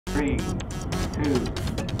3, 2, 1.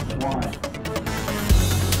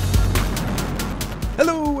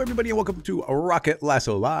 Hello, everybody, and welcome to Rocket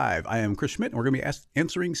Lasso Live. I am Chris Schmidt, and we're going to be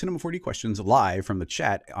answering Cinema 4D questions live from the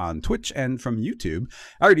chat on Twitch and from YouTube.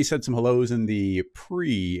 I already said some hellos in the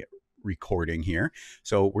pre-recording here,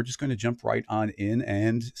 so we're just going to jump right on in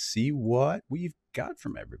and see what we've got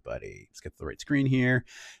from everybody. Let's get the right screen here,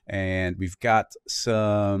 and we've got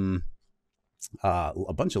some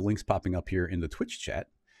a bunch of links popping up here in the Twitch chat.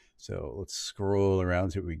 So let's scroll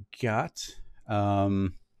around to what we got.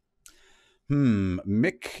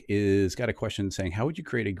 Mick is got a question saying, how would you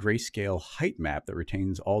create a grayscale height map that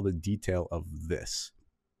retains all the detail of this?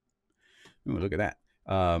 Ooh, look at that.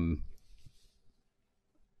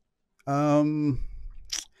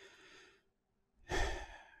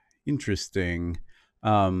 Interesting.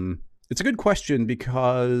 It's a good question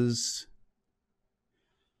because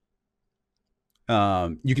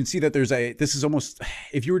you can see that there's this is almost,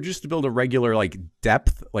 if you were just to build a regular like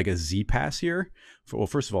depth, like a Z pass here. Well,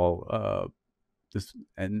 first of all, this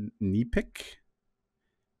and Nipic,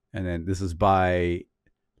 and then this is by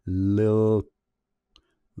Lil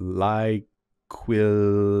Lai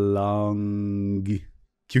Quilong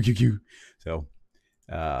QQQ. So,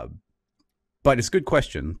 but it's a good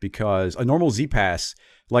question because a normal Z pass,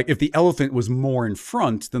 like if the elephant was more in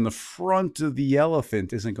front, then the front of the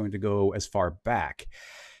elephant isn't going to go as far back.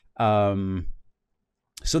 So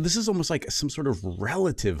this is almost like some sort of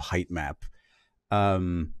relative height map.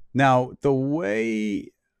 Now, the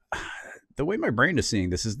way my brain is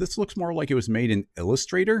seeing this is this looks more like it was made in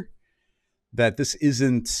Illustrator, that this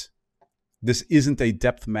isn't a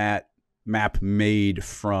depth map made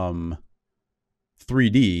from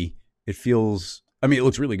 3D. It feels, I mean, it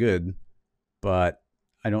looks really good, but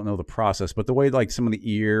I don't know the process. But the way like some of the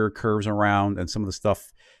ear curves around and some of the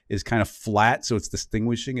stuff is kind of flat, so it's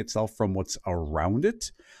distinguishing itself from what's around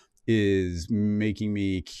it, is making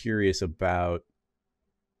me curious about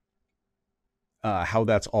how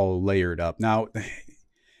that's all layered up. Now,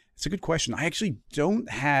 it's a good question. I actually don't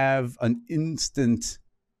have an instant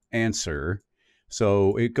answer.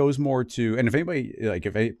 So it goes more to, and if anybody, like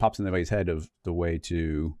if it pops in anybody's head of the way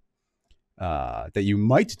to, that you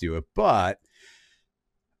might do it, but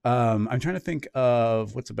I'm trying to think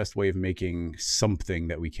of what's the best way of making something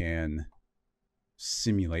that we can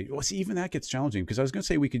simulate. Well, see, even that gets challenging because I was going to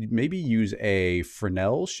say we could maybe use a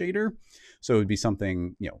Fresnel shader. So it would be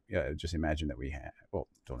something, you know, just imagine that we have, well,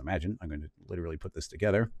 don't imagine, I'm going to literally put this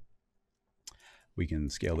together. We can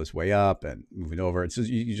scale this way up and move it over. It's just,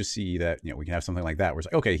 you just see that, you know, we can have something like that where it's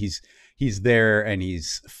like, okay, he's there and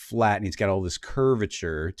he's flat and he's got all this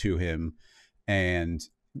curvature to him. And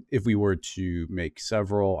if we were to make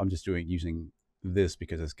several, I'm just using this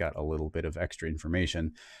because it's got a little bit of extra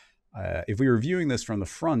information. If we were viewing this from the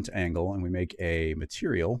front angle and we make a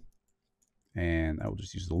material, and I will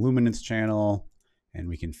just use the luminance channel, and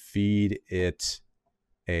we can feed it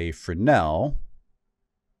a Fresnel,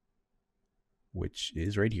 which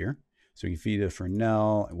is right here. So we can feed a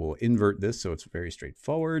Fresnel, and we'll invert this so it's very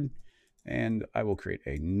straightforward. And I will create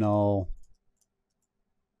a null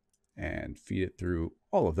and feed it through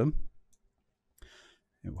all of them.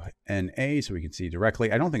 NA, so we can see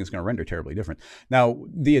directly. I don't think it's going to render terribly different. Now,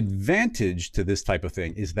 the advantage to this type of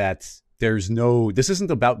thing is that this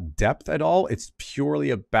isn't about depth at all. It's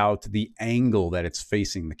purely about the angle that it's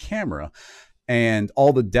facing the camera. And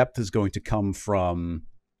all the depth is going to come from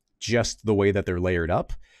just the way that they're layered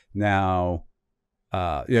up. Now,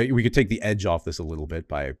 we could take the edge off this a little bit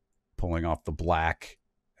by pulling off the black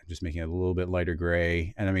and just making it a little bit lighter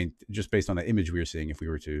gray. And I mean, just based on the image we were seeing, if we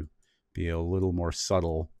were to be a little more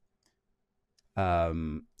subtle,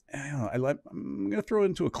 I'm going to throw it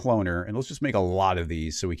into a cloner, and let's just make a lot of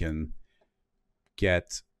these so we can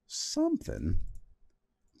get something.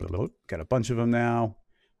 Got a bunch of them now.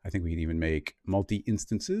 I think we can even make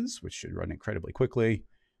multi-instances, which should run incredibly quickly.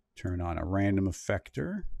 Turn on a random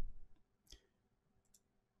effector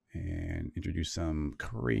and introduce some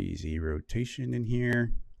crazy rotation in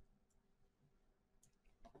here.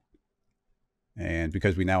 And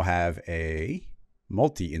because we now have a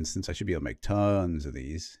multi-instance, I should be able to make tons of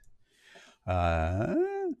these. All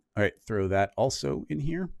right, throw that also in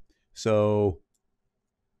here. So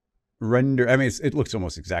render, I mean, it looks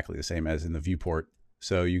almost exactly the same as in the viewport.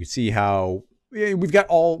 So you can see how we've got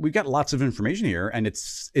lots of information here, and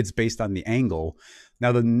it's based on the angle.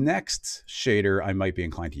 Now the next shader I might be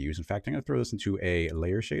inclined to use, in fact, I'm going to throw this into a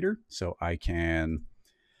layer shader so I can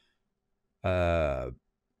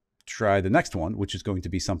try the next one, which is going to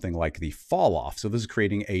be something like the fall off. So this is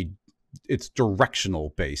creating it's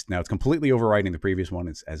directional based. Now it's completely overriding the previous one.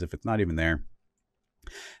 It's as if it's not even there.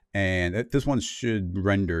 And this one should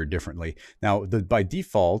render differently. Now, by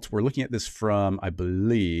default, we're looking at this from, I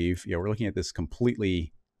believe, yeah, we're looking at this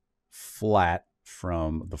completely flat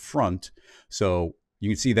from the front. So you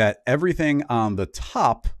can see that everything on the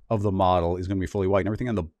top of the model is going to be fully white and everything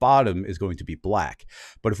on the bottom is going to be black.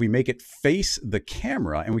 But if we make it face the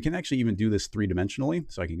camera, and we can actually even do this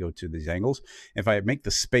 3-dimensionally, so I can go to these angles. If I make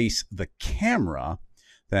the space the camera,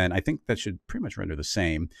 then I think that should pretty much render the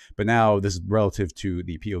same. But now this is relative to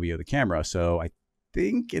the POV of the camera. So I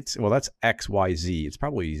think it's, well, that's X, Y, Z. It's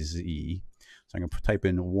probably Z. So I'm going to type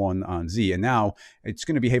in 1 on Z. And now it's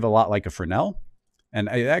going to behave a lot like a Fresnel. And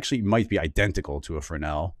it actually might be identical to a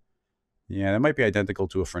Fresnel. Yeah, that might be identical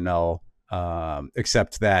to a Fresnel,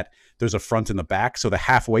 except that there's a front and the back. So the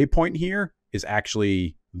halfway point here is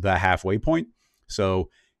actually the halfway point. So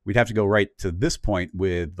we'd have to go right to this point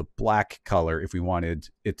with the black color if we wanted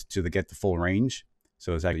it to get the full range.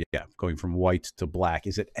 So it's actually, yeah, going from white to black.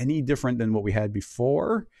 Is it any different than what we had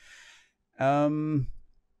before? Not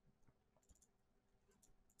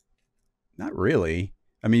really.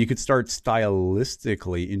 I mean, you could start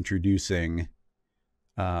stylistically introducing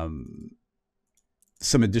some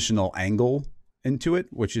additional angle into it,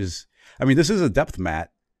 which is, I mean, this is a depth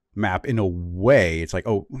map in a way. It's like,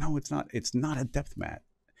 oh, no, it's not. It's not a depth map.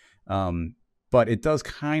 But it does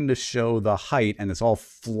kind of show the height and it's all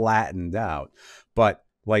flattened out. But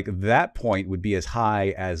like that point would be as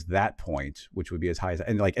high as that point, which would be as high as,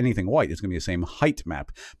 and like anything white is going to be the same height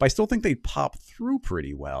map. But I still think they pop through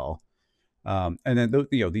pretty well. And then,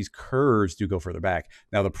 you know, these curves do go further back.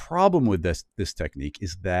 Now, the problem with this technique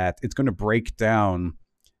is that it's going to break down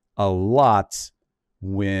a lot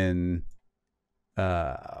when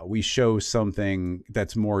we show something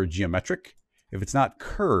that's more geometric. If it's not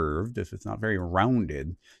curved, if it's not very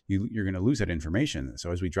rounded, you're going to lose that information.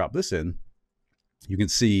 So as we drop this in, you can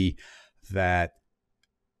see that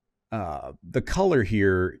the color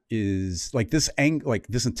here is like this angle, like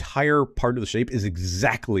this entire part of the shape is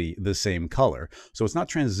exactly the same color. So it's not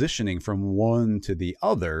transitioning from one to the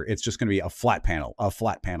other. It's just going to be a flat panel, a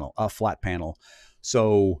flat panel, a flat panel.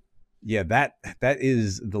 So yeah, that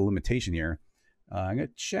is the limitation here. I'm going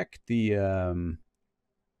to check the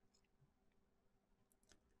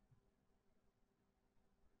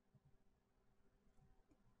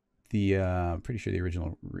pretty sure the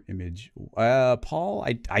original image, Paul,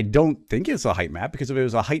 I don't think it's a height map, because if it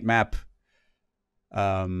was a height map,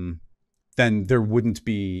 then there wouldn't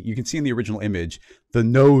be, you can see in the original image, the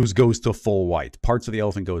nose goes to full white. Parts of the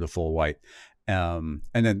elephant go to full white. And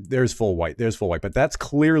then there's full white, but that's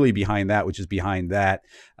clearly behind that, which is behind that.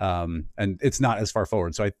 And it's not as far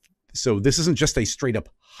forward. So this isn't just a straight up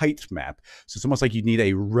height map. So it's almost like you need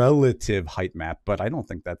a relative height map, but I don't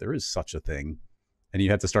think that there is such a thing. And you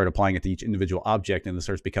have to start applying it to each individual object, and it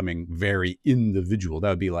starts becoming very individual. That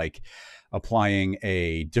would be like applying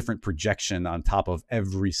a different projection on top of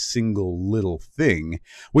every single little thing,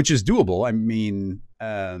 which is doable. I mean,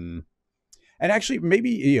 and actually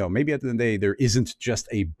maybe, you know, maybe at the end of the day, there isn't just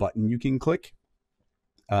a button you can click.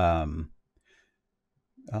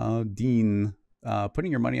 Dean, putting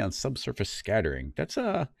your money on subsurface scattering. That's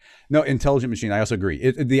no, intelligent machine. I also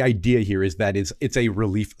agree. The idea here is that it's a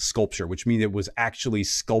relief sculpture, which means it was actually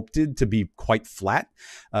sculpted to be quite flat.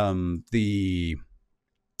 The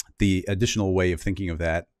additional way of thinking of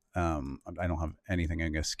that, I don't have anything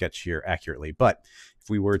I'm going to sketch here accurately, but if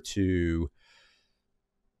we were to,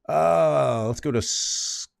 let's go to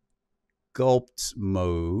sculpt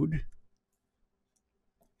mode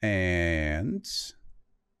and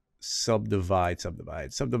subdivide,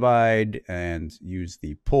 and use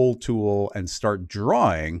the pull tool and start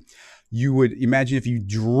drawing. You would imagine if you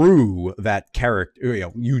drew that character, you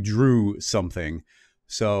know, you drew something.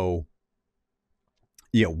 So,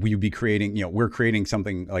 you know, we'd be creating, you know, we're creating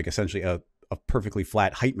something like essentially a perfectly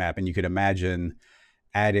flat height map. And you could imagine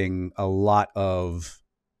adding a lot of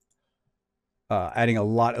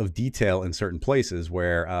detail in certain places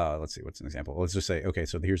where, let's see, what's an example? Let's just say, okay,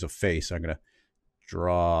 so here's a face. So I'm going to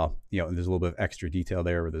draw, you know, and there's a little bit of extra detail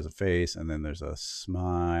there where there's a face and then there's a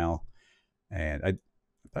smile. And I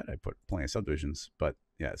thought I put plenty of subdivisions, but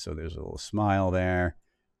yeah, so there's a little smile there,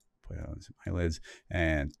 put on some eyelids,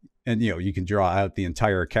 and you know, you can draw out the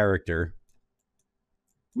entire character.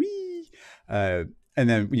 Whee! And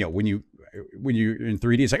then, you know, when you're in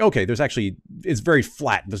 3D, it's like, okay, it's very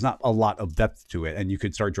flat. There's not a lot of depth to it. And you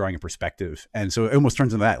could start drawing a perspective. And so it almost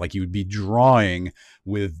turns into that, like you would be drawing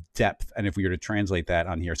with depth. And if we were to translate that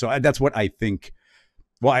on here, so that's what I think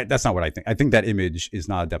Well, that's not what I think. I think that image is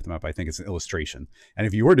not a depth map. I think it's an illustration. And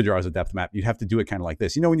if you were to draw as a depth map, you'd have to do it kind of like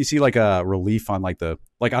this. You know, when you see like a relief on like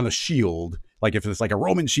on a shield, like if it's like a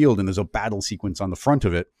Roman shield and there's a battle sequence on the front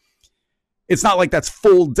of it, it's not like that's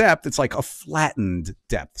full depth. It's like a flattened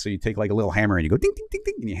depth. So you take like a little hammer and you go ding, ding, ding,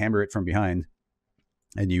 ding, and you hammer it from behind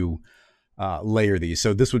and you layer these.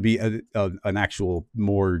 So this would be an actual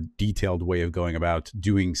more detailed way of going about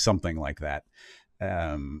doing something like that.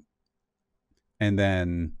 And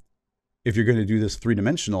then if you're going to do this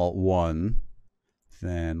three-dimensional one,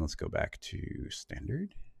 then let's go back to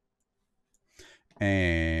standard.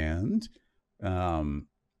 And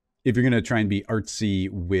if you're going to try and be artsy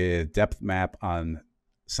with depth map on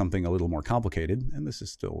something a little more complicated, and this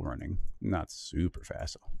is still running, not super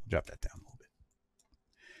fast, so I'll drop that down a little bit.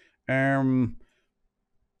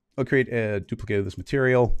 I'll create a duplicate of this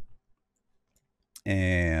material,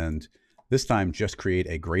 and this time just create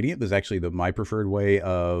a gradient. This is actually my preferred way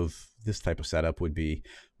of this type of setup would be,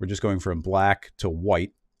 we're just going from black to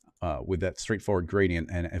white with that straightforward gradient.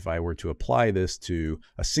 And if I were to apply this to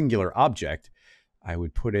a singular object, I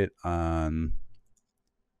would put it on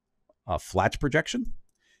a flat projection.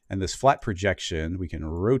 And this flat projection, we can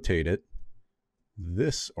rotate it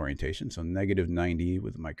this orientation, so -90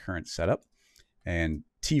 with my current setup. And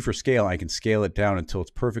T for scale, I can scale it down until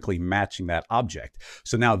it's perfectly matching that object.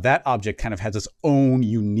 So now that object kind of has its own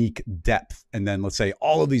unique depth. And then let's say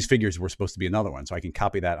all of these figures were supposed to be another one. So I can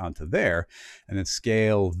copy that onto there and then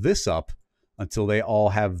scale this up until they all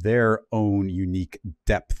have their own unique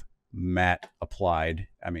depth mat applied.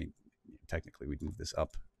 I mean, technically we'd move this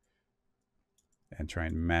up and try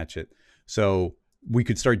and match it. So we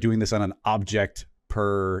could start doing this on an object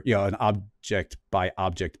per, an object by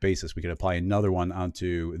object basis. We could apply another one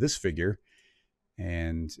onto this figure,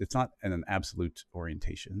 and it's not in an absolute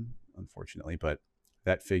orientation, unfortunately, but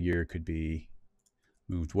that figure could be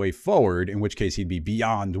moved way forward, in which case he'd be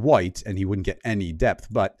beyond white and he wouldn't get any depth.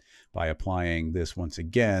 But by applying this once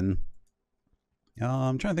again,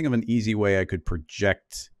 I'm trying to think of an easy way I could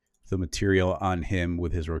project the material on him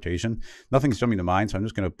with his rotation. Nothing's coming to mind, so I'm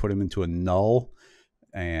just going to put him into a null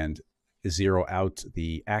and zero out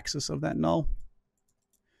the axis of that null.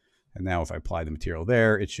 And now if I apply the material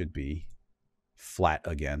there, it should be flat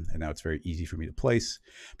again. And now it's very easy for me to place.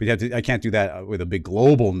 But I can't do that with a big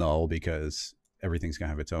global null because everything's going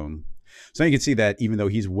to have its own. So you can see that even though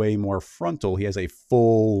he's way more frontal, he has a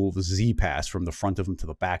full Z pass from the front of him to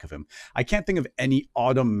the back of him. I can't think of any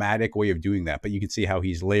automatic way of doing that, but you can see how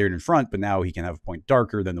he's layered in front, but now he can have a point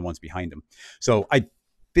darker than the ones behind him. So I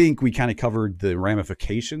think we kind of covered the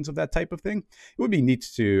ramifications of that type of thing. It would be neat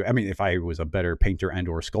to, I mean, if I was a better painter and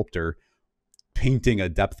or sculptor, painting a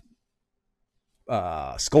depth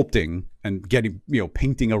sculpting and getting,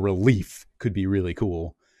 painting a relief could be really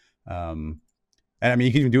cool. And I mean,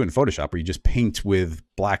 you can even do it in Photoshop where you just paint with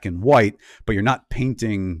black and white, but you're not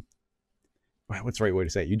painting, what's the right way to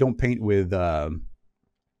say it? You don't paint with, you're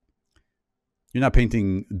not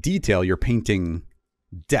painting detail, you're painting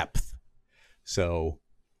depth. So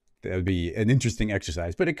that would be an interesting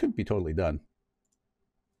exercise, but it could be totally done.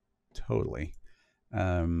 Totally.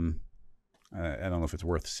 I don't know if it's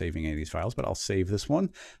worth saving any of these files, but I'll save this one.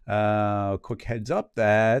 Quick heads up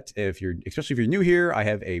that especially if you're new here, I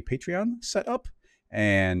have a Patreon set up,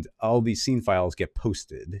 and all these scene files get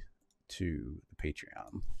posted to the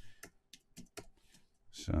Patreon.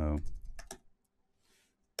 So,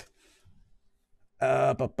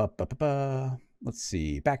 let's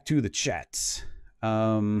see. Back to the chat.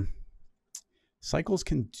 Cycles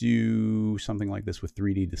can do something like this with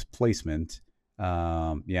 3D displacement.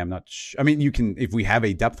 Yeah, I'm not sure. I mean, you can, if we have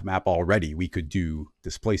a depth map already, we could do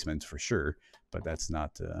displacement for sure, but that's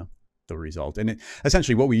not the result. And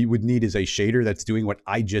essentially what we would need is a shader that's doing what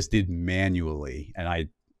I just did manually. And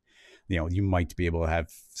you might be able to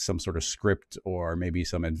have some sort of script or maybe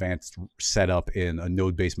some advanced setup in a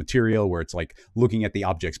node-based material where it's like looking at the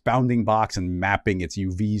object's bounding box and mapping its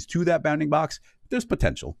UVs to that bounding box. There's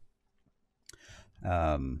potential.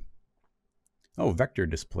 Vector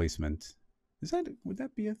displacement. Would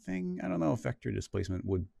that be a thing? I don't know if vector displacement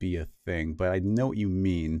would be a thing, but I know what you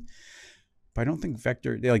mean. But I don't think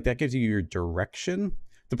vector, like, that gives you your direction.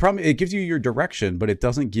 The problem, it gives you your direction, but it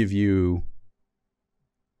doesn't give you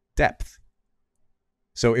depth.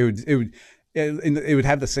 So it would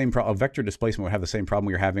have the same problem. Vector displacement would have the same problem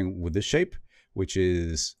you're having with this shape, which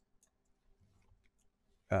is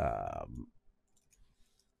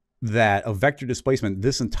that a vector displacement,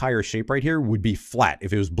 this entire shape right here would be flat.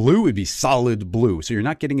 If it was blue, it'd be solid blue. So you're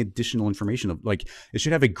not getting additional information of, like, it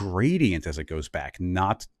should have a gradient as it goes back,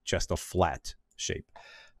 not just a flat shape.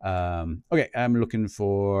 Okay, I'm looking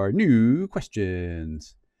for new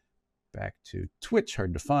questions. Back to Twitch,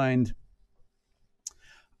 hard to find.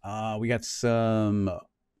 We got some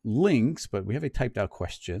links, but we have a typed out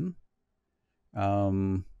question.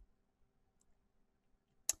 Paul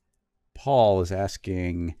is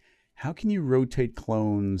asking, how can you rotate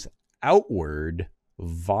clones outward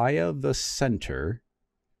via the center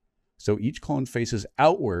so each clone faces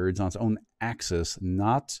outwards on its own axis,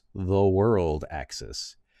 not the world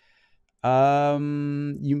axis?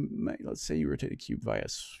 Let's say you rotate a cube via a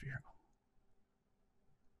sphere.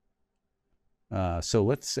 So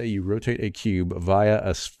let's say you rotate a cube via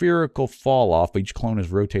a spherical fall off, but each clone is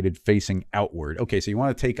rotated facing outward. Okay, so you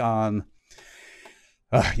want to take on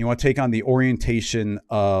the orientation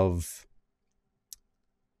of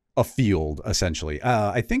a field, essentially.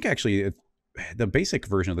 I think actually the basic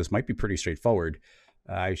version of this might be pretty straightforward.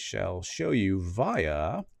 I shall show you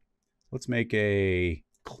via, let's make a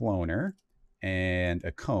cloner and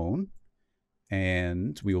a cone,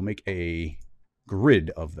 and we will make a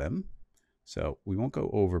grid of them. So we won't go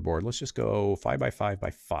overboard. Let's just go 5 by 5 by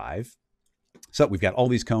 5. So we've got all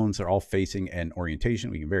these cones. They're all facing an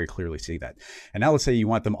orientation. We can very clearly see that. And now let's say you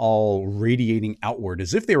want them all radiating outward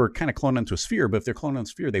as if they were kind of cloned onto a sphere, but if they're cloned on a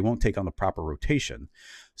sphere, they won't take on the proper rotation.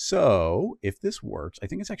 So if this works, I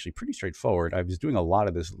think it's actually pretty straightforward. I was doing a lot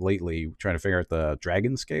of this lately, trying to figure out the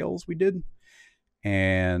dragon scales we did.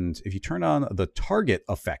 And if you turn on the target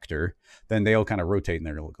effector, then they'll kind of rotate and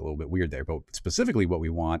they're going to look a little bit weird there. But specifically what we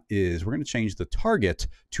want is we're going to change the target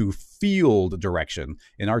to field direction.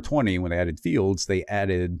 In R20, when they added fields, they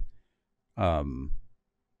added,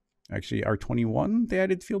 actually R21, they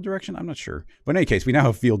added field direction. I'm not sure. But in any case, we now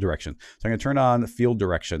have field direction. So I'm going to turn on field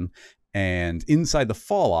direction. And inside the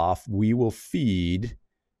fall off, we will feed,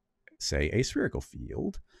 say, a spherical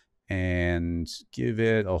field, and give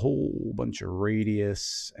it a whole bunch of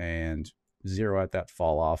radius and zero out that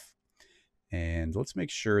fall off. And let's make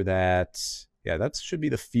sure that, yeah, that should be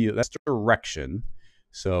the field, that's direction.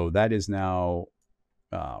 So that is now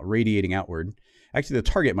radiating outward. Actually, the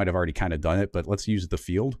target might have already kind of done it, but let's use the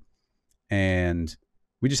field. And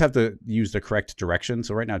we just have to use the correct direction.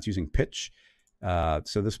 So right now it's using pitch.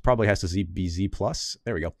 So this probably has to be Z plus.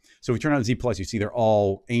 There we go. So if we turn on Z plus, you see they're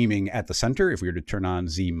all aiming at the center. If we were to turn on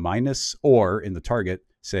Z minus, or in the target,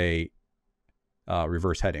 say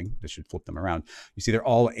reverse heading, this should flip them around. You see they're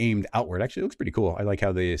all aimed outward. Actually, it looks pretty cool. I like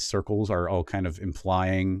how the circles are all kind of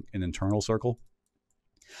implying an internal circle.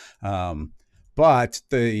 But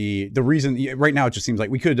the reason, right now it just seems like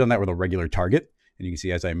we could have done that with a regular target. And you can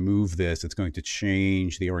see as I move this, it's going to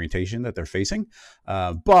change the orientation that they're facing.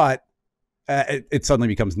 But it suddenly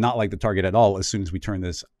becomes not like the target at all as soon as we turn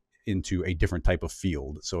this into a different type of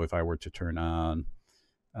field. So if I were to turn on,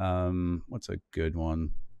 what's a good one?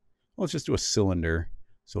 Well, let's just do a cylinder.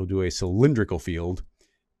 So we'll do a cylindrical field,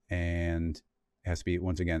 and it has to be,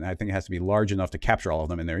 once again, I think it has to be large enough to capture all of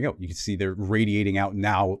them. And there you go. You can see they're radiating out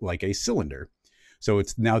now like a cylinder. So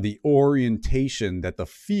it's now the orientation that the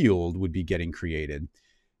field would be getting created.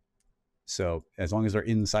 So as long as they're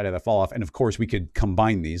inside of the fall off, and of course we could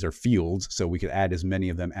combine these, or fields, so we could add as many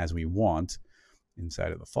of them as we want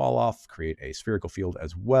inside of the fall off, create a spherical field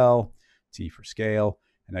as well, T for scale.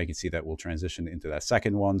 And now you can see that we'll transition into that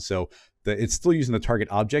second one. So it's still using the target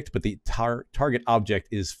object, but the target object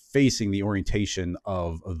is facing the orientation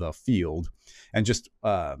of the field. And just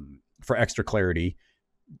for extra clarity,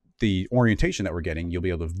 the orientation that we're getting, you'll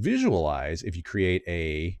be able to visualize if you create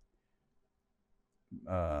a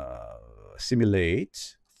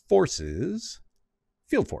simulate forces,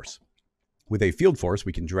 field force. With a field force,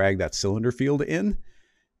 we can drag that cylinder field in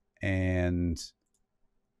and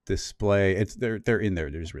display. They're in there.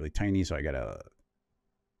 They're just really tiny, so I gotta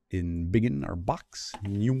embiggen our box.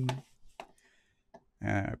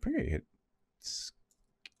 I probably hit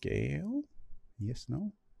scale. Yes,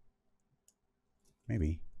 no,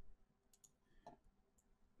 maybe.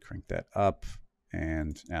 Crank that up.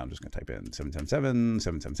 And now I'm just going to type in 777,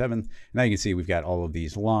 777. Now you can see we've got all of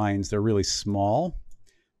these lines. They're really small,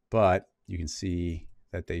 but you can see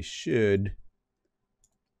that they're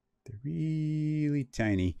really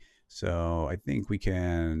tiny. So I think we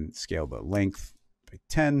can scale the length by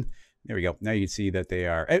 10. There we go. Now you can see that they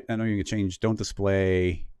are, I know you can change, don't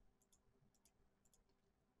display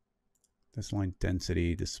this line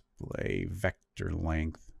density, display vector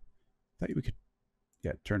length. I thought we could,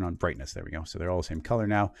 yeah, turn on brightness. There we go. So they're all the same color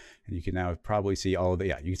now. And you can now probably see all of the,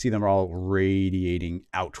 yeah, you can see them all radiating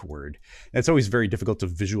outward. And it's always very difficult to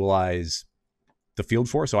visualize the field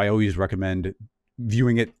force. So I always recommend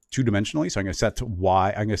viewing it two-dimensionally. So I'm going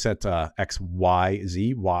to set x, y,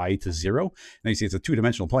 z, y to 0. And you see it's a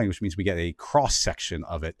two-dimensional plane, which means we get a cross-section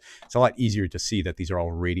of it. It's a lot easier to see that these are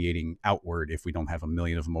all radiating outward if we don't have a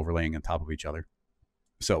million of them overlaying on top of each other.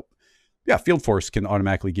 So yeah, field force can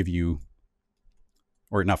automatically give you,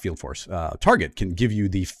 or not field force, target can give you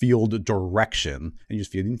the field direction, and you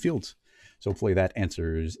just feed in fields. So hopefully that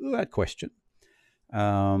answers that question.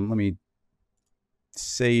 Let me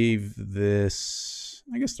save this.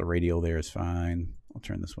 I guess the radial there is fine. I'll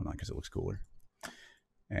turn this one on because it looks cooler.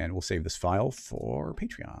 And we'll save this file for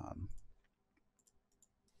Patreon.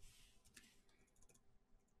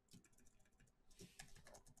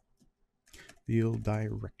 Field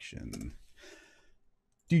direction.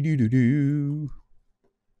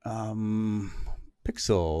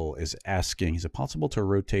 Pixel is asking, is it possible to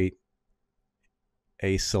rotate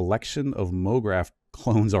a selection of MoGraph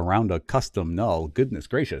clones around a custom null? Goodness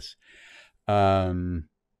gracious. Oh,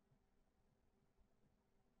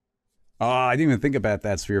 I didn't even think about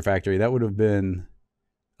that, Sphere Factory. That would have been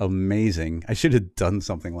amazing. I should have done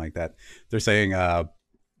something like that. They're saying,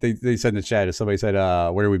 they said in the chat, if somebody said,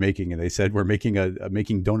 what are we making? And they said, we're making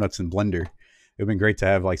making donuts in Blender. It would have been great to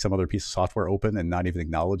have like some other piece of software open and not even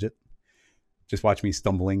acknowledge it. Just watch me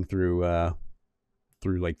stumbling through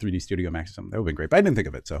like 3D Studio Max or something. That would have been great. But I didn't think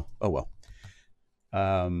of it, so oh well.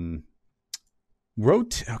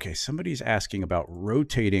 Okay, somebody's asking about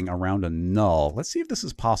rotating around a null. Let's see if this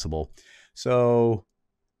is possible. So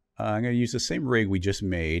I'm going to use the same rig we just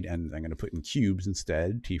made, and I'm going to put in cubes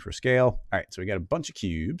instead, T for scale. All right, so we got a bunch of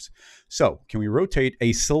cubes. So can we rotate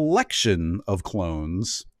a selection of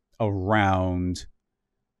clones around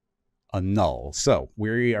a null? So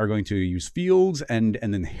we are going to use fields and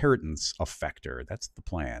an inheritance effector. That's the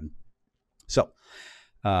plan. So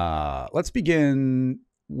let's begin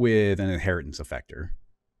with an inheritance effector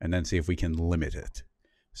and then see if we can limit it.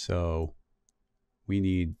 So we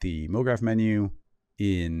need the MoGraph menu,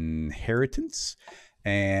 inheritance,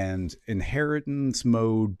 and inheritance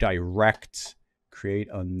mode direct, create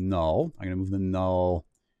a null. I'm going to move the null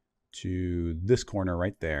to this corner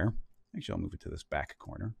right there. Actually, I'll move it to this back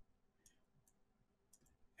corner.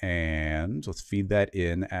 And let's feed that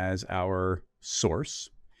in as our source.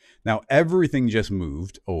 Now everything just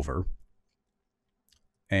moved over,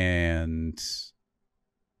 and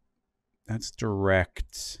that's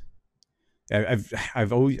direct.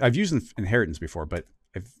 I've used inheritance before, but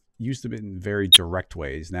I've used them in very direct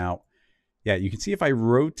ways. Now, yeah, you can see if I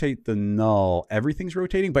rotate the null, everything's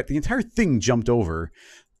rotating, but the entire thing jumped over.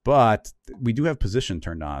 But we do have position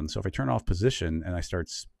turned on. So if I turn off position and I start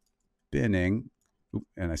spinning,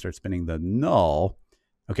 the null,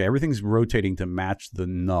 okay, everything's rotating to match the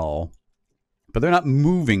null, but they're not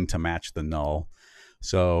moving to match the null.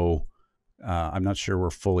 So I'm not sure we're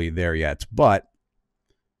fully there yet. But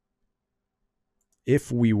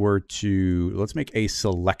if we were to, let's make a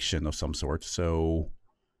selection of some sort. So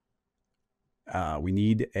we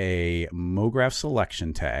need a MoGraph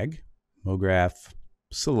selection tag, MoGraph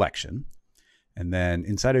selection. And then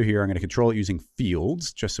inside of here, I'm going to control it using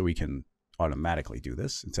fields just so we can automatically do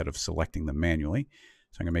this instead of selecting them manually.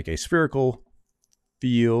 So I'm going to make a spherical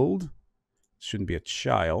field. Shouldn't be a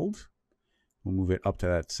child. We'll move it up to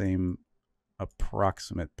that same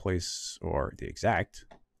approximate place, or the exact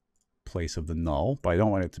place of the null, but I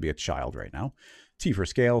don't want it to be a child right now. T for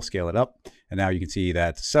scale, scale it up. And now you can see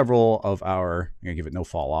that several of our, I'm going to give it no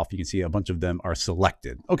fall off. You can see a bunch of them are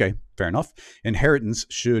selected. Okay, fair enough. Inheritance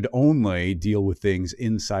should only deal with things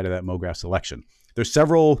inside of that MoGraph selection. There's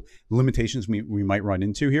several limitations we might run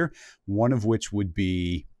into here. One of which would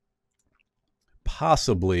be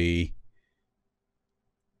possibly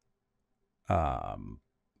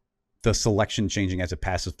the selection changing as it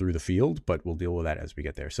passes through the field, but we'll deal with that as we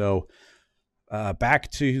get there. So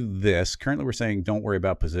back to this. Currently we're saying don't worry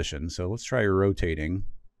about position. So let's try rotating.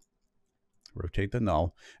 Rotate the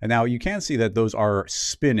null. And now you can see that those are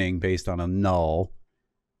spinning based on a null,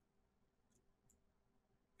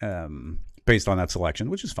 based on that selection,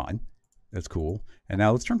 which is fine. That's cool. And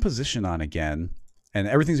now let's turn position on again, and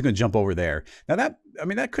everything's going to jump over there. Now that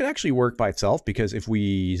could actually work by itself, because if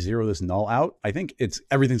we zero this null out, I think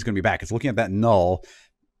everything's going to be back. It's looking at that null,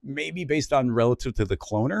 maybe based on relative to the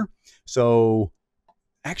cloner. So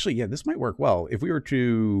actually, yeah, this might work well. If we were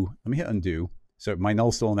to, let me hit undo. So my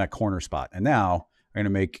null's still in that corner spot. And now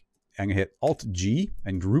I'm going to hit Alt-G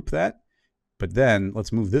and group that. But then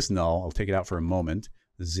let's move this null. I'll take it out for a moment,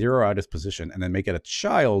 zero out its position, and then make it a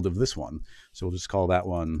child of this one. So we'll just call that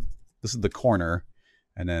one, this is the corner.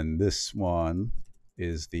 And then this one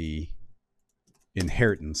is the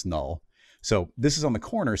inheritance null. So this is on the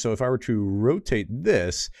corner. So if I were to rotate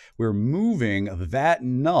this, we're moving that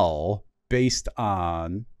null based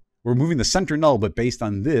on, we're moving the center null, but based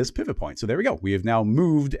on this pivot point. So there we go. We have now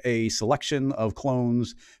moved a selection of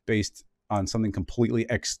clones based on something completely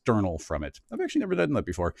external from it. I've actually never done that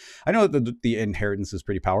before. I know that the inheritance is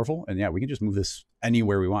pretty powerful, and yeah, we can just move this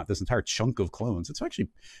anywhere we want. This entire chunk of clones, it's actually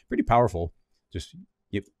pretty powerful. Just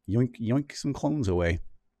yoink, yoink some clones away.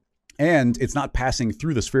 And it's not passing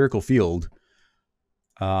through the spherical field.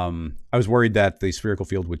 I was worried that the spherical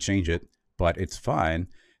field would change it, but it's fine.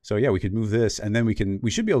 So yeah, we could move this, and then we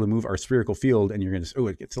should be able to move our spherical field, and you're gonna, oh,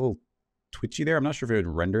 it gets a little twitchy there. I'm not sure if it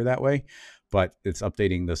would render that way, but it's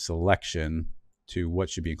updating the selection to what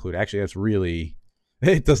should be included. Actually, that's really,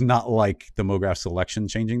 it does not like the MoGraph selection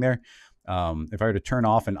changing there. If I were to turn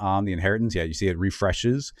off and on the inheritance, yeah, you see it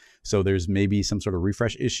refreshes. So there's maybe some sort of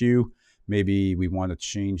refresh issue. Maybe we want to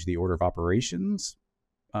change the order of operations.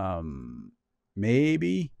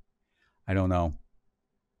 Maybe, I don't know.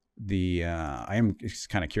 I am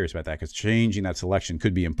kind of curious about that, because changing that selection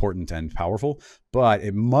could be important and powerful, but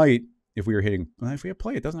it might, if we were hitting, if we hit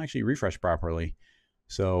play, it doesn't actually refresh properly.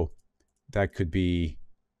 So that could be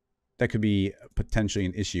potentially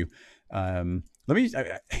an issue.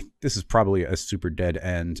 This is probably a super dead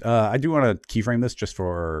end. I do want to keyframe this just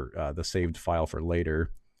for the saved file for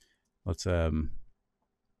later. Let's, how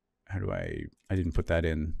do I didn't put that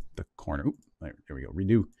in the corner. Oop, there we go.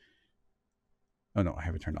 Redo. Oh no, I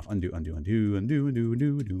have it turned off. Undo, undo, undo, undo, undo,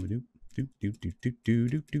 undo, undo, undo, do, do, do, do, do,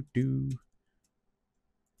 do, do, do.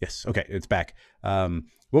 Yes, okay, it's back.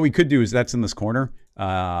 What we could do is, that's in this corner.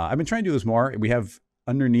 I've been trying to do this more. We have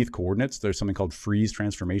underneath coordinates, there's something called freeze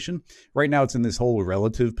transformation. Right now it's in this whole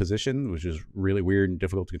relative position, which is really weird and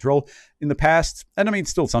difficult to control. In the past, and I mean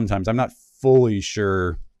still sometimes, I'm not fully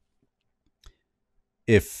sure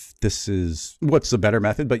if this is what's the better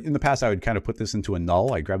method, but in the past I would kind of put this into a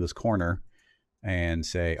null. I'd grab this corner and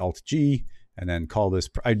say Alt-G, and then call this,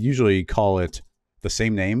 I'd usually call it the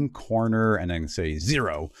same name, corner, and then say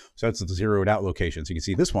 0. So that's the zeroed out location. So you can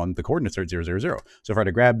see this one, the coordinates are at 0, 0, 0. So if I were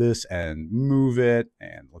to grab this and move it,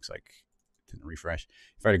 and it looks like it didn't refresh.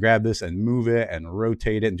 If I were to grab this and move it and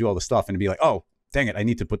rotate it and do all the stuff, and be like, oh, dang it, I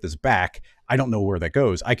need to put this back. I don't know where that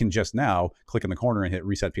goes. I can just now click in the corner and hit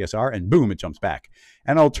reset PSR, and boom, it jumps back.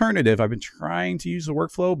 An alternative, I've been trying to use the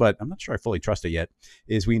workflow, but I'm not sure I fully trust it yet,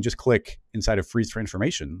 is we can just click inside of freeze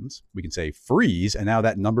transformations. We can say freeze, and now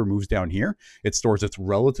that number moves down here. It stores its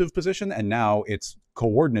relative position, and now its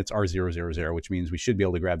coordinates are 0, 0, 0, which means we should be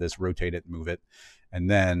able to grab this, rotate it, move it, and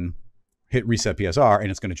then hit reset PSR,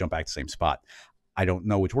 and it's going to jump back to the same spot. I don't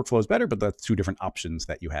know which workflow is better, but that's two different options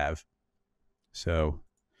that you have. So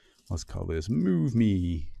let's call this move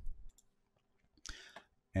me.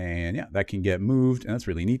 And yeah, that can get moved, and that's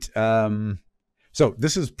really neat. So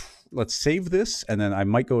this is, let's save this, and then I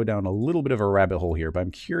might go down a little bit of a rabbit hole here, but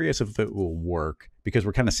I'm curious if it will work, because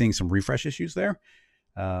we're kind of seeing some refresh issues there.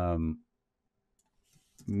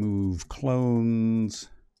 Move clones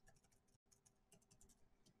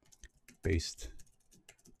based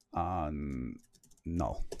on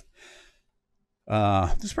null.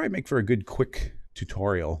 This probably make for a good quick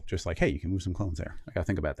tutorial, just like, hey, you can move some clones there. I gotta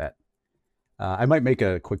think about that. I might make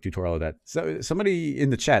a quick tutorial of that. So somebody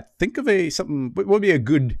in the chat, think of something, what would be a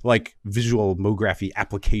good like visual MoGraphy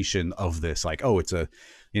application of this? Like, oh, it's a,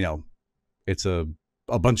 you know, it's a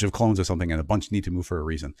bunch of clones or something, and a bunch need to move for a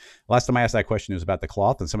reason. Last time I asked that question, it was about the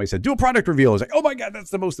cloth, and somebody said, do a product reveal. I was like, oh my God,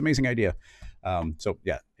 that's the most amazing idea. So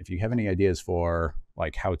yeah, if you have any ideas for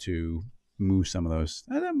like how to move some of those,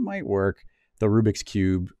 that might work. The Rubik's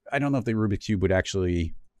Cube, I don't know if the Rubik's Cube would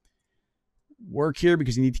actually work here,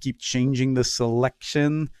 because you need to keep changing the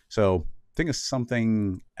selection. So think of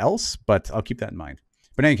something else, but I'll keep that in mind.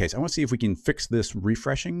 But in any case, I want to see if we can fix this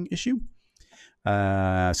refreshing issue.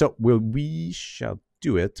 So we shall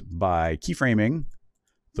do it by keyframing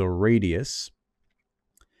the radius,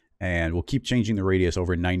 and we'll keep changing the radius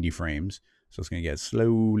over 90 frames. So it's going to get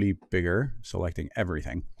slowly bigger, selecting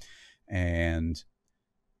everything. And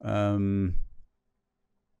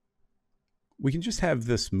we can just have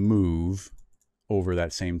this move over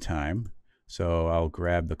that same time. So I'll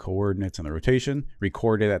grab the coordinates and the rotation,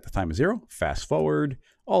 record it at the time of 0, fast forward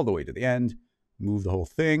all the way to the end, move the whole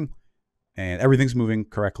thing, and everything's moving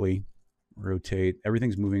correctly. Rotate,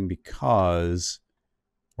 everything's moving because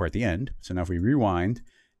we're at the end. So now if we rewind,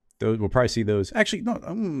 those, we'll probably see those. Actually, no,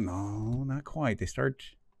 no, not quite. They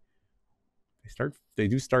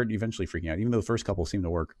do start eventually freaking out, even though the first couple seem to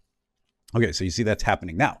work. Okay, so you see that's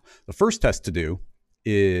happening. Now, the first test to do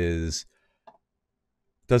is,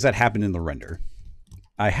 does that happen in the render?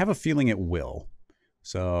 I have a feeling it will.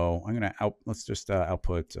 So I'm going to let's just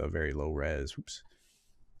output a very low res. Oops.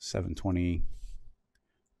 720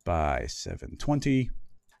 by 720.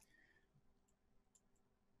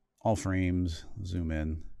 All frames, zoom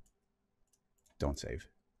in. Don't save.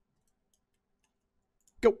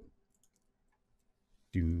 Go.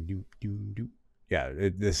 Yeah,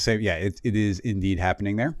 the same. Yeah, it is indeed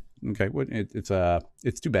happening there. Okay,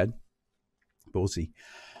 it's too bad, but we'll see.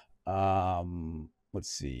 Let's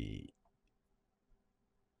see.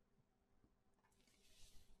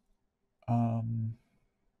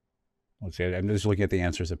 Let's see. I'm just looking at the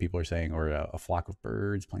answers that people are saying, or a flock of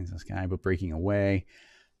birds, planes in the sky, but breaking away.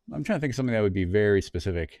 I'm trying to think of something that would be very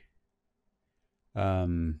specific.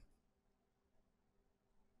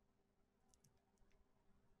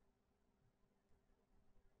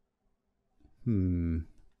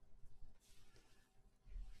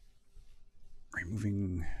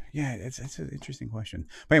 Removing, yeah, it's an interesting question.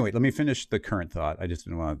 But anyway, let me finish the current thought. I just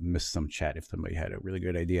didn't want to miss some chat if somebody had a really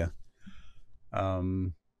good idea.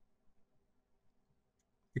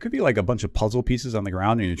 It could be like a bunch of puzzle pieces on the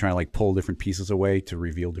ground and you're trying to like pull different pieces away to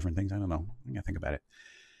reveal different things. I don't know. I gotta think about it.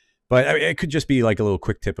 But I mean, it could just be like a little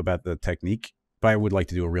quick tip about the technique. But I would like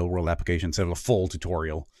to do a real world application instead of a full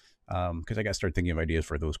tutorial, because I got to start thinking of ideas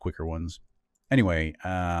for those quicker ones. Anyway,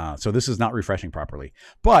 so this is not refreshing properly.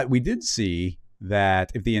 But we did see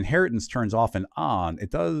that if the inheritance turns off and on, it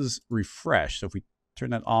does refresh. So if we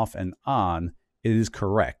turn that off and on, it is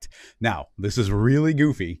correct. Now, this is really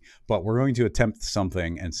goofy, but we're going to attempt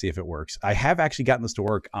something and see if it works. I have actually gotten this to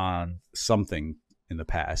work on something in the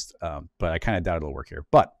past, but I kind of doubt it'll work here.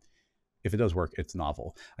 But if it does work, it's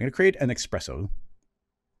novel. I'm going to create an Xpresso.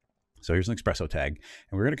 So here's an Xpresso tag,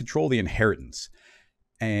 and we're going to control the inheritance.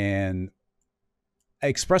 And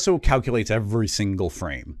Xpresso calculates every single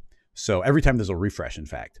frame. So every time there's a refresh, in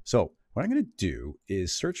fact. So what I'm going to do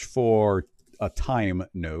is search for a time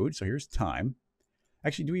node. So here's time.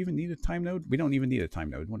 Actually, do we even need a time node? We don't even need a time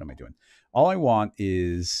node. What am I doing? All I want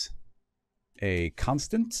is a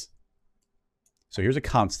constant. So here's a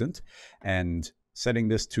constant. And setting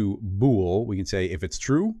this to bool, we can say if it's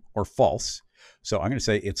true or false. So I'm going to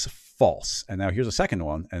say it's false. And now here's a second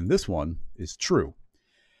one. And this one is true.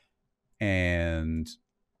 And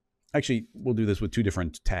actually, we'll do this with two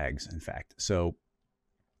different tags, in fact. So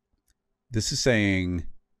this is saying,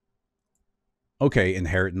 okay,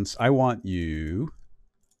 inheritance, I want you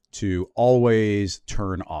to always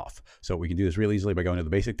turn off. So we can do this really easily by going to the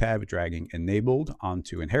basic tab, dragging enabled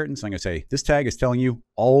onto inheritance. I'm going to say this tag is telling you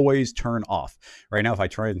always turn off. Right now, if I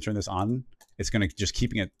try and turn this on, it's going to just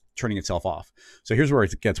turning itself off. So here's where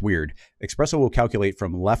it gets weird. Xpresso will calculate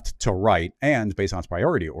from left to right and based on its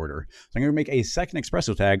priority order. So I'm going to make a second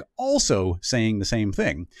Xpresso tag also saying the same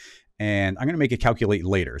thing. And I'm going to make it calculate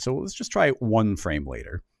later. So let's just try one frame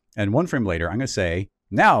later. And one frame later, I'm going to say,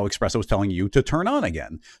 now Xpresso is telling you to turn on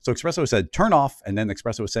again. So Xpresso said turn off, and then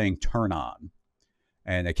Xpresso is saying turn on.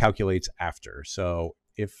 And it calculates after. So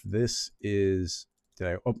if this is,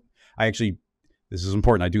 this is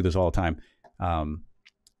important. I do this all the time.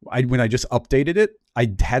 When I just updated it,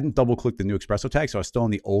 I hadn't double clicked the new Xpresso tag, so I was still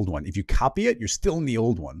in the old one. If you copy it, you're still in the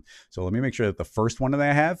old one. So let me make sure that the first one that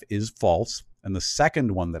I have is false, and the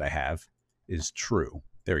second one that I have is true.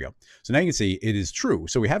 There we go. So now you can see it is true.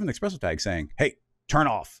 So we have an Xpresso tag saying, hey, turn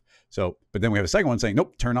off. So, but then we have a second one saying,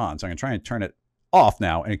 nope, turn on. So I'm going to try and turn it off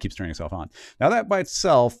now, and it keeps turning itself on. Now that by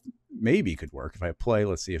itself maybe could work. If I play,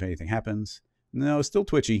 let's see if anything happens. No, it's still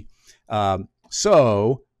twitchy.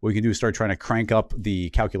 So what we can do is start trying to crank up the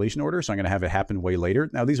calculation order. So I'm going to have it happen way later.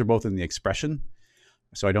 Now these are both in the expression,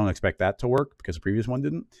 so I don't expect that to work because the previous one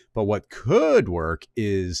didn't. But what could work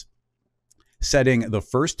is setting the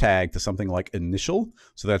first tag to something like initial.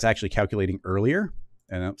 So that's actually calculating earlier.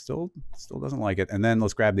 And it still doesn't like it. And then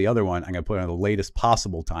let's grab the other one. I'm going to put on the latest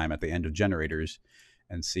possible time at the end of generators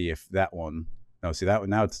and see if that one, no, see that one,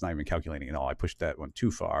 now it's not even calculating at all. I pushed that one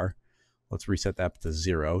too far. Let's reset that to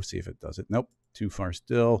 0, see if it does it. Nope, too far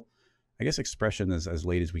still. I guess expression is as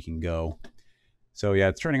late as we can go. So yeah,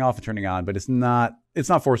 it's turning off and turning on, but it's not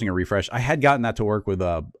forcing a refresh. I had gotten that to work with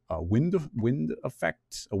a wind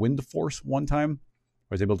effect, a wind force one time.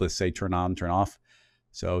 I was able to say turn on, turn off.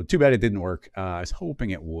 So too bad it didn't work. I was hoping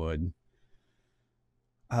it would.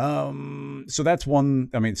 So that's one.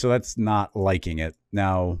 I mean, so that's not liking it.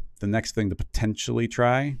 Now, the next thing to potentially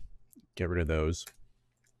try, get rid of those,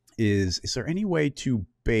 is there any way to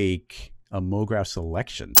bake a MoGraph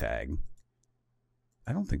selection tag?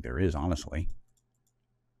 I don't think there is, honestly.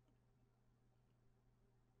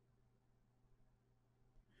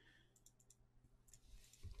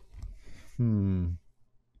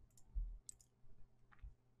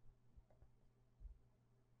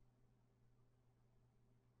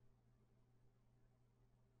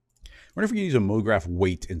 wonder if we can use a MoGraph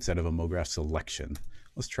weight instead of a MoGraph selection.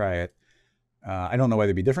 Let's try it. I don't know why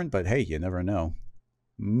they'd be different, but hey, you never know.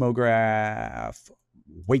 MoGraph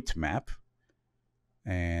weight map.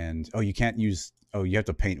 And, oh, you can't use, oh, you have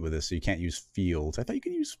to paint with this, so you can't use fields. I thought you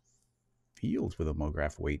could use fields with a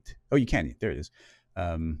MoGraph weight. Oh, you can. There it is.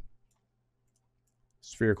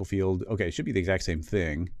 Spherical field. Okay, it should be the exact same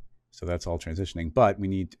thing. So that's all transitioning. But we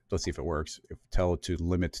need, let's see if it works. Tell it to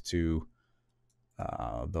limit to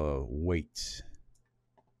the weight.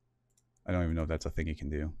 I don't even know if that's a thing you can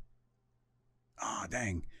do. Oh,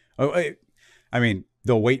 dang. Oh, I mean,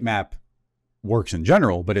 the weight map works in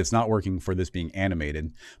general, but it's not working for this being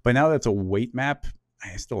animated. But now that's a weight map,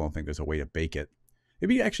 I still don't think there's a way to bake it. It'd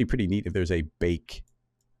be actually pretty neat if there's a bake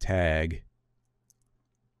tag.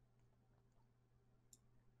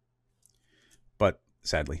 But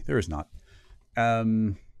sadly, there is not.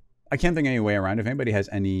 I can't think of any way around. If anybody has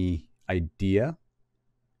any idea,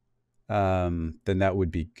 then that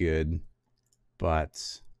would be good.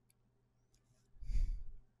 But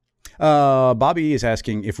Bobby is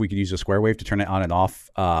asking if we could use a square wave to turn it on and off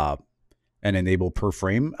and enable per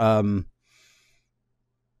frame.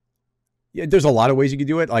 Yeah, there's a lot of ways you could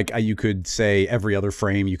do it. Like you could say every other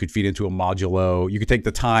frame, you could feed into a modulo. You could take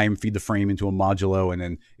the time, feed the frame into a modulo, and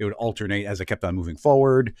then it would alternate as it kept on moving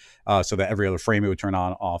forward, so that every other frame it would turn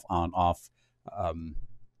on, off.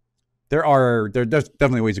 There's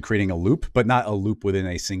definitely ways of creating a loop, but not a loop within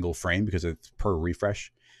a single frame because it's per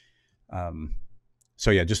refresh. So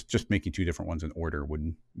yeah, just making two different ones in order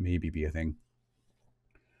would maybe be a thing.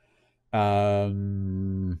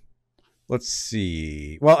 Let's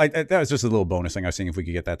see. Well, that was just a little bonus thing. I was seeing if we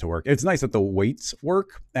could get that to work. It's nice that the weights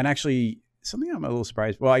work. And actually, something I'm a little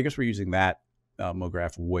surprised. Well, I guess we're using that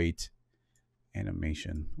MoGraph weight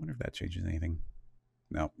animation. I wonder if that changes anything.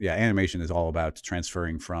 No. Yeah, animation is all about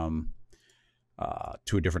transferring from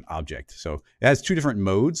to a different object. So it has two different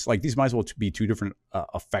modes. Like these might as well be two different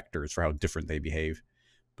effectors for how different they behave.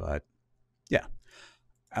 But yeah.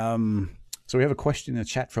 So we have a question in the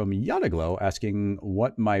chat from Yadaglow asking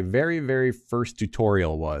what my very, very first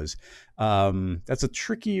tutorial was. That's a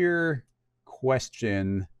trickier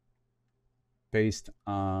question based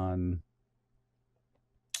on,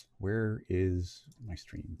 where is my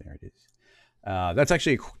stream? There it is. That's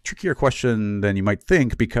actually a trickier question than you might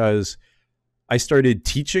think because I started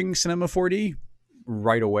teaching Cinema 4D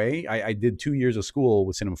right away. I did 2 years of school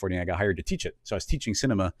with Cinema 4D and I got hired to teach it. So I was teaching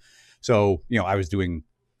cinema. So, you know, I was doing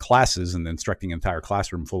classes and instructing an entire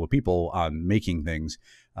classroom full of people on making things.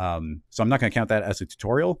 So I'm not going to count that as a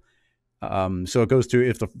tutorial. So it goes to,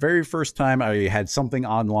 if the very first time I had something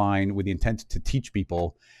online with the intent to teach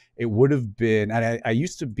people, it would have been, and I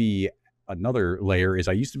used to be, another layer is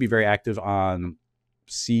I used to be very active on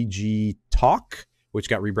CG Talk, which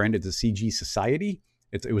got rebranded to CG Society.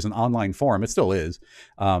 It was an online forum. It still is.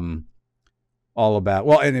 All about,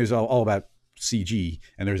 well, and there's all about CG,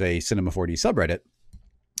 and there's a Cinema 4D subreddit.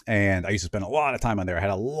 And I used to spend a lot of time on there. I had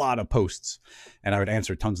a lot of posts and I would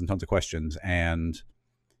answer tons and tons of questions. And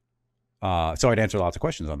so I'd answer lots of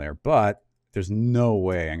questions on there, but there's no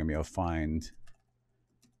way I'm going to be able to find.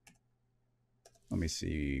 Let me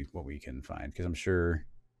see what we can find because I'm sure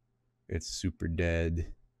it's super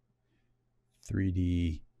dead.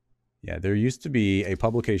 3D. Yeah, there used to be a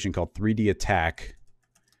publication called 3D Attack.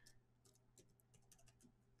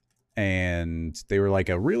 And they were like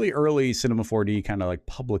a really early Cinema 4D kind of like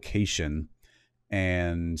publication.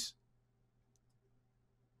 And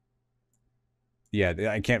yeah,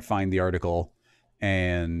 I can't find the article.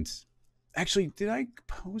 And actually, did I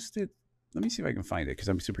post it? Let me see if I can find it because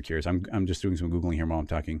I'm super curious. I'm just doing some Googling here while I'm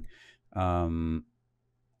talking.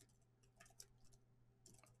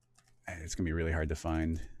 It's going to be really hard to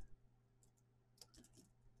find.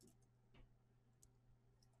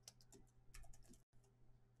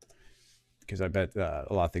 Because I bet a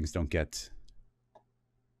lot of things don't get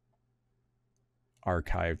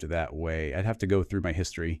archived that way. I'd have to go through my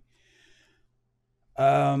history. Is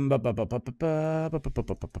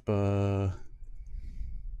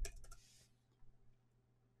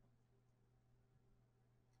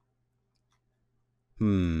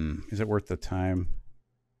it worth the time?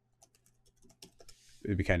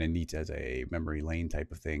 It'd be kind of neat as a memory lane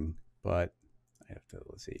type of thing, but I have to,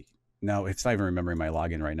 let's see. No, it's not even remembering my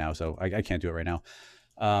login right now, so I can't do it right now.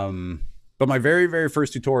 But my very, very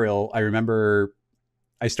first tutorial, I remember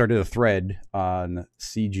I started a thread on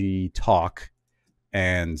CG Talk,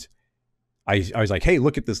 and I was like, hey,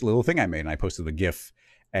 look at this little thing I made. And I posted the GIF,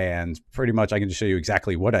 and pretty much I can just show you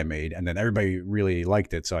exactly what I made. And then everybody really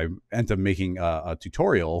liked it, so I ended up making a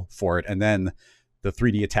tutorial for it. And then the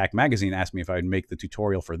 3D Attack magazine asked me if I would make the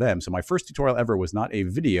tutorial for them. So my first tutorial ever was not a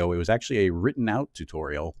video. It was actually a written out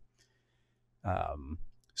tutorial.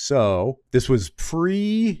 So this was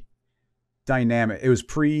pre-dynamic. It was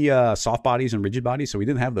pre-soft bodies and rigid bodies. So we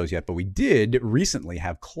didn't have those yet, but we did recently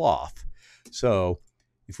have cloth. So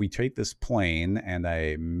if we take this plane and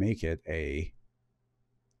I make it a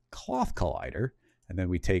cloth collider, and then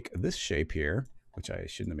we take this shape here, which I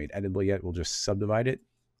shouldn't have made editable yet. We'll just subdivide it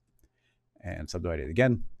and subdivide it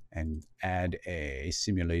again and add a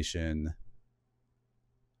simulation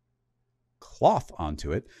cloth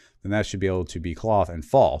onto it. Then that should be able to be cloth and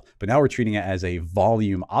fall. But now we're treating it as a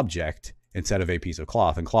volume object instead of a piece of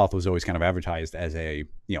cloth. And cloth was always kind of advertised as a,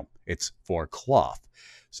 it's for cloth.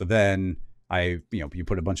 So then you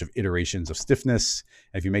put a bunch of iterations of stiffness.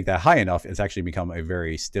 If you make that high enough, it's actually become a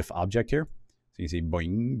very stiff object here. So you see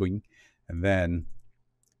boing, boing. And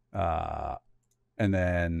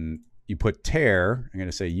then you put tear. I'm going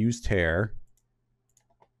to say use tear.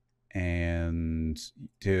 And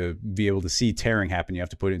to be able to see tearing happen, you have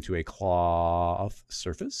to put it into a cloth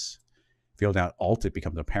surface. If you hold down Alt, it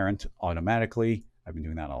becomes apparent automatically. I've been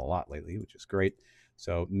doing that a lot lately, which is great.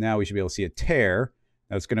 So now we should be able to see a tear.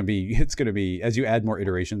 Now it's going to be as you add more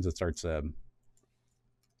iterations, it starts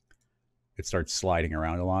sliding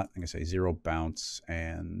around a lot. I'm going to say 0 bounce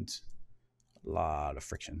and a lot of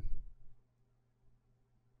friction.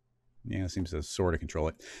 Yeah, it seems to sort of control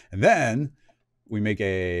it. And then we make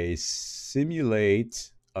a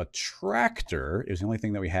simulate attractor. It was the only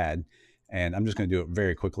thing that we had. And I'm just going to do it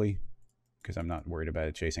very quickly because I'm not worried about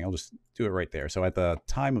it chasing. I'll just do it right there. So at the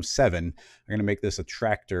time of 7, I'm going to make this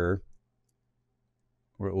attractor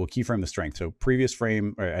where we'll keyframe the strength. So previous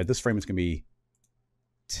frame, or at this frame, it's going to be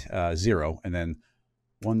 0. And then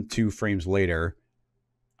 1, 2 frames later,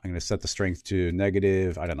 I'm going to set the strength to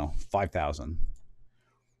negative, I don't know, 5,000.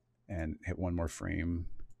 And hit one more frame.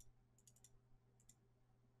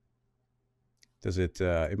 Does it,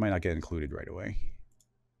 it might not get included right away.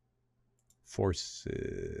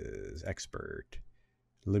 Forces, expert,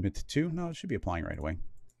 limit to, no, it should be applying right away.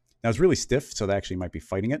 Now it's really stiff, so that actually might be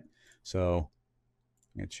fighting it. So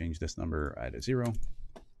I'm going to change this number at a 0.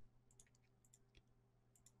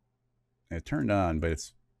 And it turned on, but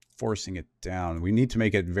it's forcing it down. We need to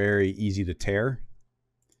make it very easy to tear.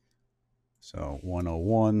 So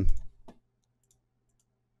 101.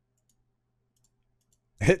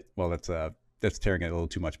 Well, that's tearing it a little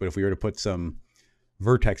too much. But if we were to put some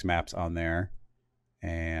vertex maps on there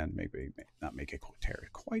and maybe not make it tear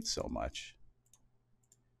quite so much,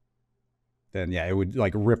 then yeah, it would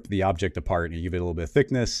like rip the object apart and give it a little bit of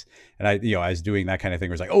thickness. And I was doing that kind of thing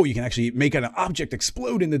where it's like, oh, you can actually make an object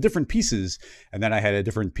explode into different pieces. And then I had a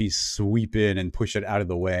different piece sweep in and push it out of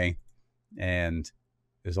the way. And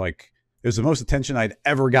it was the most attention I'd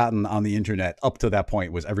ever gotten on the internet up to that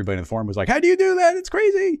point. Was everybody in the forum was like, how do you do that? It's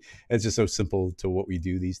crazy. It's just so simple to what we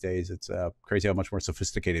do these days. It's crazy how much more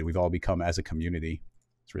sophisticated we've all become as a community.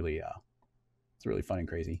 It's really fun and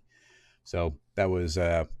crazy. So that was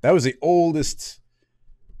the oldest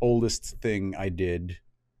thing I did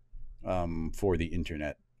for the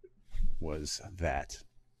internet was that.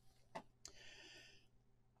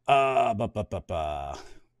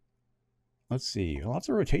 Let's see, lots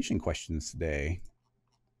of rotation questions today.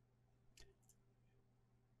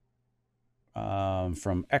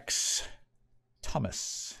 From X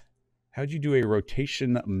Thomas. How'd you do a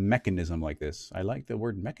rotation mechanism like this? I like the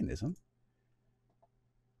word mechanism.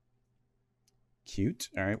 Cute.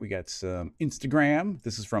 All right, we got some Instagram.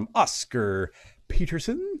 This is from Oscar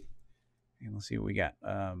Peterson. And let's see what we got.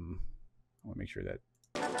 I want to make sure that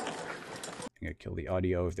I'm going to kill the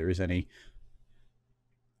audio if there is any.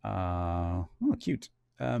 Oh, cute.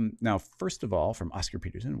 Now, first of all, from Oscar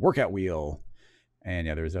Peterson, workout wheel. And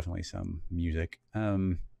yeah, there's definitely some music.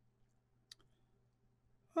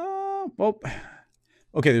 Well,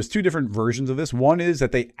 okay, there's two different versions of this. One is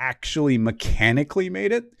that they actually mechanically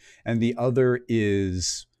made it, and the other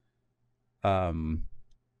is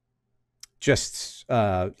just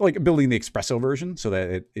like building the Xpresso version so that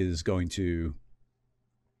it is going to...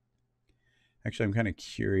 Actually, I'm kind of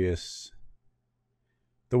curious.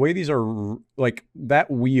 The way these are, like, that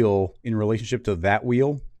wheel in relationship to that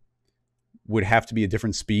wheel would have to be a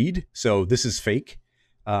different speed. So this is fake.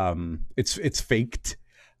 It's faked.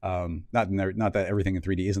 Not that everything in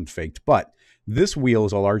 3D isn't faked, but this wheel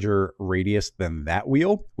is a larger radius than that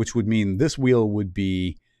wheel, which would mean this wheel would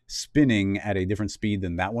be spinning at a different speed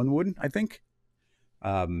than that one would, I think,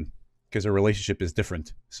 because their relationship is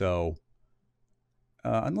different. So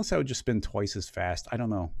unless I would just spin twice as fast, I don't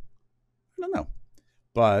know.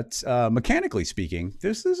 But mechanically speaking,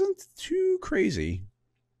 this isn't too crazy.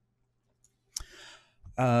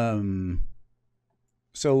 So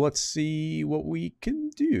let's see what we can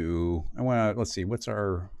do. Let's see, I want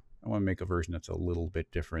to make a version that's a little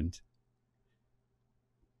bit different.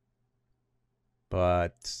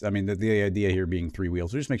 But I mean, the idea here being 3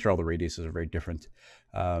 wheels, we just make sure all the radiuses are very different.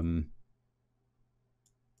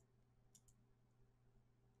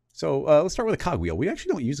 So let's start with a cogwheel. We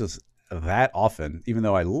actually don't use this that often, even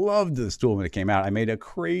though I loved this tool when it came out. I made a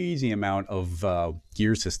crazy amount of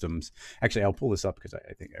gear systems. Actually, I'll pull this up because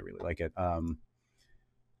I think I really like it.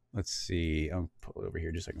 Let's see. I'll pull it over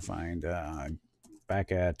here just so I can find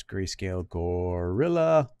back at Grayscale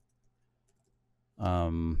Gorilla.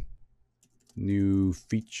 New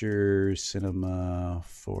features, Cinema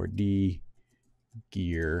 4D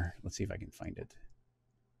gear. Let's see if I can find it.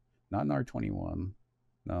 Not in R21.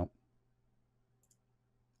 No.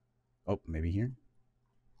 Oh, maybe here.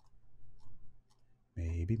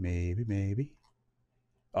 Maybe.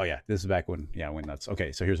 Oh yeah, this is back when I went nuts.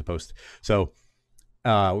 Okay, so here's a post. So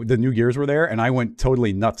the new gears were there, and I went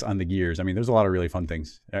totally nuts on the gears. I mean, there's a lot of really fun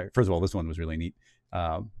things. First of all, this one was really neat.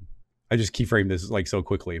 I just keyframed this like so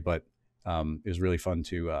quickly, but it was really fun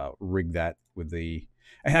to rig that with the.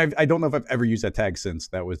 And I don't know if I've ever used that tag since.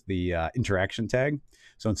 That was the interaction tag.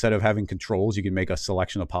 So instead of having controls, you can make a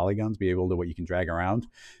selection of polygons, be able to what you can drag around,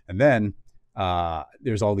 and then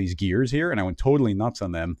there's all these gears here, and I went totally nuts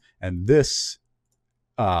on them. And this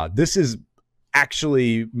is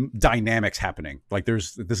actually dynamics happening. Like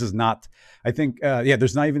this is not, I think,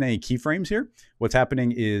 there's not even any keyframes here. What's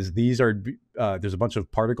happening is these are, there's a bunch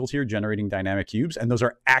of particles here generating dynamic cubes, and those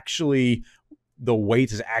are actually, the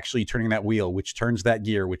weight is actually turning that wheel, which turns that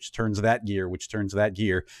gear, which turns that gear, which turns that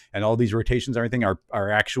gear. And all these rotations, everything are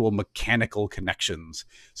actual mechanical connections.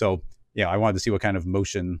 So yeah, I wanted to see what kind of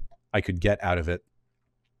motion I could get out of it.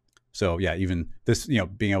 So yeah, even this,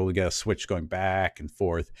 being able to get a switch going back and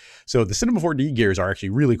forth. So the Cinema 4D gears are actually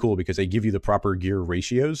really cool because they give you the proper gear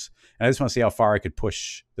ratios. And I just want to see how far I could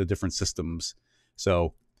push the different systems.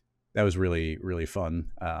 So that was really, really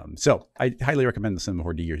fun. So I highly recommend the Cinema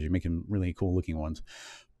 4D gears. You're making really cool looking ones.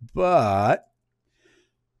 But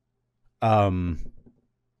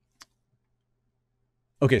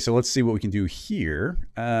okay, so let's see what we can do here.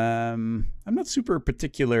 I'm not super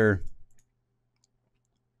particular.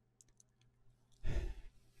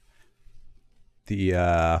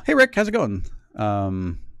 Hey Rick, how's it going?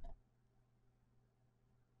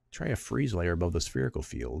 Try a freeze layer above the spherical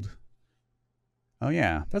field. Oh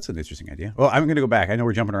yeah, that's an interesting idea. Well, I'm going to go back. I know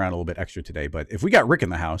we're jumping around a little bit extra today, but if we got Rick in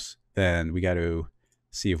the house, then we got to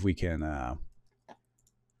see if we can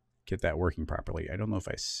get that working properly. I don't know if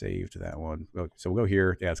I saved that one. So we'll go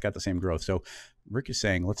here. Yeah, it's got the same growth. So Rick is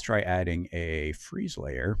saying, let's try adding a freeze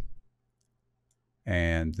layer.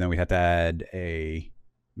 And then we have to add a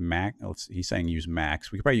max. He's saying use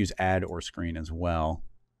max. We could probably use add or screen as well.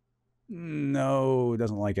 No, it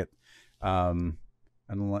doesn't like it.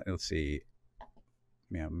 Let's see.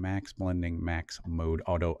 Yeah, max blending, max mode,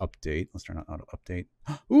 auto update. Let's turn on auto update.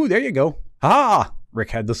 Ooh, there you go. Ah,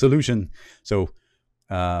 Rick had the solution. So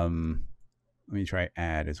let me try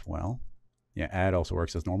add as well. Yeah, add also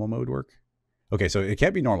works. Does normal mode work? Okay, so it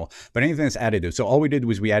can't be normal, but anything that's additive. So all we did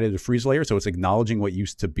was we added a freeze layer, so it's acknowledging what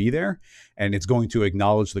used to be there, and it's going to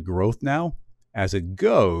acknowledge the growth now as it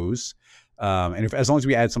goes. And as long as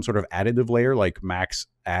we add some sort of additive layer like max,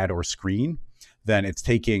 add, or screen, then it's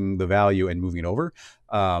taking the value and moving it over.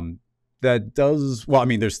 That does, well, I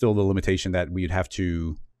mean, there's still the limitation that we'd have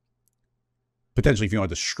to, potentially if you want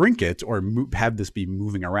to shrink it or have this be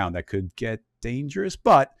moving around, that could get dangerous,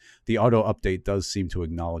 but the auto update does seem to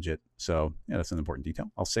acknowledge it. So yeah, that's an important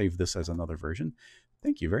detail. I'll save this as another version.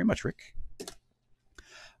 Thank you very much, Rick.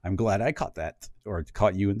 I'm glad I caught that, or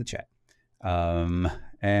caught you in the chat.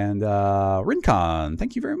 And Rincon,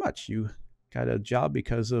 thank you very much. You got a job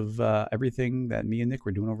because of everything that me and Nick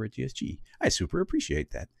were doing over at GSG. I super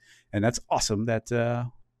appreciate that. And that's awesome that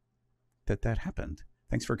that happened.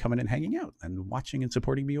 Thanks for coming and hanging out and watching and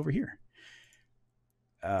supporting me over here.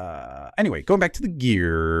 Anyway, going back to the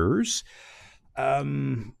gears. I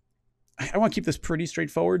want to keep this pretty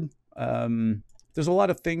straightforward. There's a lot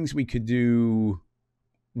of things we could do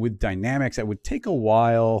with dynamics that would take a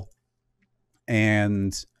while.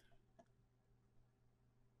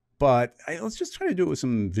 But let's just try to do it with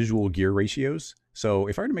some visual gear ratios. So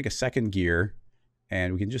if I were to make a second gear,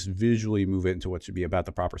 and we can just visually move it into what should be about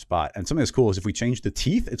the proper spot. And something that's cool is if we change the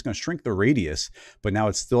teeth, it's going to shrink the radius, but now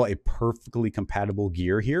it's still a perfectly compatible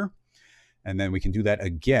gear here. And then we can do that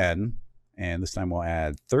again. And this time we'll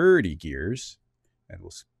add 30 gears, and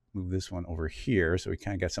we'll move this one over here. So we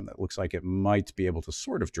kind of got something that looks like it might be able to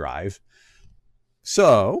sort of drive.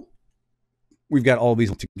 So we've got all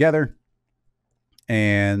these together.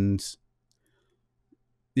 And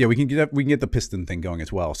yeah, we can get the piston thing going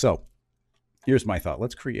as well. So here's my thought.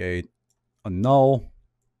 Let's create a null,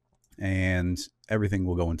 and everything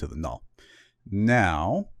will go into the null.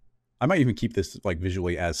 Now, I might even keep this like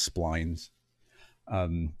visually as splines.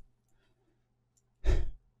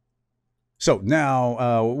 So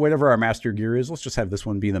now, whatever our master gear is, let's just have this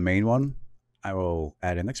one be the main one. I will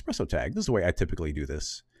add an Xpresso tag. This is the way I typically do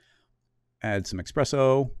this. Add some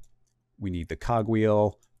Xpresso. We need the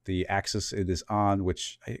cogwheel. The axis it is on,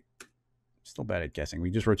 which I'm still bad at guessing.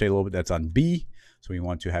 We just rotate a little bit. That's on B. So we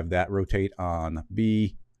want to have that rotate on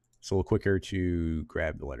B. It's a little quicker to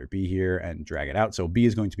grab the letter B here and drag it out. So B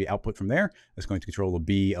is going to be output from there. It's going to control the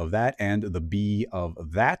B of that and the B of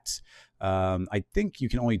that. I think you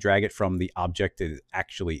can only drag it from the object it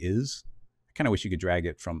actually is. I kind of wish you could drag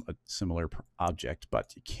it from a similar object,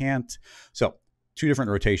 but you can't. So 2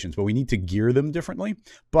 different rotations, but we need to gear them differently.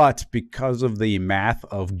 But because of the math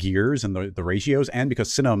of gears and the ratios, and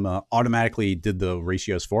because Cinema automatically did the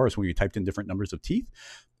ratios for us when we typed in different numbers of teeth,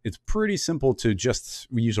 it's pretty simple to just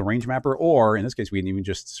use a range mapper, or in this case, we can even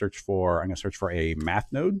just search for, I'm going to search for a math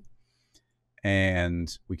node,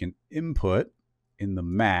 and we can input in the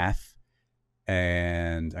math,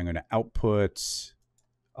 and I'm going to output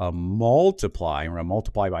a multiply. We're going to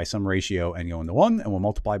multiply by some ratio and go into one, and we'll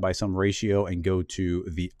multiply by some ratio and go to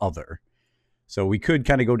the other. So we could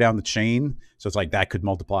kind of go down the chain. So it's like that could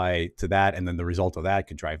multiply to that, and then the result of that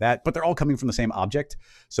could drive that, but they're all coming from the same object.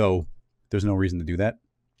 So there's no reason to do that.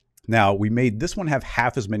 Now, we made this one have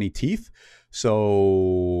half as many teeth,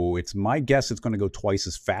 so it's my guess it's going to go twice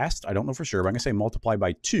as fast. I don't know for sure, but I'm going to say multiply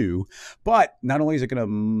by 2. But not only is it going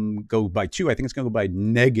to go by 2, I think it's going to go by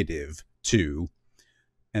 -2.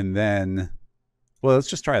 And then, well, let's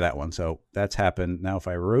just try that one. So that's happened. Now, if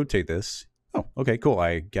I rotate this, oh, okay, cool.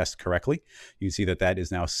 I guessed correctly. You can see that that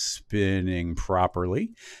is now spinning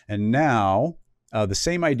properly. And now the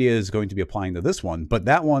same idea is going to be applying to this one, but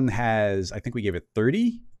that one has, I think we gave it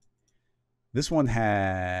 30. This one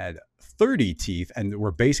had 30 teeth, and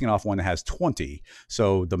we're basing it off one that has 20.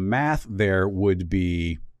 So the math there would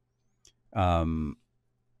be,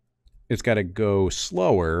 it's got to go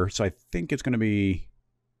slower. So I think it's going to be,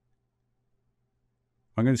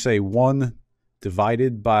 I'm going to say 1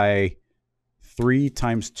 divided by 3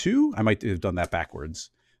 times 2. I might have done that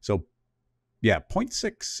backwards. So yeah,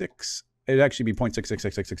 0.66. It'd actually be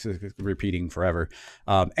 0.666666 repeating forever.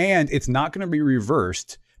 And it's not going to be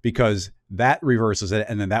reversed, because that reverses it,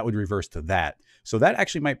 and then that would reverse to that. So that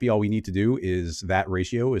actually might be all we need to do, is that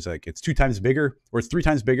ratio is like it's 2 times bigger, or it's 3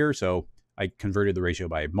 times bigger. So I converted the ratio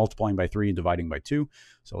by multiplying by 3 and dividing by 2.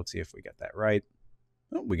 So let's see if we get that right.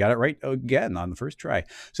 Oh, we got it right again on the first try.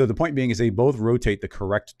 So the point being is they both rotate the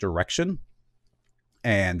correct direction,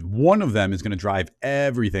 and one of them is going to drive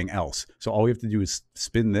everything else. So all we have to do is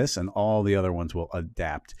spin this, and all the other ones will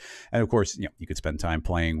adapt. And of course, you know, you could spend time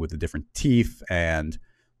playing with the different teeth and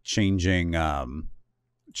changing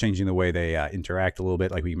the way they interact a little bit.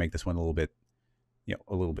 Like we can make this one a little bit, you know,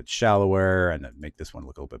 a little bit shallower, and then make this one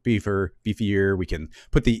look a little bit beefier. We can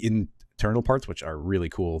put the internal parts, which are really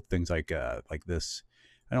cool. Things like this.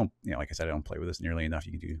 I don't, you know, like I said, I don't play with this nearly enough.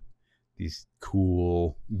 You can do these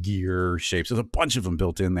cool gear shapes. There's a bunch of them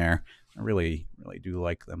built in there. I really do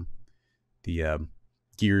like them. The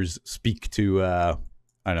gears speak to, I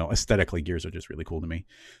don't know, aesthetically, gears are just really cool to me.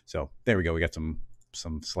 So there we go. We got some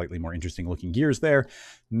slightly more interesting looking gears there.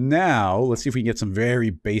 Now let's see if we can get some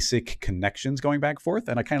very basic connections going back and forth.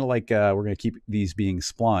 And I kind of like, we're going to keep these being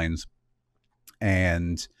splines.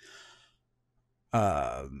 And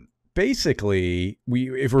basically,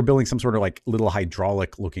 if we're building some sort of like little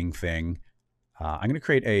hydraulic looking thing, I'm going to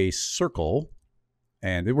create a circle,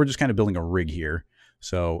 and we're just kind of building a rig here.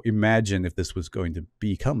 So imagine if this was going to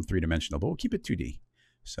become 3-dimensional, but we'll keep it 2D.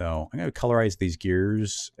 So I'm going to colorize these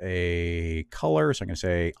gears a color. So I'm going to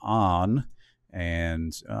say on,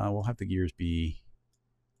 and we'll have the gears be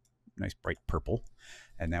nice bright purple.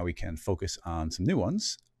 And now we can focus on some new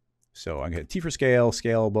ones. So I'm going to T for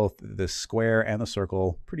scale both the square and the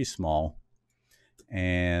circle pretty small.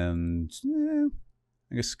 And I'm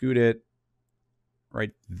going to scoot it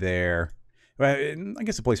right there. Well, I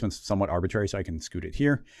guess the placement's somewhat arbitrary, so I can scoot it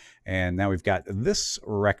here. And now we've got this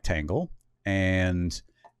rectangle. And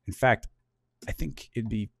in fact, I think it'd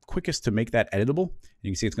be quickest to make that editable.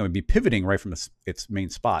 You can see it's going to be pivoting right from its main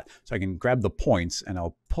spot. So I can grab the points, and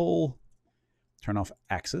I'll turn off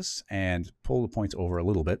axis and pull the points over a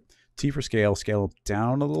little bit. T for scale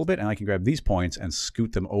down a little bit, and I can grab these points and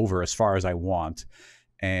scoot them over as far as I want.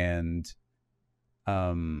 And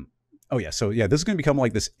oh yeah, so yeah, this is going to become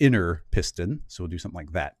like this inner piston. So we'll do something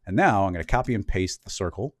like that. And now I'm going to copy and paste the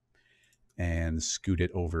circle, and scoot it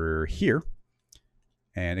over here.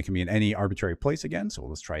 And it can be in any arbitrary place again. So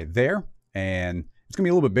let's try there. And it's going to be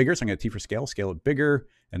a little bit bigger. So I'm going to T for scale, scale it bigger.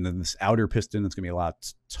 And then this outer piston is going to be a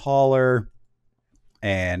lot taller.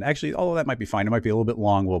 And actually, all of that might be fine. It might be a little bit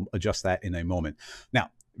long. We'll adjust that in a moment. Now,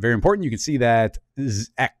 very important, you can see that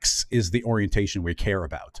X is the orientation we care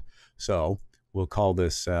about. So we'll call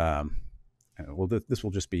this, this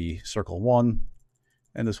will just be circle 1,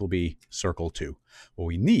 and this will be circle 2. What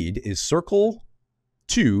we need is circle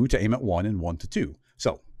 2 to aim at 1 and 1 to 2.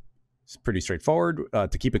 So it's pretty straightforward.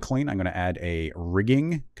 To keep it clean, I'm going to add a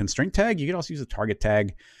rigging constraint tag. You can also use a target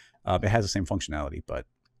tag. It has the same functionality, but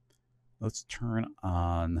let's turn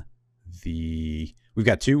on the, we've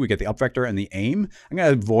got 2. We get the up vector and the aim. I'm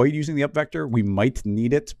going to avoid using the up vector. We might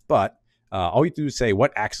need it, but all you have to do is say,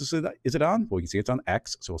 what axis is it on? Well, you can see it's on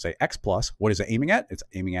X. So we'll say X plus. What is it aiming at? It's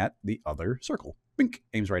aiming at the other circle. Bink,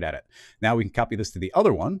 aims right at it. Now we can copy this to the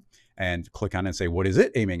other one and click on it and say, what is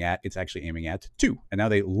it aiming at? It's actually aiming at 2. And now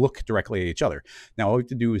they look directly at each other. Now all we have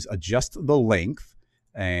to do is adjust the length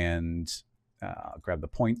and grab the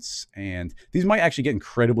points, and these might actually get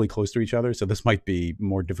incredibly close to each other. So this might be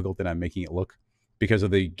more difficult than I'm making it look because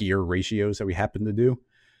of the gear ratios that we happen to do.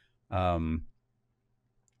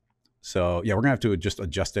 So yeah, we're gonna have to just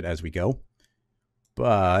adjust it as we go.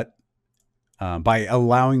 But by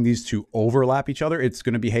allowing these to overlap each other, it's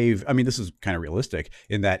going to behave, I mean, this is kind of realistic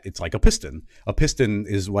in that it's like a piston. A piston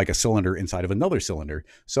is like a cylinder inside of another cylinder.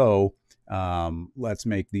 So let's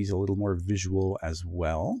make these a little more visual as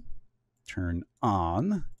well. Turn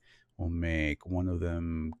on. We'll make one of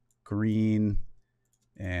them green,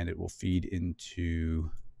 and it will feed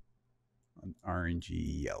into an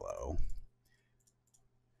orangey yellow.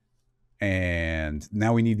 And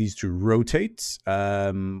now we need these to rotate.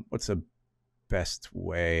 What's the best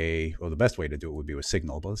way? Well, the best way to do it would be with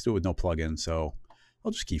signal, but let's do it with no plugin. So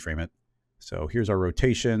I'll just keyframe it. So here's our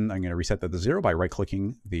rotation. I'm going to reset that to 0 by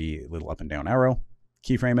right-clicking the little up and down arrow,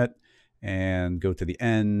 keyframe it, and go to the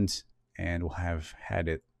end. And we'll have had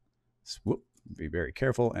it, whoop, be very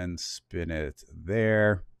careful and spin it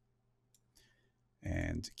there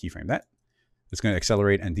and keyframe that. It's going to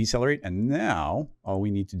accelerate and decelerate. And now all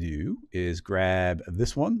we need to do is grab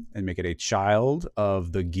this one and make it a child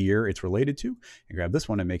of the gear it's related to, and grab this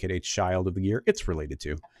one and make it a child of the gear it's related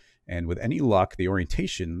to. And with any luck, the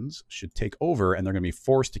orientations should take over, and they're going to be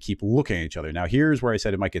forced to keep looking at each other. Now, here's where I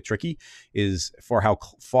said it might get tricky, is for how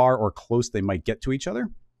far or close they might get to each other.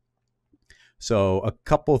 So a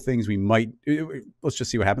couple of things we might, let's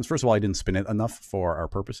just see what happens. First of all, I didn't spin it enough for our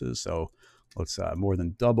purposes. So let's more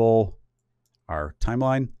than double our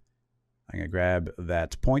timeline. I'm going to grab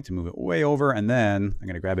that point and move it way over. And then I'm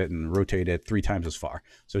going to grab it and rotate it 3 times as far.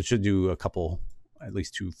 So it should do a couple, at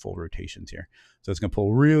least 2 full rotations here. So it's going to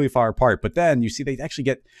pull really far apart. But then you see they actually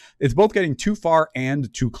get, it's both getting too far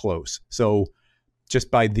and too close. So just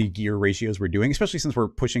by the gear ratios we're doing, especially since we're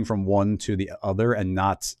pushing from one to the other and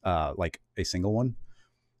not like a single one.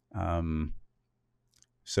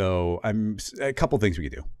 So a couple things we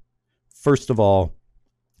could do. First of all,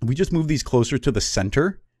 we just move these closer to the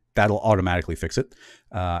center. That'll automatically fix it.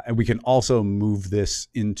 And we can also move this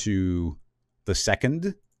into the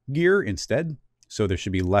second gear instead. So there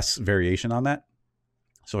should be less variation on that.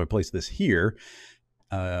 So I place this here.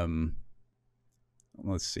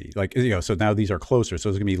 Let's see, like, you know, so now these are closer. So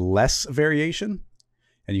there's gonna be less variation,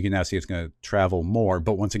 and you can now see it's gonna travel more.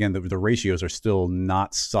 But once again, the ratios are still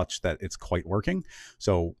not such that it's quite working.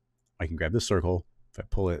 So I can grab this circle. If I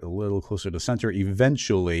pull it a little closer to the center,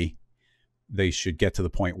 eventually they should get to the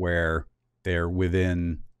point where they're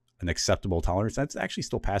within an acceptable tolerance. That actually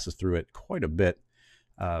still passes through it quite a bit.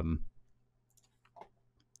 But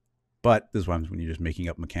this is what happens when you're just making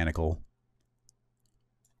up mechanical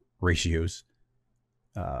ratios.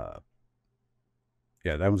 Yeah,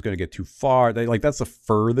 that one's going to get too far. That's the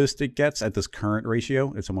furthest it gets at this current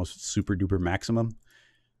ratio. It's almost super duper maximum.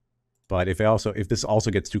 But if this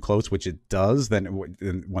also gets too close, which it does,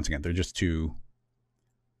 then once again, it's just too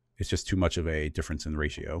much of a difference in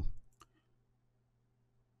ratio.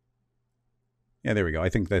 Yeah, there we go. I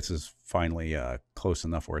think this is finally close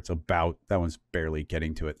enough where it's about, that one's barely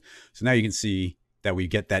getting to it. So now you can see that we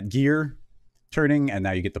get that gear turning, and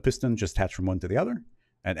now you get the piston just attached from one to the other.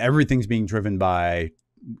 And everything's being driven by,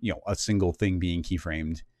 you know, a single thing being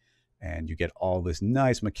keyframed. And you get all this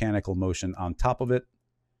nice mechanical motion on top of it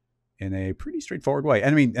in a pretty straightforward way.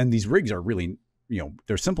 And I mean, and these rigs are really,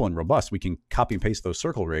 they're simple and robust. We can copy and paste those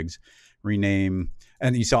circle rigs, rename,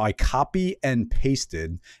 and you saw I copy and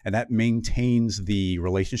pasted, and that maintains the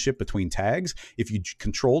relationship between tags. If you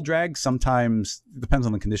control drag, sometimes it depends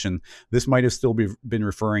on the condition. This might have still been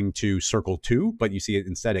referring to circle 2, but you see it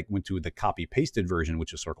instead it went to the copy pasted version,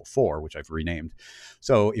 which is circle 4, which I've renamed.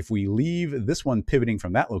 So if we leave this one pivoting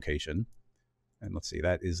from that location, and let's see,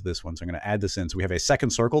 that is this one. So I'm going to add this in. So we have a second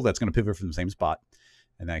circle that's going to pivot from the same spot.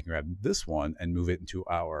 And then I can grab this one and move it into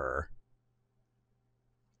our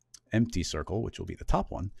empty circle, which will be the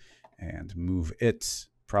top one, and move it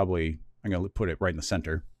probably, I'm going to put it right in the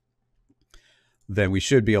center. Then we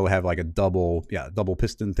should be able to have like a double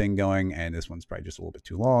piston thing going. And this one's probably just a little bit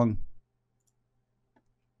too long.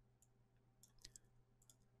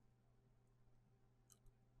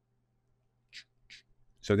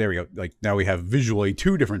 So there we go. Like now we have visually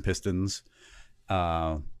 2 different pistons.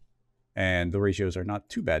 And the ratios are not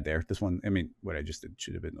too bad there. This one, I mean, what I just did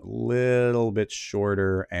should have been a little bit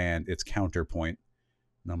shorter, and its counterpoint,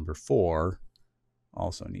 number 4,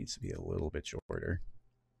 also needs to be a little bit shorter.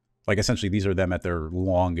 Like essentially these are them at their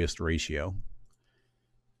longest ratio.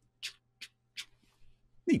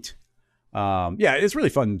 Neat. Yeah, it's really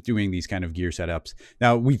fun doing these kind of gear setups.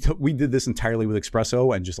 Now, we did this entirely with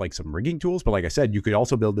Xpresso and just like some rigging tools. But like I said, you could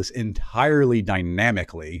also build this entirely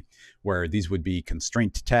dynamically, where these would be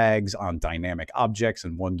constraint tags on dynamic objects,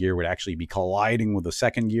 and one gear would actually be colliding with the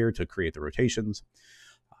second gear to create the rotations.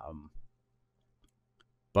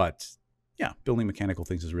 But yeah, building mechanical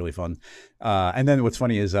things is really fun. And then what's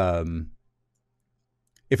funny is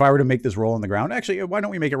if I were to make this roll on the ground, actually, why don't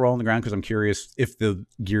we make it roll on the ground? Because I'm curious if the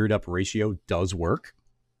geared up ratio does work.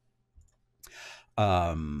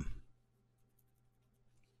 Yeah,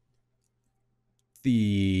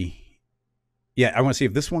 I want to see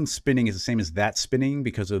if this one's spinning is the same as that spinning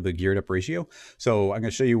because of the geared up ratio. So I'm going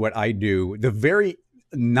to show you what I do. The very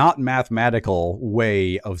not mathematical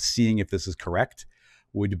way of seeing if this is correct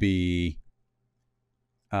would be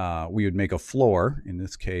we would make a floor. In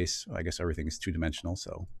this case, I guess everything is 2-dimensional,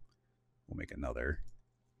 so we'll make another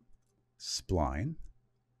spline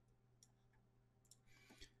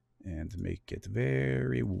and make it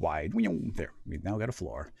very wide. There, we've now got a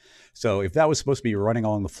floor. So if that was supposed to be running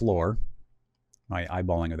along the floor, my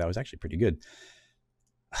eyeballing of that was actually pretty good.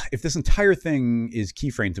 If this entire thing is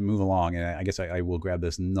keyframed to move along, and I guess I will grab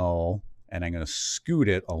this null and I'm going to scoot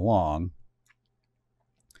it along,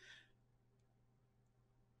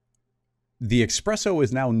 the Xpresso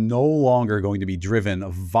is now no longer going to be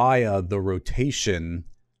driven via the rotation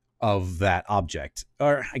of that object.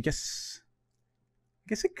 Or I guess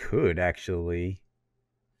it could actually.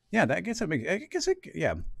 Yeah, I guess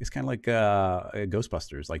yeah, it's kind of like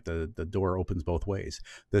Ghostbusters, like the door opens both ways.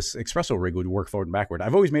 This Xpresso rig would work forward and backward.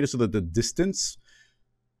 I've always made it so that the distance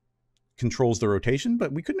controls the rotation,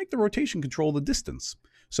 but we could make the rotation control the distance.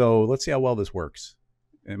 So let's see how well this works.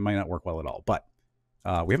 It might not work well at all, but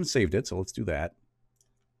we haven't saved it, so let's do that.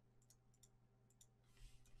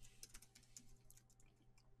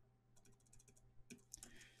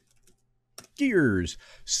 Gears.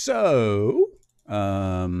 So,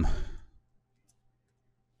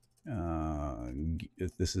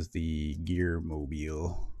 this is the Gear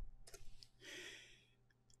Mobile.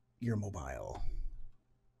 Gear Mobile.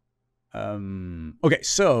 Okay,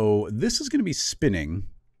 so this is going to be spinning,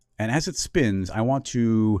 and as it spins, I want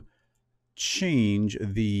to change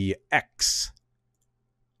the X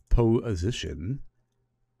position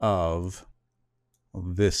of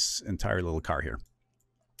this entire little car here.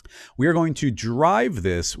 We are going to drive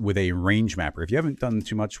this with a range mapper. If you haven't done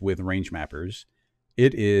too much with range mappers,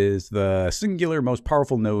 it is the singular most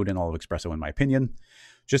powerful node in all of Xpresso, in my opinion,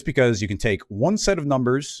 just because you can take one set of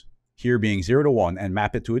numbers, here being 0 to 1, and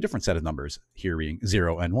map it to a different set of numbers, here being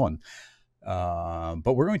 0 and 1.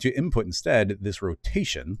 But we're going to input instead this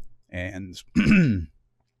rotation. And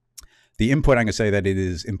the input, I'm going to say that it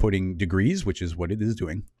is inputting degrees, which is what it is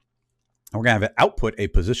doing. And we're going to have it output a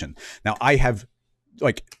position. Now, I have,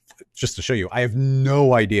 like, just to show you, I have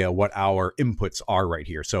no idea what our inputs are right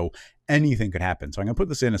here. So anything could happen. So I'm going to put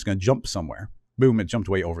this in. It's going to jump somewhere. Boom, it jumped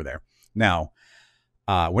way over there. Now,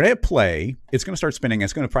 when I hit play, it's going to start spinning.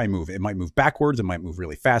 It's going to probably move. It might move backwards. It might move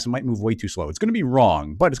really fast. It might move way too slow. It's going to be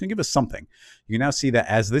wrong, but it's going to give us something. You can now see that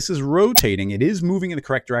as this is rotating, it is moving in the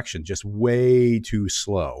correct direction, just way too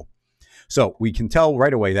slow. So we can tell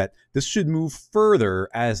right away that this should move further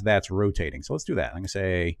as that's rotating. So let's do that. I'm going to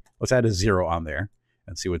say, let's add a 0 on there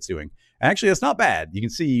and see what it's doing. And actually, that's not bad. You can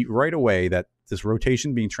see right away that this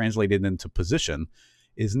rotation being translated into position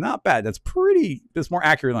is not bad. That's more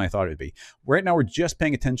accurate than I thought it would be. Right now, we're just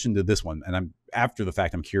paying attention to this one. And after the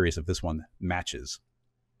fact, I'm curious if this one matches.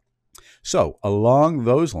 So along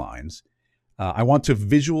those lines, I want to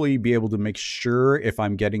visually be able to make sure if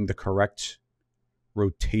I'm getting the correct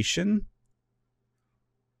rotation.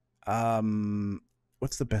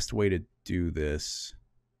 What's the best way to do this?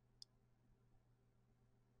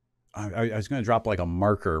 I was going to drop like a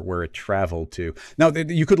marker where it traveled to. Now,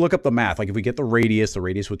 you could look up the math. Like if we get the radius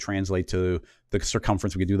would translate to the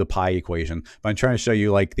circumference. We could do the pi equation. But I'm trying to show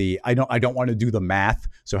you like I don't want to do the math.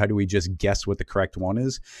 So how do we just guess what the correct one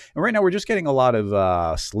is? And right now we're just getting a lot of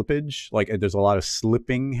slippage. Like there's a lot of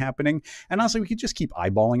slipping happening. And honestly, we could just keep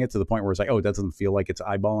eyeballing it to the point where it's like, oh, it doesn't feel like it's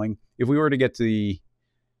eyeballing. If we were to get to the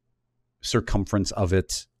circumference of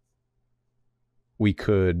it, we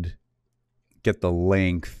could get the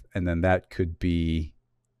length, and then that could be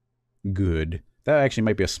good. That actually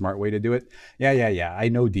might be a smart way to do it. Yeah. I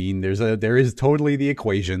know, Dean. There is totally the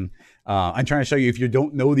equation. I'm trying to show you if you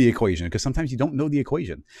don't know the equation, because sometimes you don't know the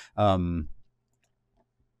equation. And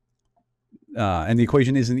the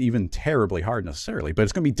equation isn't even terribly hard necessarily, but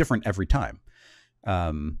it's going to be different every time.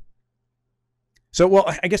 So, well,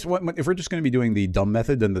 I guess if we're just going to be doing the dumb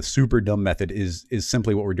method, then the super dumb method is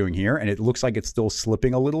simply what we're doing here. And it looks like it's still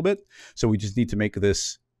slipping a little bit. So we just need to make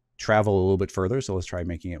this travel a little bit further. So let's try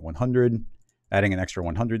making it 100, adding an extra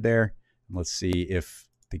 100 there. And let's see if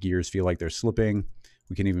the gears feel like they're slipping.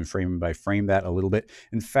 We can even frame by frame that a little bit.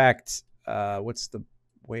 In fact, what's the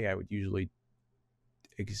way I would usually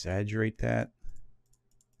exaggerate that?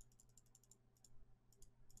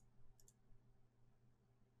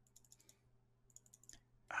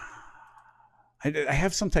 I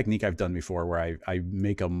have some technique I've done before where I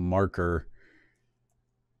make a marker.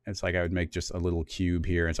 It's like I would make just a little cube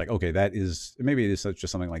here. It's like, okay, that is, maybe it is just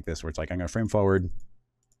something like this where it's like I'm going to frame forward.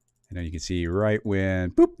 And then you can see right when,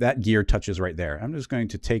 boop, that gear touches right there. I'm just going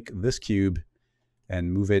to take this cube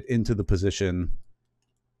and move it into the position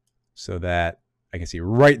so that I can see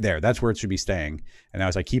right there. That's where it should be staying. And now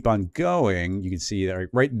as I keep on going, you can see that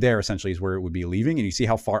right there essentially is where it would be leaving. And you see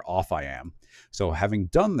how far off I am. So having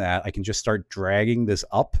done that, I can just start dragging this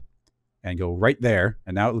up and go right there.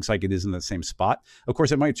 And now it looks like it is in the same spot. Of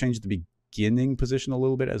course, it might change the beginning position a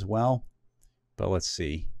little bit as well. But let's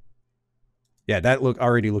see. Yeah, that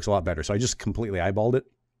already looks a lot better. So I just completely eyeballed it.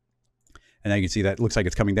 And now you can see that it looks like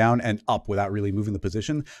it's coming down and up without really moving the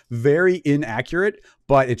position. Very inaccurate,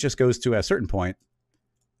 but it just goes to a certain point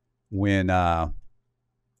when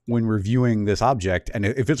reviewing this object. And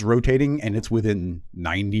if it's rotating and it's within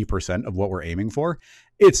 90% of what we're aiming for,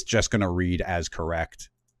 it's just going to read as correct.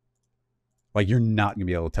 Like you're not going to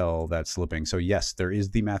be able to tell that's slipping. So yes, there is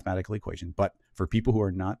the mathematical equation, but for people who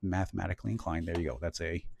are not mathematically inclined, there you go. That's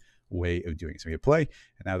a way of doing it. So we hit play,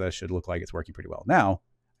 and now that should look like it's working pretty well. Now,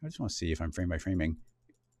 I just want to see if I'm frame by framing.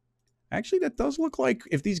 Actually, that does look like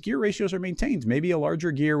if these gear ratios are maintained, maybe a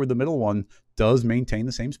larger gear with the middle one does maintain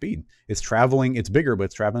the same speed. It's traveling, it's bigger, but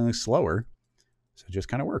it's traveling slower. So it just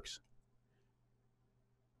kind of works.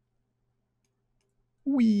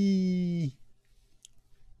 Whee!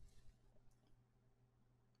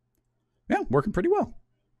 Yeah, working pretty well.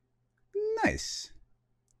 Nice.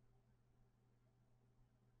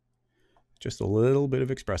 Just a little bit of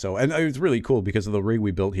Xpresso. And it's really cool because of the rig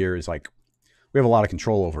we built here is like, we have a lot of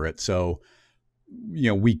control over it. So, you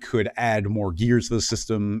know, we could add more gears to the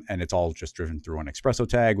system and it's all just driven through an Xpresso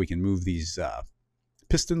tag. We can move these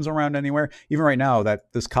pistons around anywhere. Even right now,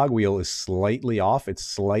 that this cogwheel is slightly off. It's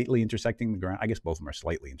slightly intersecting the ground. I guess both of them are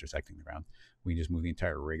slightly intersecting the ground. We can just move the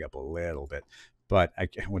entire rig up a little bit. But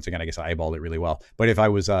once again, I guess I eyeballed it really well. But if I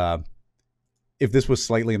was, if this was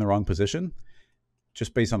slightly in the wrong position,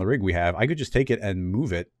 just based on the rig we have, I could just take it and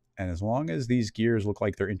move it. And as long as these gears look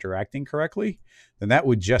like they're interacting correctly, then that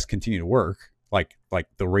would just continue to work. Like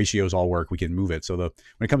the ratios all work, we can move it. So when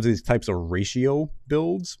it comes to these types of ratio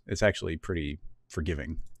builds, it's actually pretty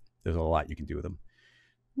forgiving. There's a lot you can do with them.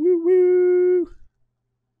 Woo woo.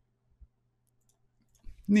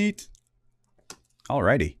 Neat.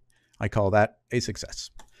 Alrighty. I call that a success.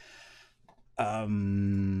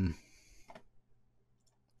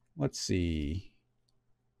 Let's see.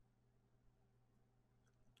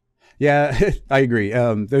 Yeah, I agree.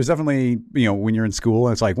 There's definitely, you know, when you're in school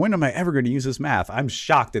and it's like, when am I ever going to use this math? I'm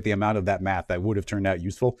shocked at the amount of that math that would have turned out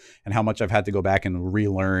useful and how much I've had to go back and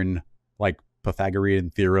relearn like Pythagorean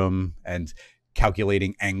theorem and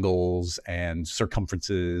calculating angles and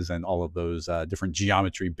circumferences and all of those different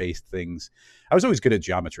geometry based things. I was always good at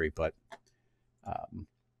geometry, but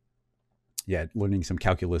yeah, learning some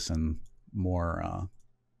calculus and more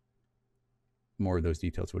of those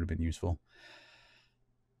details would have been useful.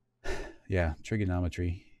 Yeah,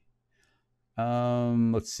 trigonometry.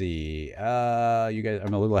 Let's see. You guys,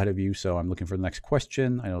 I'm a little ahead of you, so I'm looking for the next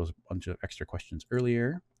question. I know there was a bunch of extra questions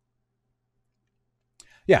earlier.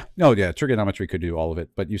 Yeah, no, yeah, trigonometry could do all of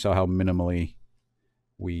it, but you saw how minimally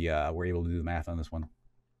we were able to do the math on this one.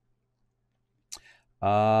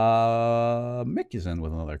 Mick is in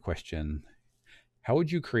with another question. How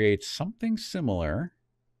would you create something similar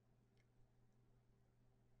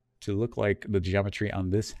to look like the geometry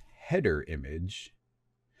on this header image?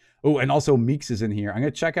 Oh, and also Meeks is in here. I'm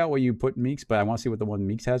going to check out what you put, Meeks, but I want to see what the one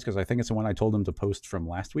Meeks has because I think it's the one I told him to post from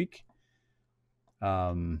last week.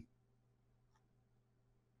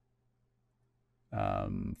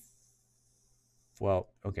 Well,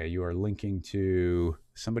 okay, you are linking to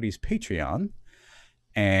somebody's Patreon,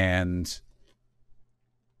 and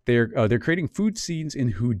they're creating food scenes in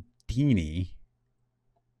Houdini,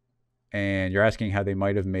 and you're asking how they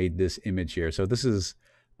might have made this image here. So this is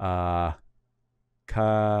it's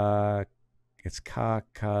Kakazaka.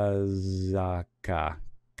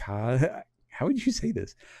 How would you say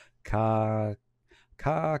this? Kazinska.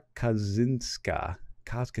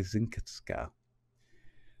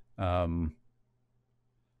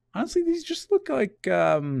 Honestly, these just look like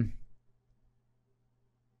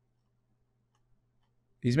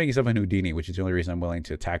he's making stuff in Houdini, which is the only reason I'm willing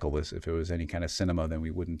to tackle this. If it was any kind of cinema, then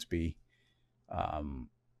we wouldn't be.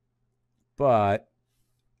 But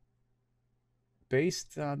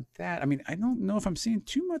based on that, I mean, I don't know if I'm seeing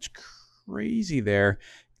too much crazy there.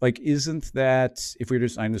 Like, isn't that, if we were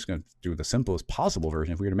just, I'm just going to do the simplest possible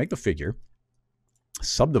version. If we were to make the figure,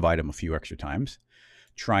 subdivide them a few extra times,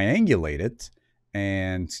 triangulate it,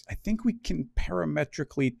 and I think we can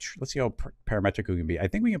parametrically, let's see how parametric we can be. I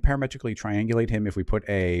think we can parametrically triangulate him if we put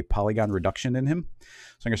a polygon reduction in him.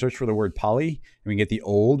 So I'm going to search for the word poly, and we can get the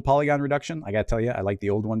old polygon reduction. I got to tell you, I like the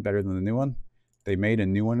old one better than the new one. They made a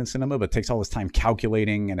new one in Cinema, but it takes all this time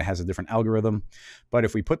calculating, and it has a different algorithm. But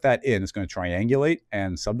if we put that in, it's going to triangulate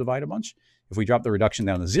and subdivide a bunch. If we drop the reduction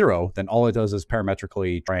down to 0, then all it does is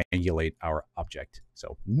parametrically triangulate our object.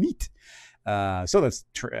 So neat. So that's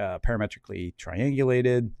parametrically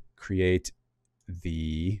triangulated. Create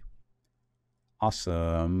the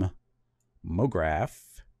awesome MoExtrude.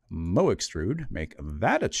 Make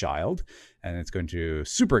that a child, and it's going to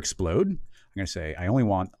super explode. I'm going to say I only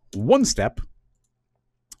want one step.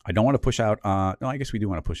 I don't want to push out on, no, I guess we do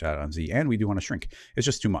want to push out on Z, and we do want to shrink. It's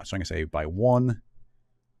just too much. So I'm going to say by 1,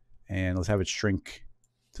 and let's have it shrink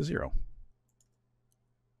to 0.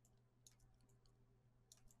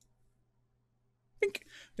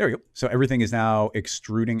 There we go. So everything is now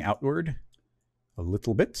extruding outward a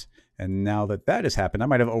little bit. And now that that has happened, I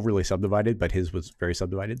might have overly subdivided, but his was very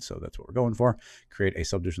subdivided. So that's what we're going for. Create a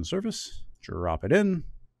subdivision surface, drop it in,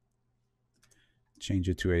 change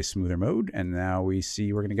it to a smoother mode. And now we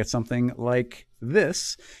see we're going to get something like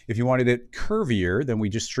this. If you wanted it curvier, then we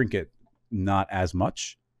just shrink it not as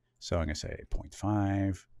much. So I'm going to say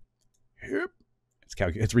 0.5. Yep.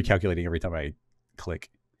 It's recalculating every time I click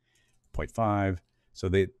 0.5. So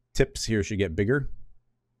the tips here should get bigger.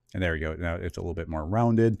 And there we go. Now it's a little bit more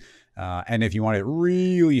rounded. And if you want it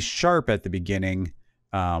really sharp at the beginning,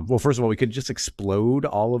 well, first of all, we could just explode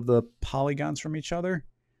all of the polygons from each other.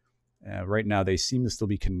 Right now, they seem to still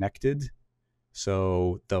be connected.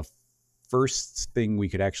 So the first thing we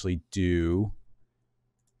could actually do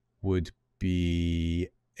would be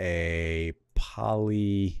another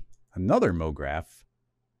MoGraph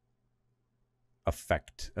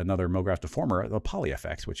effect, another MoGraph deformer, the poly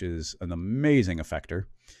effect, which is an amazing effector.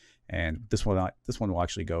 And this one will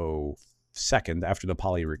actually go second after the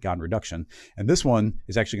polygon reduction. And this one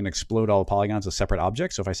is actually going to explode all the polygons as separate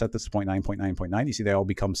objects. So if I set this to 0.9, 0.9, 0.9, you see they all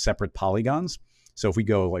become separate polygons. So if we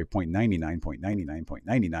go like 0.99, 0.99,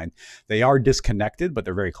 0.99, they are disconnected, but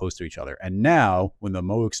they're very close to each other. And now when the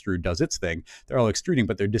MoExtrude does its thing, they're all extruding,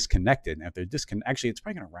 but they're disconnected. And if they're actually, it's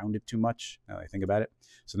probably going to round it too much now that I think about it.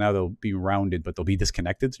 So now they'll be rounded, but they'll be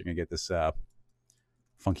disconnected. So you're going to get this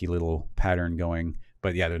funky little pattern going.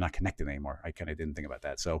 But yeah, they're not connected anymore. I kind of didn't think about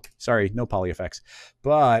that. So sorry, no poly effects.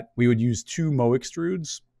 But we would use 2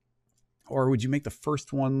 MoExtrudes. Or would you make the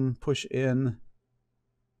first one push in?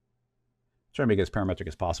 Try to make it as parametric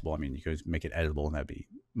as possible. I mean, you could make it editable and that'd be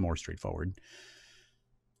more straightforward.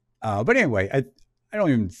 But anyway, I don't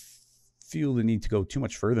even feel the need to go too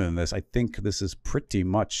much further than this. I think this is pretty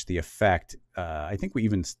much the effect. I think we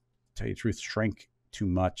even, to tell you the truth, shrank too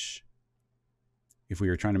much. If we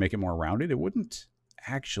were trying to make it more rounded, it wouldn't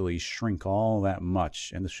actually shrink all that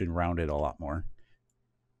much, and this should round it a lot more.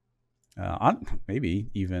 Maybe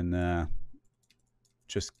even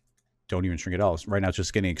just don't even shrink it all. Right now it's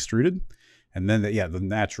just getting extruded, and then the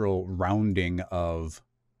natural rounding of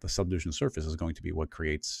the subdivision surface is going to be what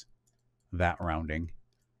creates that rounding.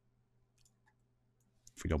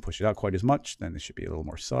 If we don't push it out quite as much, then it should be a little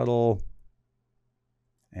more subtle.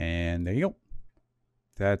 And there you go.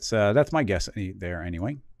 That's my guess there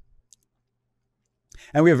anyway.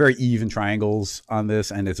 And we have very even triangles on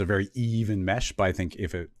this, and it's a very even mesh. But I think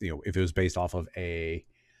if it was based off of a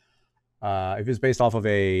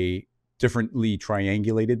differently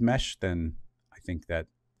triangulated mesh, then I think that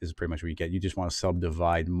is pretty much what you get. You just want to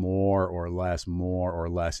subdivide more or less,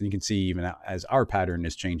 and you can see even as our pattern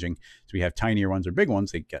is changing, so we have tinier ones or big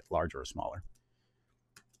ones, they get larger or smaller.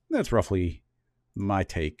 That's roughly my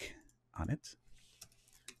take on it.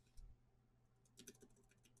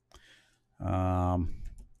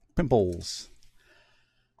 Pimples.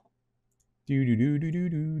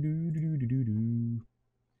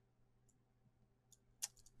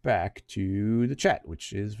 Back to the chat,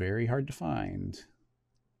 which is very hard to find.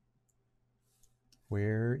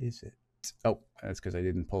 Where is it? Oh, that's because I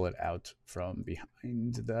didn't pull it out from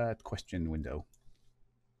behind that question window.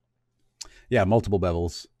 Yeah, multiple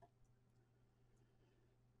bevels.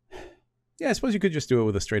 Yeah, I suppose you could just do it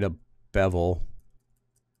with a straight up bevel.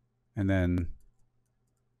 And then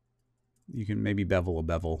you can maybe bevel a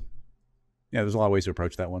bevel. Yeah, there's a lot of ways to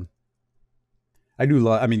approach that one. I do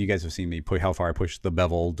love, I mean, you guys have seen me push how far I push the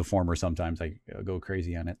bevel deformer sometimes. I go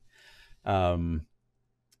crazy on it.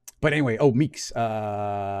 But anyway, Meeks.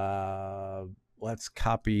 Let's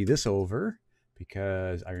copy this over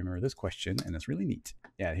because I remember this question and it's really neat.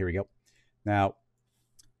 Yeah, here we go. Now,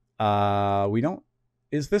 we don't,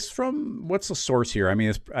 is this from, what's the source here? I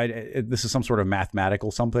mean, this is some sort of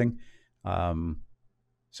mathematical something.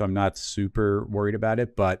 So I'm not super worried about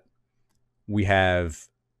it, but we have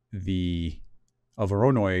the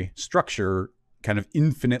Vornonoi structure kind of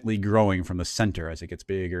infinitely growing from the center as it gets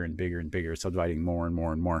bigger and bigger and bigger, subdividing more and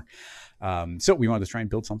more and more. So we wanted to try and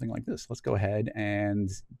build something like this. Let's go ahead and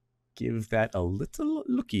give that a little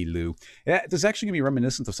looky-loo. Yeah, this is actually going to be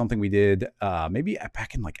reminiscent of something we did maybe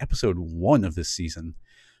back in like episode 1 of this season.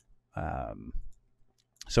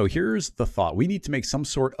 So here's the thought. We need to make some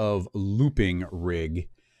sort of looping rig.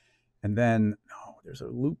 And then, there's a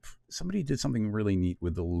loop. Somebody did something really neat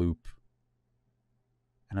with the loop.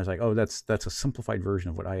 And I was like, oh, that's a simplified version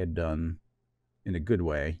of what I had done in a good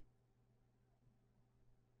way.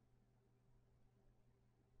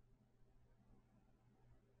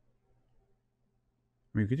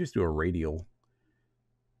 I mean, you could just do a radial.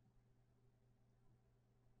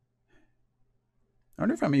 I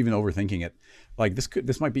wonder if I'm even overthinking it. Like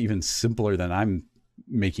this might be even simpler than I'm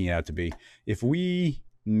making it out to be. If we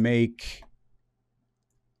make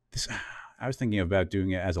this, I was thinking about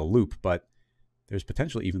doing it as a loop, but there's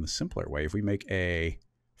potentially even the simpler way. If we make a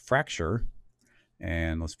fracture,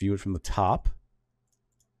 and let's view it from the top,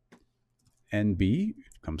 NB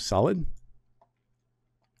becomes solid.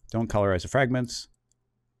 Don't colorize the fragments.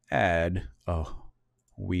 Add a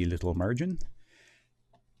wee little margin.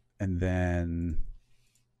 And then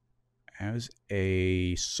as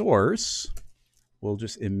a source, we'll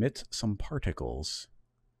just emit some particles.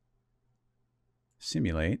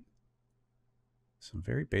 Simulate some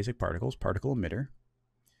very basic particles, particle emitter.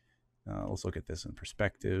 Let's look at this in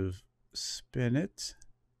perspective. Spin it.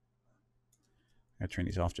 I'm going to turn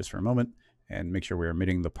these off just for a moment and make sure we're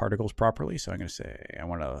emitting the particles properly. So I'm going to say I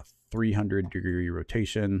want a 300-degree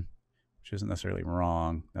rotation, which isn't necessarily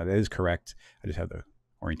wrong. Now, that is correct. I just have the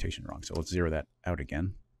orientation wrong. So let's zero that out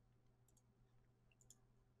again.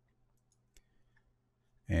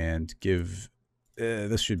 And give,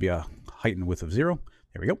 this should be a height and width of 0.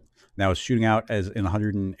 There we go. Now it's shooting out as in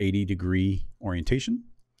 180-degree orientation.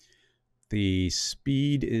 The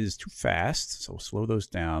speed is too fast, so slow those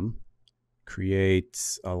down.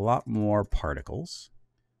 Create a lot more particles.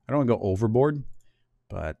 I don't want to go overboard,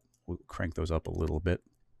 but we'll crank those up a little bit.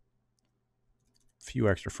 A few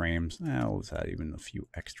extra frames. Let's add even a few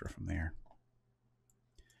extra from there.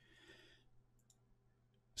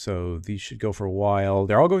 So these should go for a while.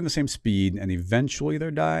 They're all going the same speed, and eventually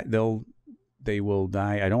they will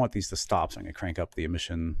die. I don't want these to stop, so I'm going to crank up the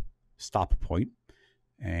emission stop point.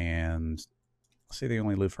 And let's say they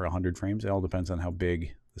only live for 100 frames. It all depends on how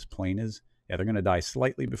big this plane is. Yeah, they're going to die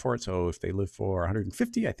slightly before it. So if they live for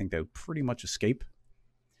 150, I think they'll pretty much escape.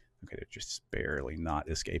 Okay, they're just barely not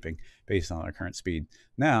escaping based on our current speed.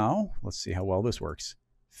 Now, let's see how well this works.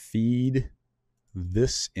 Feed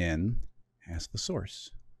this in as the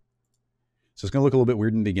source. So it's going to look a little bit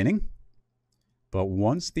weird in the beginning. But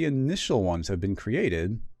once the initial ones have been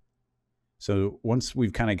created, so once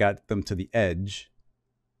we've kind of got them to the edge,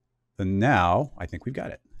 then now I think we've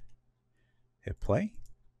got it. Hit play.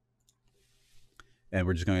 And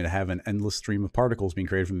we're just going to have an endless stream of particles being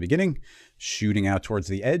created from the beginning, shooting out towards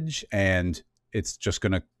the edge, and it's just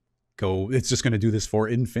going to it's just going to do this for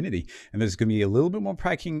infinity. And there's going to be a little bit more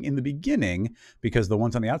packing in the beginning because the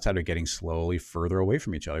ones on the outside are getting slowly further away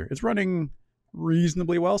from each other. It's running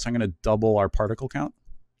reasonably well, so I'm going to double our particle count.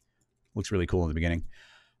 Looks really cool in the beginning.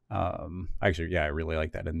 Actually, yeah, I really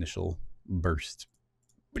like that initial burst.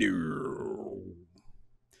 Yeah,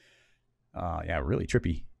 really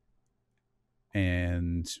trippy.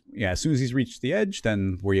 And yeah, as soon as he's reached the edge,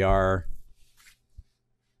 then we're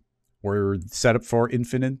set up for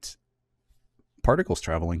infinite particles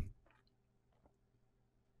traveling.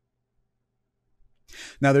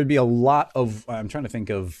 Now there'd be a lot of, I'm trying to think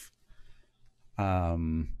of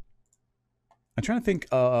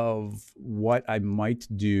what I might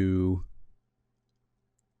do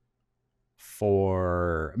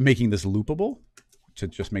for making this loopable to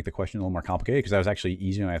just make the question a little more complicated, because that was actually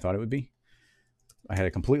easier than I thought it would be. I had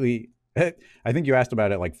a completely, I think you asked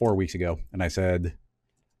about it like 4 weeks ago, and I said,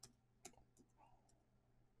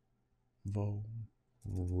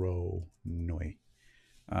 Vornonoi.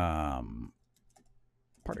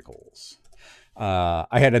 Particles.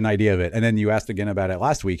 I had an idea of it, and then you asked again about it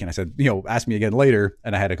last week, and I said, ask me again later,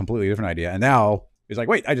 and I had a completely different idea. And now it's like,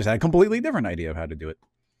 wait, I just had a completely different idea of how to do it.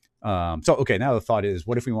 So, okay, now the thought is,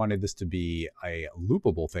 what if we wanted this to be a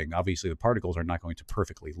loopable thing? Obviously, the particles are not going to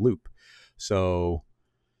perfectly loop. So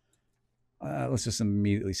let's just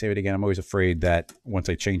immediately save it again. I'm always afraid that once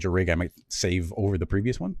I change a rig, I might save over the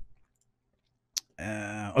previous one.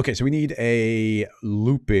 Okay, so we need a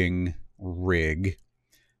looping rig.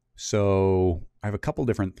 So I have a couple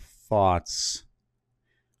different thoughts.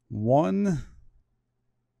 One,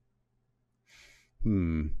 I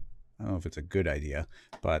don't know if it's a good idea,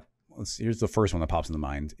 but here's the first one that pops into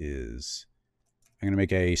mind is I'm going to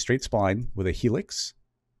make a straight spline with a helix,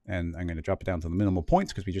 and I'm going to drop it down to the minimal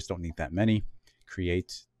points because we just don't need that many.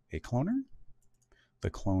 Create a cloner.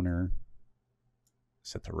 The cloner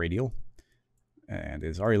set to radial and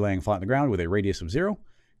is already laying flat on the ground with a radius of 0.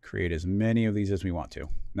 Create as many of these as we want to.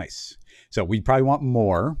 Nice. So we probably want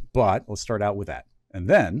more, but let's start out with that. And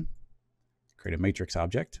then create a matrix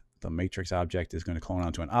object. The matrix object is going to clone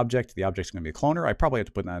onto an object. The object is going to be a cloner. I probably have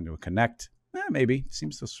to put that into a connect. Maybe.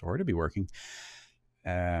 Seems to sort of be working.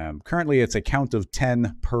 Currently, it's a count of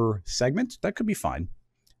 10 per segment. That could be fine.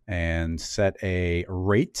 And set a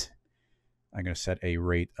rate. I'm going to set a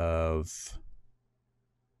rate of,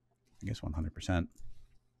 I guess, 100%.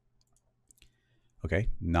 Okay,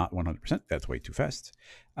 not 100%. That's way too fast.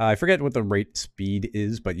 I forget what the rate speed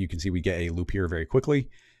is, but you can see we get a loop here very quickly.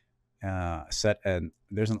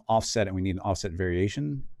 There's an offset, and we need an offset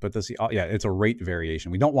variation. But yeah, it's a rate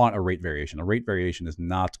variation. We don't want a rate variation. A rate variation is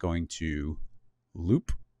not going to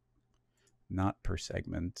loop. Not per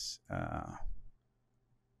segment.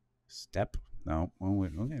 Step. No. Oh,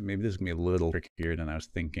 okay, maybe this is going to be a little trickier than I was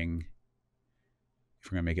thinking.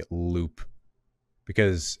 If we're going to make it loop.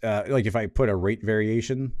 Because, like, if I put a rate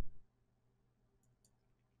variation,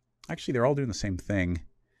 actually, they're all doing the same thing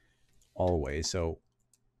always. So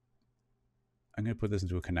I'm going to put this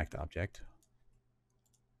into a connect object.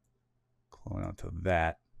 Clone onto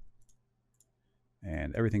that.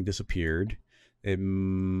 And everything disappeared. It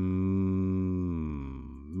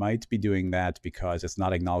might be doing that because it's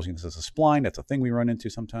not acknowledging this as a spline. That's a thing we run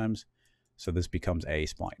into sometimes. So this becomes a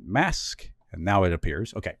spline mask. And now it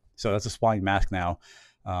appears. Okay, so that's a spline mask now.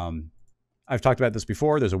 I've talked about this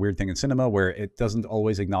before. There's a weird thing in Cinema where it doesn't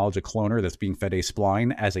always acknowledge a cloner that's being fed a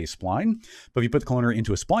spline as a spline. But if you put the cloner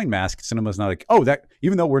into a spline mask, Cinema's not like, oh, that,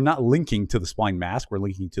 even though we're not linking to the spline mask, we're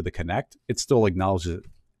linking to the connect, it still acknowledges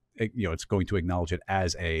it. It's going to acknowledge it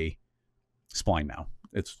as a spline now.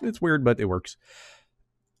 It's weird, but it works.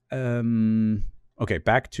 Okay,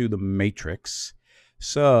 back to the matrix.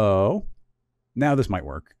 So now this might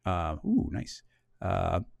work. Ooh, nice.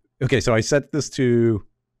 Okay, so I set this to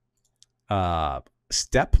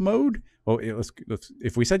step mode. Well,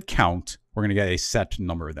 if we said count, we're going to get a set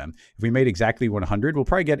number of them. If we made exactly 100, we'll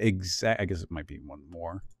probably get I guess it might be one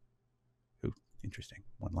more. Ooh, interesting.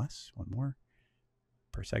 One less, one more.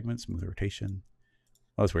 Per segment, smooth rotation.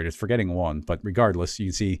 Oh, that's weird. It's forgetting one, but regardless, you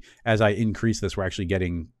can see as I increase this, we're actually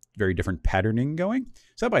getting very different patterning going.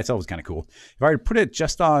 So that by itself is kind of cool. If I put it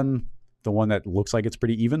just on the one that looks like it's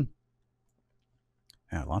pretty even.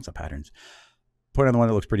 Yeah, lots of patterns. Put on the one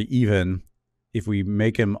that looks pretty even. If we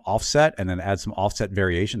make them offset and then add some offset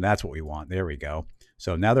variation, that's what we want. There we go.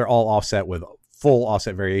 So now they're all offset with full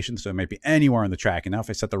offset variation. So it might be anywhere on the track. And now if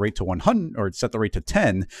I set the rate to 100 or set the rate to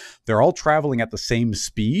 10, they're all traveling at the same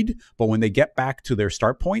speed. But when they get back to their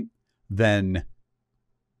start point, then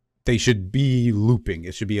they should be looping.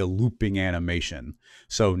 It should be a looping animation.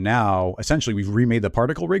 So now, essentially, we've remade the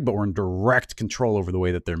particle rig, but we're in direct control over the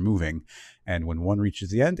way that they're moving. And when one reaches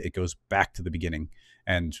the end, it goes back to the beginning.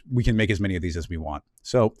 And we can make as many of these as we want.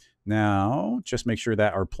 So now just make sure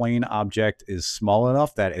that our plane object is small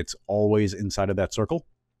enough that it's always inside of that circle.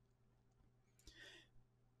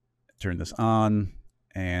 Turn this on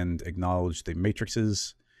and acknowledge the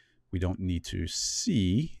matrices. We don't need to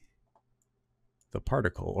see the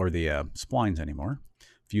particle or the splines anymore.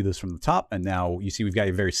 View this from the top, and now you see we've got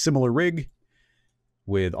a very similar rig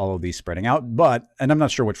with all of these spreading out, and I'm not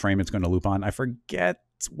sure what frame it's going to loop on. I forget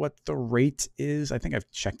what the rate is. I think I've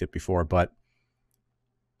checked it before, but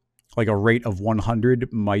like a rate of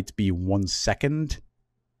 100 might be 1 second.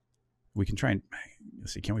 We can try and,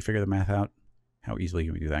 let's see, can we figure the math out? How easily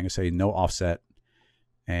can we do that? I'm going to say no offset.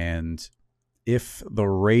 And if the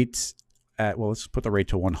rate well, let's put the rate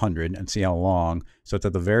to 100 and see how long. So it's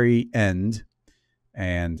at the very end.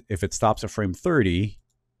 And if it stops at frame 30,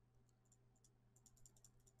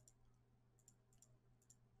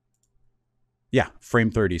 yeah, frame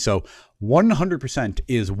 30. So 100%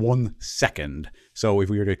 is 1 second. So if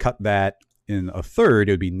we were to cut that in a third,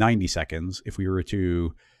 it would be 90 seconds. If we were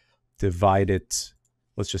to divide it,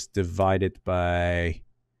 let's just divide it by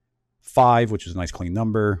 5, which is a nice clean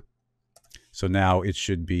number. So now it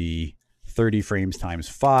should be 30 frames times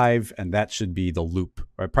 5, and that should be the loop,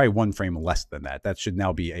 or probably 1 frame less than that. That should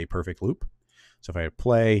now be a perfect loop. So if I hit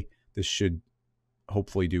play, this should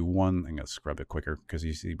hopefully do 1. I'm going to scrub it quicker because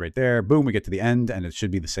you see right there, boom, we get to the end, and it should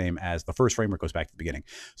be the same as the first frame where it goes back to the beginning.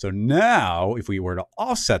 So now if we were to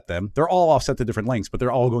offset them, they're all offset to different lengths, but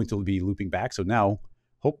they're all going to be looping back. So now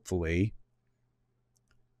hopefully,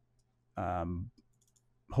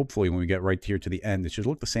 hopefully when we get right here to the end, it should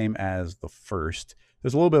look the same as the first.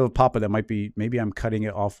 There's a little bit of a pop-up that might be, maybe I'm cutting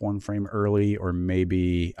it off 1 frame early, or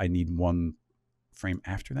maybe I need 1 frame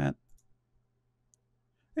after that.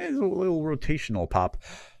 There's a little rotational pop.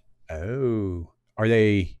 Oh, are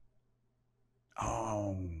they?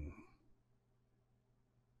 Oh.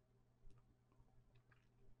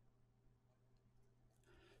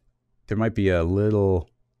 There might be a little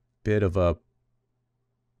bit of a,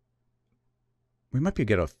 we might be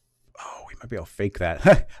able to fake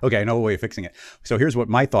that. Okay, I know a way of fixing it. So here's what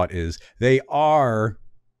my thought is. They are,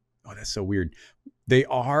 oh, that's so weird. They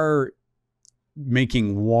are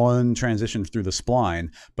making 1 transition through the spline,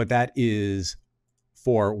 but that is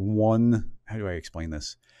for 1, how do I explain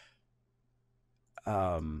this?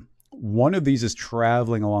 One of these is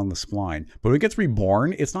traveling along the spline, but when it gets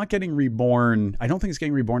reborn, it's not getting reborn. I don't think it's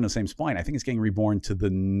getting reborn to the same spline. I think it's getting reborn to the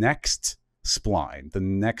next spline, the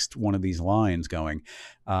next one of these lines going.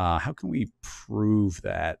 How can we prove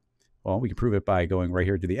that? Well, we can prove it by going right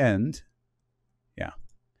here to the end. Yeah.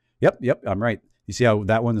 Yep, I'm right. You see how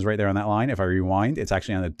that one is right there on that line? If I rewind, it's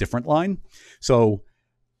actually on a different line. So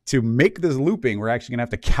to make this looping, we're actually going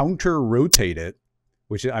to have to counter rotate it,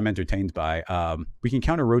 which I'm entertained by. We can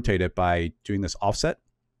counter rotate it by doing this offset.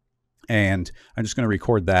 And I'm just going to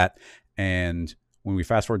record that. And when we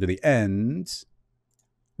fast forward to the end,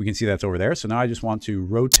 we can see that's over there. So now I just want to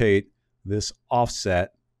rotate this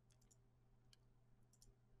offset.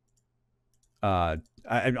 I'm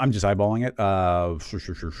just eyeballing it.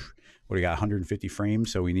 What do we got? 150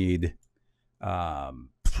 frames. So we need, what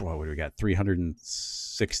do we got?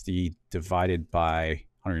 360 divided by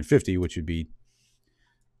 150, which would be,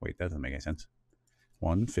 wait, that doesn't make any sense.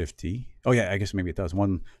 150. Oh yeah, I guess maybe it does.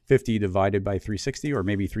 150 divided by 360, or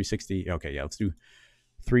maybe 360. Okay, yeah, let's do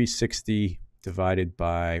 360 divided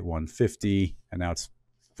by 150, and now it's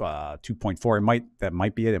 2.4. That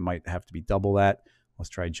might be it. It might have to be double that. Let's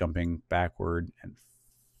try jumping backward and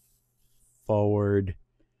forward.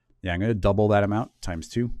 Yeah, I'm going to double that amount times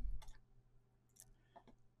 2.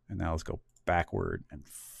 And now let's go backward and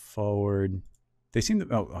forward. They seem to,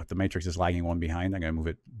 oh, the matrix is lagging 1 behind. I'm going to move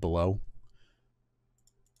it below.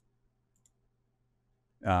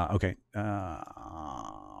 Okay.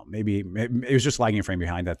 Maybe it was just lagging a frame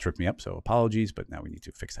behind. That tripped me up, so apologies, but now we need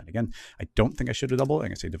to fix that again. I don't think I should have doubled. I'm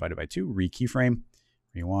going to say divided by 2, re-keyframe,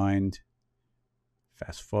 rewind,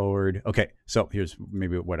 fast forward. Okay, so here's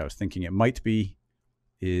maybe what I was thinking it might be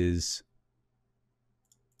is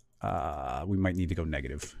we might need to go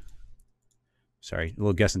negative. Sorry, a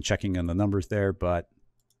little guess and checking on the numbers there, but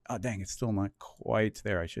oh, dang, it's still not quite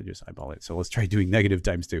there. I should just eyeball it. So let's try doing negative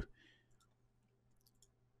times 2.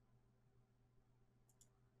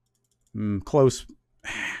 Close.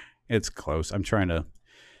 It's close. I'm trying to.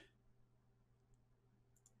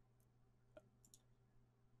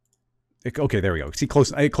 Okay, there we go. See,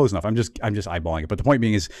 close enough. I'm just eyeballing it. But the point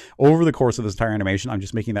being is, over the course of this entire animation, I'm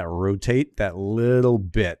just making that rotate that little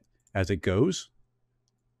bit as it goes.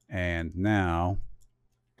 And now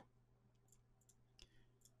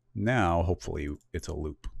hopefully it's a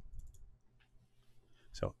loop.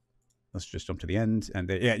 let's just jump to the end. And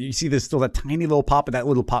yeah, you see there's still that tiny little pop, but that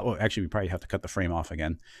little pop, well, actually we probably have to cut the frame off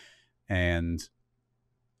again. And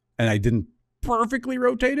I didn't perfectly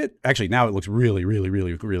rotate it. Actually, now it looks really, really,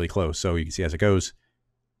 really, really close. So you can see as it goes,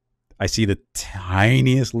 I see the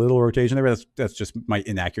tiniest little rotation there. That's just my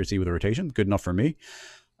inaccuracy with the rotation. Good enough for me.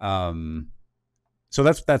 So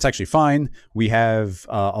that's actually fine. We have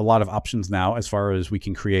a lot of options now as far as we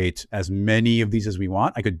can create as many of these as we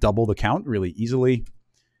want. I could double the count really easily.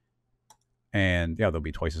 And yeah, there'll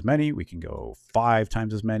be twice as many. We can go 5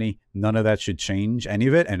 times as many. None of that should change any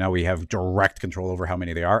of it. And now we have direct control over how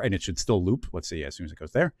many they are. And it should still loop. Let's see, as soon as it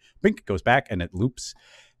goes there, bink, it goes back and it loops.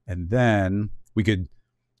 And then we could,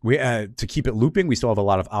 to keep it looping, we still have a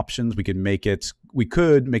lot of options. We could make it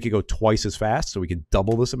go twice as fast. So we could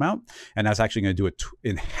double this amount. And that's actually going to do it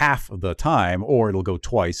in half of the time, or it'll go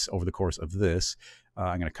twice over the course of this.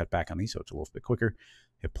 I'm going to cut back on these so it's a little bit quicker.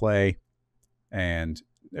 Hit play. And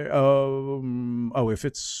if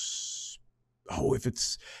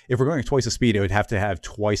we're going twice the speed, it would have to have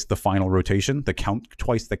twice the final rotation,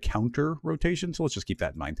 twice the counter rotation. So let's just keep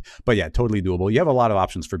that in mind. But yeah, totally doable. You have a lot of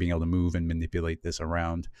options for being able to move and manipulate this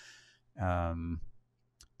around.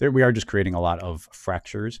 There we are, just creating a lot of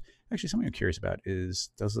fractures. Actually, something I'm curious about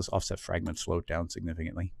is, does this offset fragment slow it down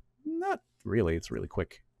significantly? Not really. It's really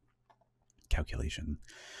quick calculation.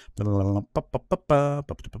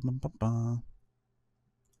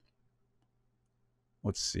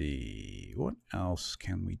 Let's see, what else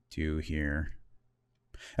can we do here?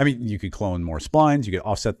 I mean, you could clone more splines, you could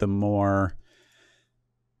offset them more.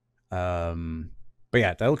 But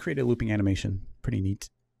yeah, that'll create a looping animation. Pretty neat.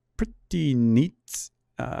 Pretty neat.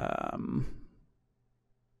 You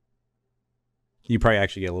probably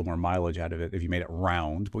actually get a little more mileage out of it if you made it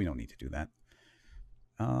round, but we don't need to do that.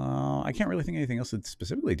 I can't really think of anything else to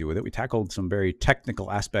specifically do with it. We tackled some very technical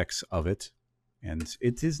aspects of it, and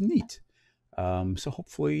it is neat. So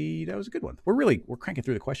hopefully that was a good one. We're cranking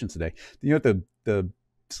through the questions today. You know what the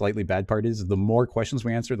slightly bad part is? The more questions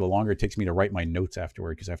we answer, the longer it takes me to write my notes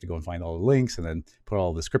afterward, because I have to go and find all the links and then put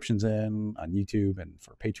all the descriptions in on YouTube and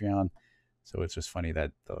for Patreon. So it's just funny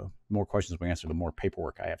that the more questions we answer, the more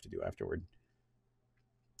paperwork I have to do afterward.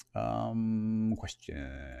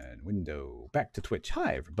 Question window, back to Twitch.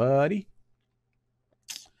 Hi everybody.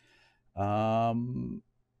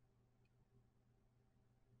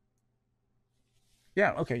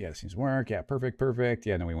 Yeah, okay, yeah, it seems to work. Yeah, perfect.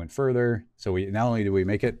 Yeah, then we went further. So we not only do we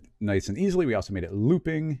make it nice and easily, we also made it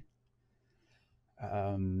looping.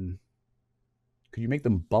 Could you make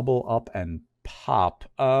them bubble up and pop?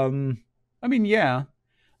 I mean, yeah.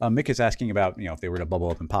 Mick is asking about, if they were to bubble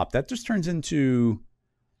up and pop. That just turns into,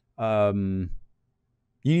 you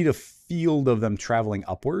need a field of them traveling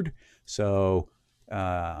upward. So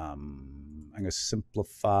I'm going to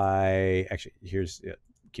simplify. Actually,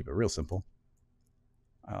 keep it real simple.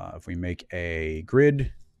 If we make a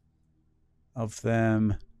grid of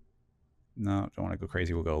them, no, don't want to go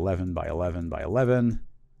crazy. We'll go 11 by 11 by 11.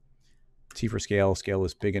 T for scale. Scale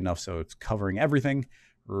is big enough so it's covering everything.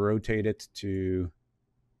 Rotate it to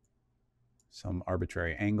some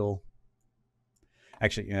arbitrary angle.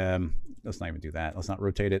 Actually, let's not even do that. Let's not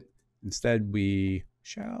rotate it. Instead, we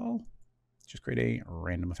shall just create a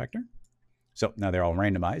random effector. So now they're all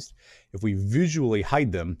randomized. If we visually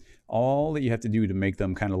hide them, all that you have to do to make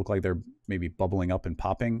them kind of look like they're maybe bubbling up and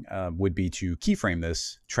popping would be to keyframe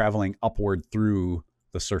this traveling upward through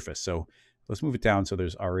the surface. So let's move it down so they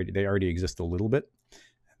already exist a little bit.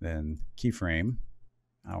 Then keyframe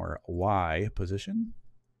our Y position.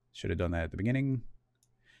 Should have done that at the beginning.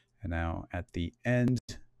 And now at the end,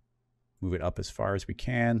 move it up as far as we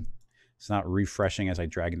can. It's not refreshing as I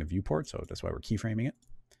drag in the viewport, so that's why we're keyframing it.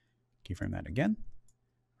 Keyframe that again,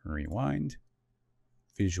 rewind,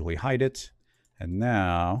 visually hide it, and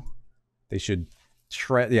now they should,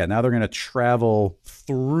 now they're going to travel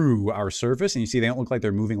through our surface, and you see they don't look like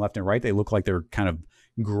they're moving left and right. They look like they're kind of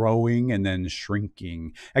growing and then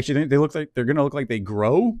shrinking. Actually, they look like they're going to look like they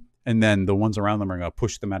grow, and then the ones around them are going to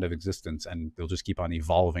push them out of existence, and they'll just keep on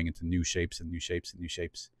evolving into new shapes and new shapes and new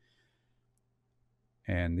shapes.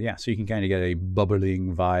 And yeah, so you can kind of get a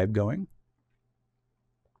bubbling vibe going.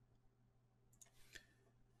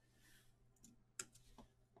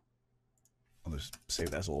 I'll just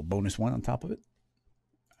save that as a little bonus one on top of it.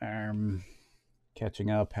 Catching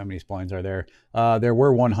up, how many splines are there? There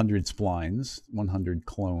were 100 splines, 100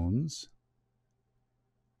 clones.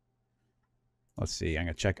 Let's see, I'm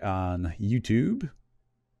going to check on YouTube.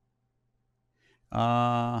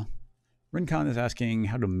 Rincon is asking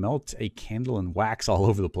how to melt a candle in wax all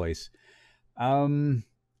over the place. A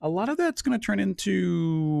lot of that's going to turn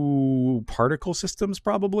into particle systems,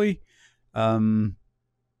 probably.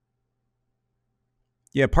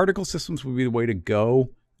 Yeah, particle systems would be the way to go.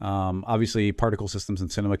 Obviously, particle systems in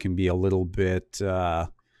cinema can be a little bit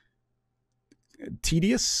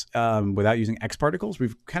tedious without using X particles.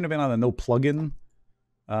 We've kind of been on a no plugin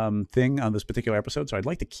thing on this particular episode, so I'd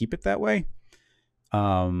like to keep it that way.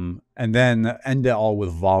 And then end it all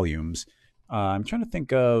with volumes. I'm trying to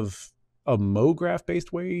think of a MoGraph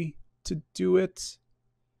based way to do it.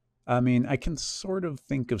 I mean, I can sort of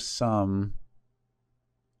think of some,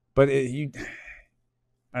 but I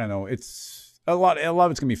don't know. It's a lot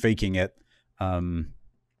of it's gonna be faking it. I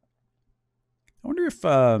wonder if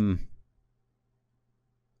I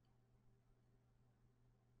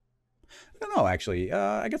don't know. Actually,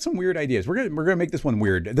 I got some weird ideas. We're gonna make this one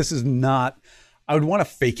weird. This is not. I would want to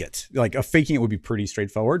fake it. Like faking it would be pretty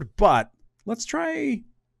straightforward. But let's try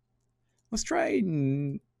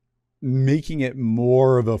making it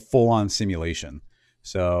more of a full-on simulation.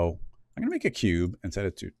 So I'm gonna make a cube and set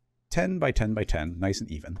it to 10 by 10 by 10, nice and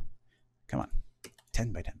even. Come on,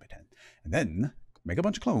 10 by 10 by 10, and then make a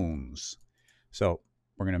bunch of clones. So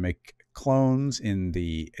we're gonna make clones in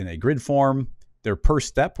a grid form. They're per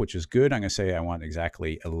step, which is good. I'm gonna say I want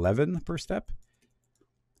exactly 11 per step.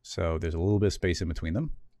 So there's a little bit of space in between them.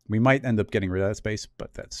 We might end up getting rid of that space,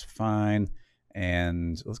 but that's fine.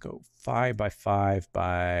 And let's go 5 by 5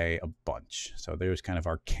 by a bunch. So there's kind of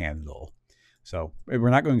our candle. So we're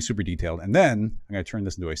not going super detailed. And then I'm going to turn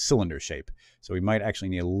this into a cylinder shape. So we might actually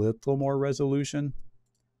need a little more resolution.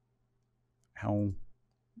 I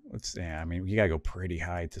mean, you got to go pretty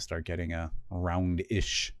high to start getting a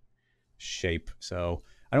round-ish shape. So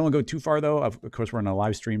I don't want to go too far, though. Of course, we're on a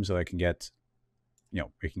live stream, so I can get,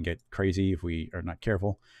 it can get crazy if we are not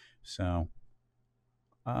careful. So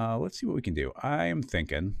let's see what we can do. I am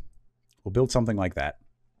thinking we'll build something like that,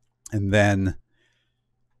 and then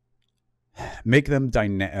make it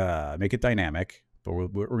dynamic. But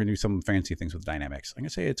we're going to do some fancy things with dynamics. I'm going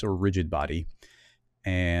to say it's a rigid body,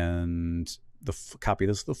 and copy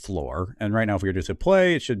this to the floor. And right now, if we were just to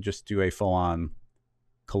play, it should just do a full-on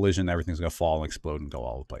collision. Everything's going to fall and explode and go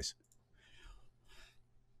all over the place.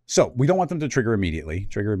 So we don't want them to trigger immediately.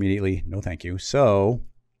 Trigger immediately, no thank you. So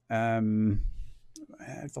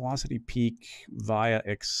velocity peak via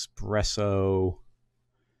Xpresso.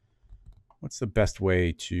 What's the best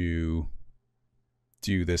way to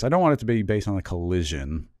do this? I don't want it to be based on a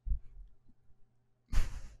collision.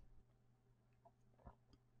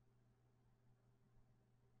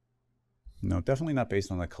 No, definitely not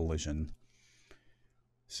based on a collision.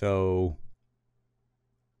 So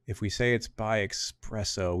if we say it's by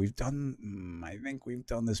Xpresso, I think we've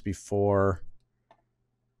done this before.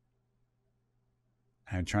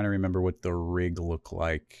 I'm trying to remember what the rig looked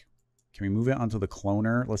like. Can we move it onto the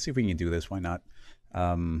cloner? Let's see if we can do this. Why not?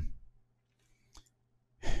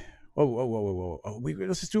 Whoa.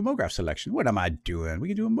 Let's just do a MoGraph selection. What am I doing? We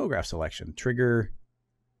can do a MoGraph selection. Trigger.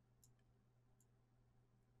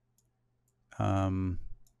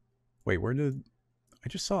 Wait, where did... I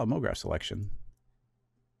just saw a MoGraph selection.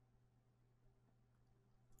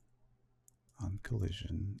 On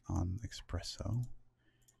collision, on Xpresso.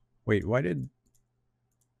 Wait, why did...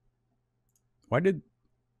 Am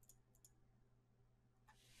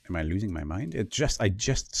I losing my mind? I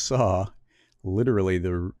just saw literally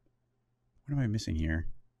what am I missing here?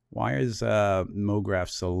 Why is MoGraph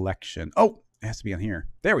selection? Oh, it has to be on here.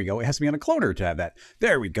 There we go. It has to be on a cloner to have that.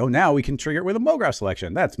 There we go. Now we can trigger it with a MoGraph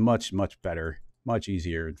selection. That's much, much better. Much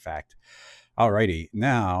easier, in fact. Alrighty.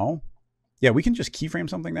 Now, yeah, we can just keyframe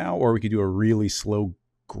something now, or we could do a really slow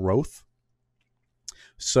growth.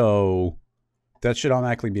 So that should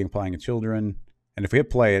automatically be applying to children. And if we hit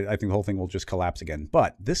play, I think the whole thing will just collapse again.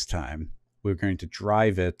 But this time, we're going to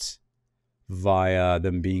drive it via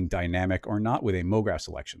them being dynamic or not with a MoGraph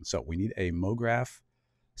selection. So we need a MoGraph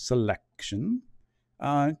selection.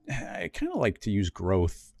 I kind of like to use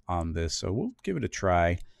growth on this, so we'll give it a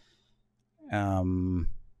try.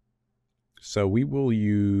 So we will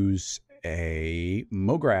use a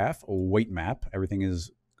MoGraph weight map. Everything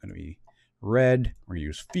is going to be red. We're going to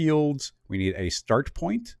use fields. We need a start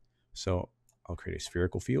point. So I'll create a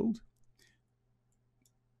spherical field.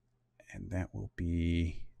 And that will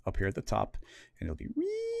be up here at the top. And it'll be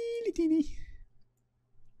really teeny.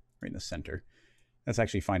 Right in the center. That's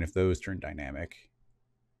actually fine if those turn dynamic.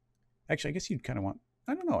 Actually, I guess you'd kind of want...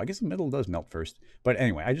 I don't know. I guess the middle does melt first. But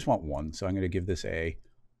anyway, I just want one. So I'm going to give this a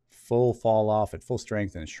full fall off at full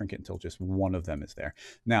strength and shrink it until just one of them is there.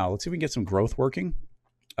 Now, let's see if we can get some growth working.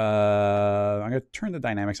 I'm going to turn the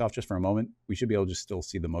dynamics off just for a moment. We should be able to just still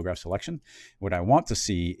see the MoGraph selection. What I want to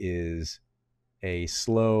see is a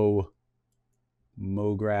slow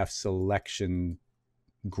MoGraph selection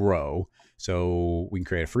grow. So we can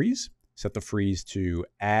create a freeze, set the freeze to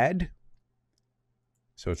add.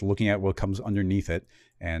 So it's looking at what comes underneath it,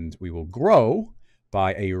 and we will grow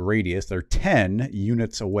by a radius. They're 10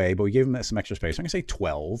 units away, but we gave them some extra space. I'm gonna say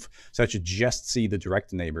 12, so that should just see the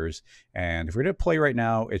direct neighbors. And if we're gonna play right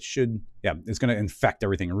now, it should, yeah, it's gonna infect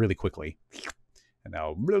everything really quickly. And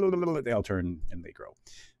now they'll turn and they grow.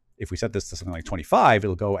 If we set this to something like 25,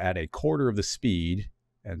 it'll go at a quarter of the speed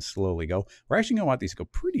and slowly go. We're actually gonna want these to go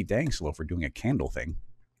pretty dang slow for doing a candle thing.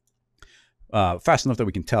 Fast enough that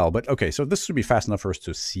we can tell, but okay, so this should be fast enough for us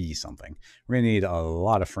to see something. We're gonna need a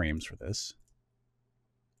lot of frames for this.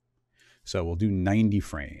 So we'll do 90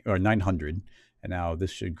 frame or 900, and now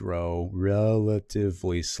this should grow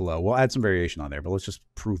relatively slow. We'll add some variation on there, but let's just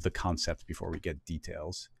prove the concept before we get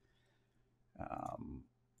details.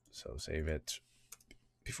 So save it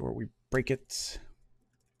before we break it.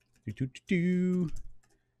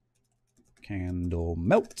 Candle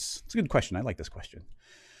melts. It's a good question. I like this question.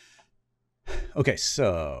 Okay,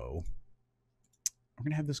 so we're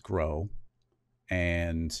gonna have this grow,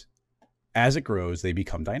 and as it grows, they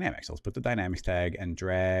become dynamic. So let's put the dynamics tag and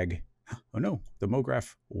drag. Oh no, the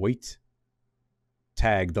MoGraph weight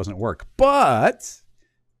tag doesn't work, but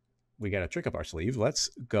we got a trick up our sleeve. Let's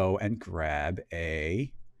go and grab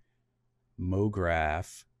a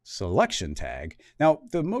MoGraph selection tag. Now,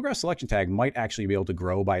 the MoGraph selection tag might actually be able to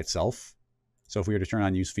grow by itself. So if we were to turn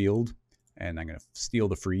on use field, and I'm going to steal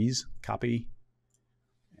the freeze, copy,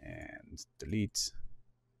 and delete,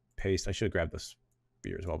 paste. I should have grabbed this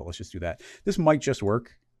sphere as well, but let's just do that. This might just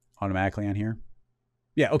work automatically on here.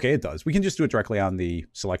 Yeah, okay, it does. We can just do it directly on the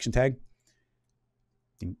selection tag.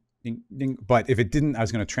 Ding, ding, ding. But if it didn't, I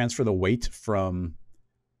was going to transfer the weight from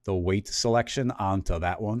the weight selection onto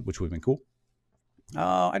that one, which would have been cool.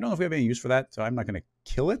 I don't know if we have any use for that, so I'm not going to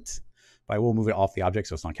kill it, but I will move it off the object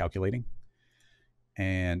so it's not calculating.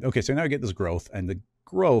 And okay, so now we get this growth, and the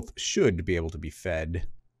growth should be able to be fed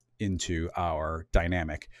into our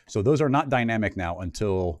dynamic. So those are not dynamic now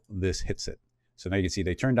until this hits it. So now you can see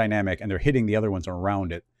they turn dynamic and they're hitting the other ones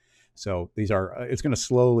around it. So these are, it's going to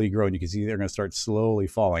slowly grow, and you can see they're going to start slowly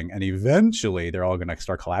falling, and eventually they're all going to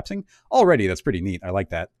start collapsing. Already, that's pretty neat. I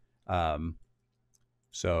like that.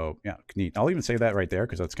 So yeah, neat. I'll even say that right there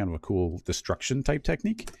because that's kind of a cool destruction type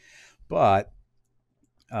technique. But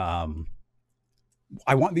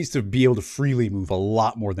I want these to be able to freely move a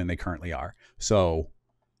lot more than they currently are. So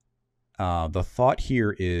the thought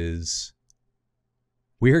here is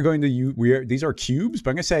we are going to use, these are cubes,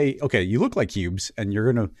 but I'm going to say, okay, you look like cubes, and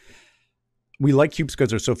you're going to, we like cubes because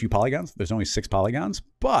there's so few polygons. There's only 6 polygons,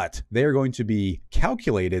 but they're going to be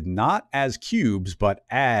calculated not as cubes, but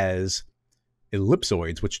as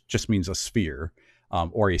ellipsoids, which just means a sphere.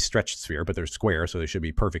 Or a stretched sphere, but they're square, so they should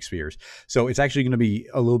be perfect spheres. So it's actually going to be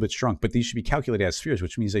a little bit shrunk, but these should be calculated as spheres,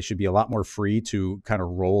 which means they should be a lot more free to kind of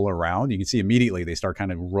roll around. You can see immediately they start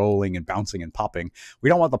kind of rolling and bouncing and popping. We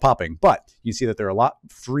don't want the popping, but you see that they're a lot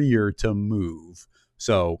freer to move.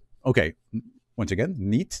 So, okay, once again,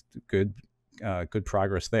 neat, good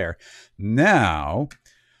progress there. Now,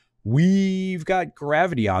 we've got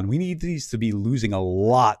gravity on. We need these to be losing a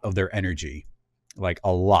lot of their energy. Like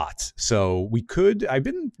a lot. So we could,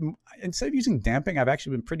 instead of using damping, I've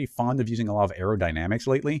actually been pretty fond of using a lot of aerodynamics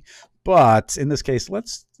lately. But in this case,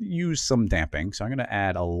 let's use some damping. So I'm going to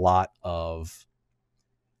add a lot of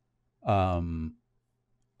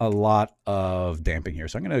damping here.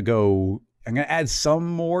 So I'm going to add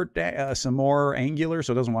some more angular,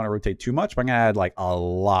 so it doesn't want to rotate too much, but I'm going to add like a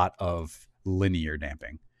lot of linear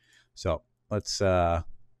damping. So let's,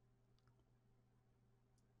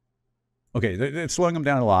 okay, it's slowing them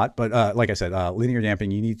down a lot, but like I said, linear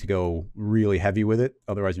damping, you need to go really heavy with it.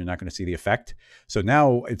 Otherwise, you're not going to see the effect. So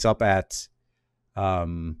now it's up at,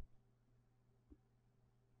 yeah,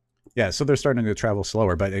 so they're starting to travel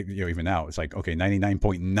slower, but even now it's like, okay,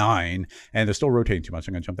 99.9, and they're still rotating too much.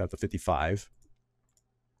 I'm going to jump out to 55.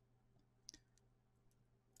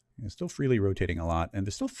 It's still freely rotating a lot, and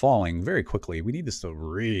they're still falling very quickly. We need this to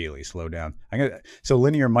really slow down. So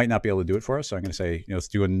linear might not be able to do it for us, so I'm going to say, let's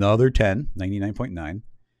do another 10,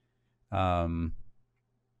 99.9.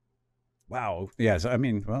 Wow. Yeah, so I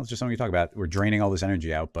mean, well, it's just something we talk about. We're draining all this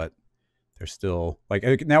energy out, but they're still, like,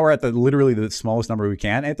 now we're at literally the smallest number we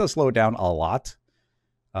can, and it does slow it down a lot.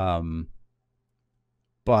 But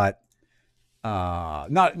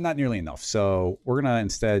not nearly enough. So we're gonna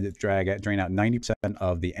instead drain out 90%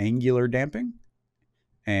 of the angular damping,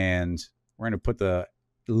 and we're gonna put the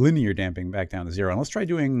linear damping back down to 0. And let's try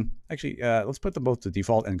doing, actually, let's put them both to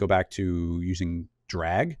default and go back to using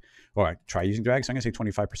drag, or try using drag. So I'm gonna say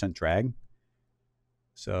 25% drag.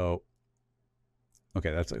 So,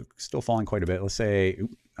 okay, that's still falling quite a bit. Let's say,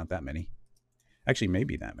 not that many. Actually,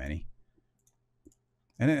 maybe that many.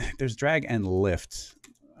 And then there's drag and lift.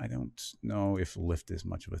 I don't know if lift is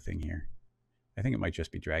much of a thing here. I think it might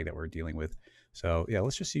just be drag that we're dealing with. So yeah,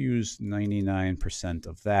 let's just use 99%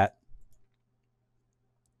 of that.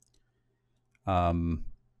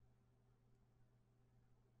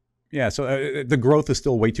 Yeah, so the growth is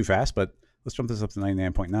still way too fast, but let's jump this up to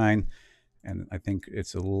 99.9. And I think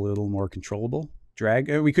it's a little more controllable. Drag,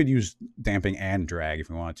 we could use damping and drag if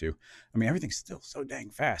we want to. I mean, everything's still so dang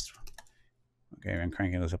fast. Okay, I'm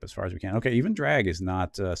cranking this up as far as we can. Okay, even drag is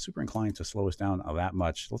not super inclined to slow us down that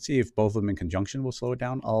much. Let's see if both of them in conjunction will slow it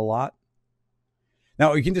down a lot.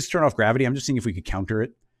 Now, you can just turn off gravity. I'm just seeing if we could counter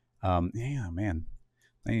it. Yeah, man.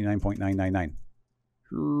 99.999.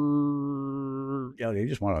 Yeah, they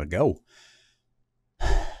just want to go.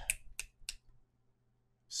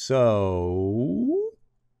 So,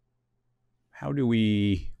 how do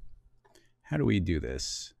we do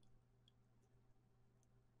this?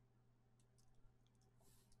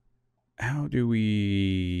 How do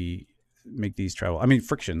we make these travel? I mean,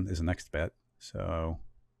 friction is the next bet. So,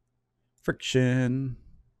 friction.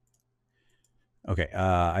 Okay,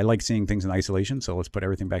 I like seeing things in isolation, so let's put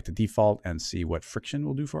everything back to default and see what friction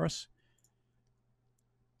will do for us.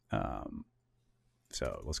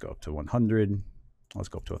 So let's go up to 100. Let's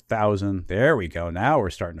go up to 1,000. There we go. Now we're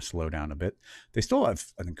starting to slow down a bit. They still have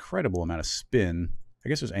an incredible amount of spin. I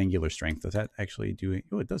guess there's angular strength. Does that actually do?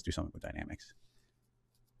 Oh, it does do something with dynamics.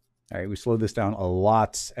 All right, we slowed this down a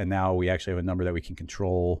lot, and now we actually have a number that we can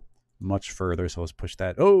control much further. So let's push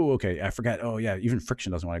that. Oh, okay. I forgot. Oh, yeah. Even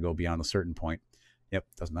friction doesn't want to go beyond a certain point. Yep.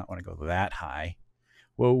 Does not want to go that high.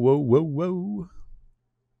 Whoa, whoa, whoa, whoa.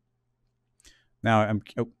 Now I'm.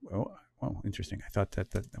 Oh, interesting. I thought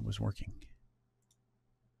that was working.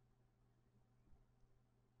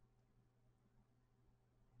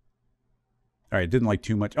 All right. It didn't like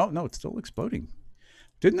too much. Oh, no. It's still exploding.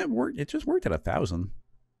 Didn't it work? It just worked at 1,000.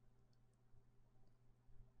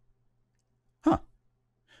 Huh.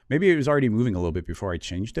 Maybe it was already moving a little bit before I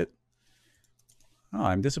changed it. Oh,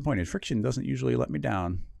 I'm disappointed. Friction doesn't usually let me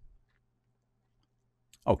down.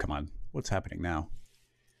 Oh, come on. What's happening now?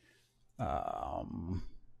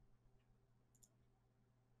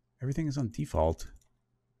 Everything is on default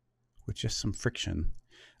with just some friction.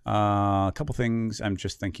 A couple things I'm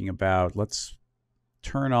just thinking about. Let's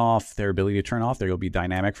turn off their ability to turn off. They'll be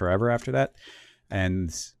dynamic forever after that.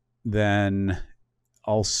 And then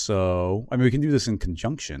also, I mean, we can do this in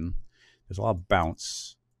conjunction. There's a lot of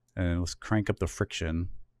bounce. And let's crank up the friction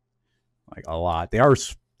like a lot. They're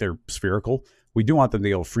spherical. We do want them to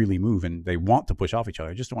be able to freely move, and they want to push off each other.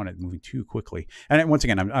 I just don't want it moving too quickly. And once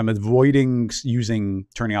again, I'm avoiding using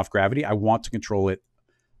turning off gravity. I want to control it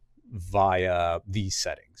via these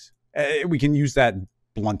settings. We can use that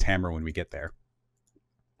blunt hammer when we get there.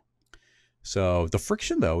 So the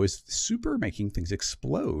friction, though, is super making things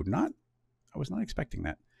explode. I was not expecting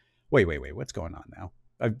that. Wait. What's going on now?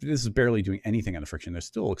 This is barely doing anything on the friction. They're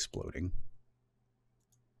still exploding.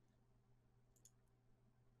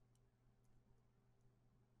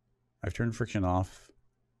 I've turned friction off.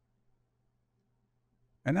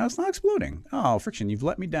 And now it's not exploding. Oh, friction, you've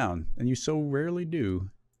let me down. And you so rarely do.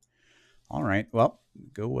 All right. Well,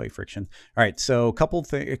 go away, friction. All right. So a couple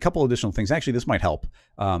additional things. Actually, this might help.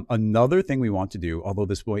 Another thing we want to do, although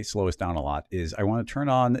this might slow us down a lot, is I want to turn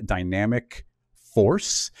on dynamic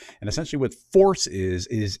force. And essentially what force is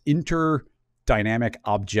interdynamic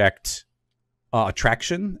object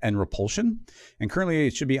attraction and repulsion. And currently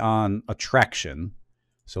it should be on attraction.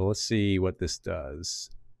 So let's see what this does.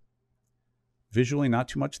 Visually, not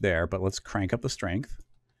too much there, but let's crank up the strength.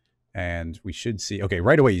 And we should see, okay,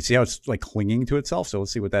 right away, you see how it's like clinging to itself? So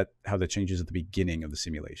let's see how that changes at the beginning of the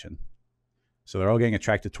simulation. So they're all getting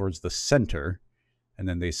attracted towards the center, and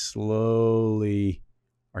then they slowly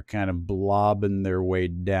are kind of blobbing their way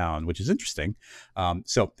down, which is interesting.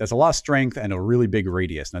 So that's a lot of strength and a really big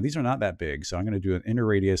radius. Now, these are not that big, so I'm going to do an inner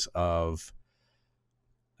radius of,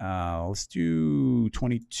 let's do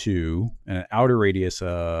 22, and an outer radius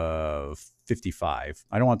of 55.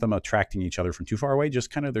 I don't want them attracting each other from too far away, just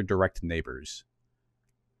kind of their direct neighbors.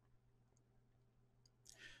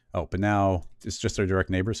 Oh, but now it's just their direct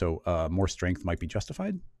neighbor, so more strength might be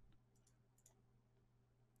justified.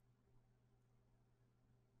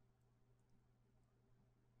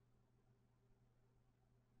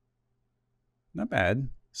 Not bad.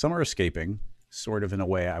 Some are escaping, sort of in a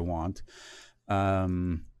way I want.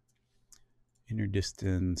 Inner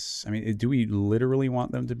distance. I mean, do we literally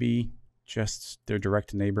want them to be just their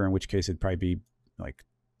direct neighbor, in which case it'd probably be like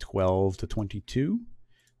 12 to 22?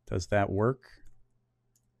 Does that work?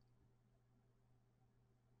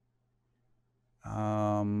 Or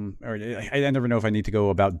I never know if I need to go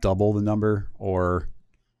about double the number or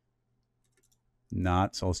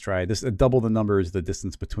not. So let's try this. Double the number is the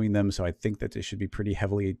distance between them. So I think that they should be pretty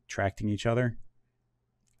heavily attracting each other.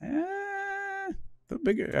 The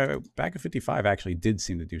bigger back of 55 actually did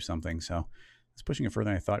seem to do something. So it's pushing it further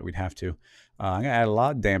than I thought we'd have to. I'm going to add a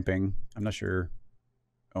lot of damping. I'm not sure.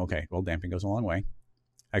 Okay, well, damping goes a long way.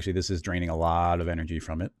 Actually, this is draining a lot of energy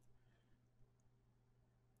from it.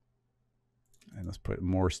 And let's put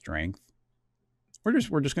more strength. We're just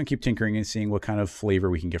going to keep tinkering and seeing what kind of flavor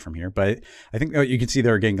we can get from here. But I think you can see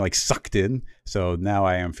they're getting like sucked in. So now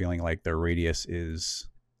I am feeling like their radius is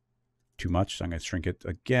too much. So I'm going to shrink it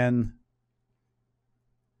again.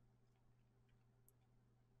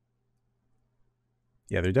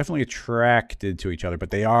 Yeah, they're definitely attracted to each other,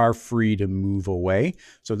 but they are free to move away.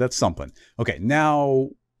 So that's something. Okay, now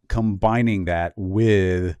combining that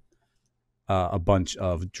with a bunch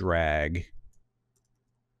of drag.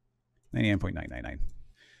 99.999.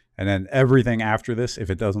 And then everything after this, if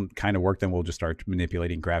it doesn't kind of work, then we'll just start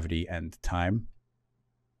manipulating gravity and time.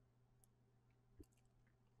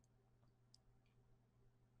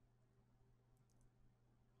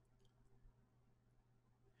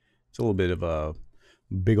 It's a little bit of a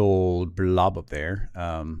big old blob up there.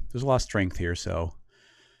 There's a lot of strength here, so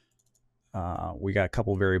we got a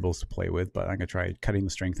couple variables to play with, but I'm going to try cutting the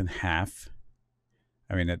strength in half.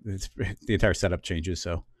 I mean, it's the entire setup changes,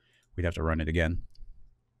 so we'd have to run it again.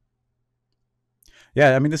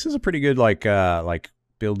 Yeah, I mean, this is a pretty good like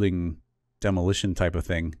building demolition type of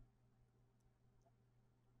thing.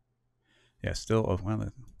 Yeah, still. Oh, well, I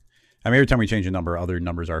mean, every time we change a number, other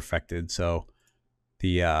numbers are affected. So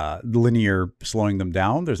the linear slowing them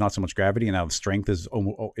down, there's not so much gravity, and now the strength is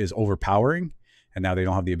overpowering, and now they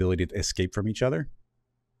don't have the ability to escape from each other.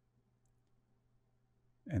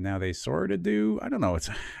 And now they sort of do. I don't know.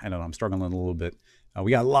 I don't know. I'm struggling a little bit.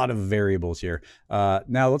 We got a lot of variables here.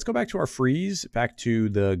 Now let's go back to our freeze, back to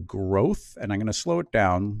the growth, and I'm going to slow it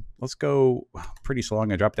down. Let's go pretty slow. I'm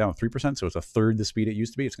going to drop it down to 3%, so it's a third the speed it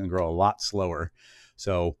used to be. It's going to grow a lot slower.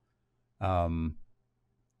 So, and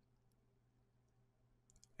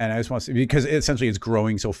I just want to see, because essentially it's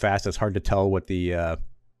growing so fast, it's hard to tell what the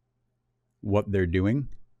what they're doing.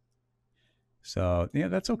 So yeah,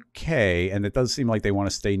 that's okay. And it does seem like they want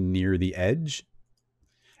to stay near the edge.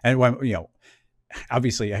 And when, you know,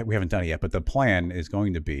 obviously we haven't done it yet, but the plan is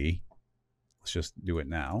going to be, let's just do it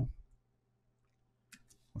now.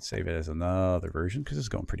 Let's save it as another version because it's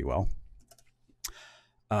going pretty well.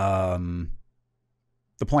 The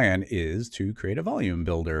plan is to create a volume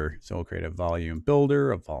builder. So we'll create a volume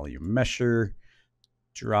builder, a volume mesher,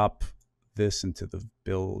 drop this into the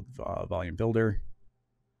build volume builder.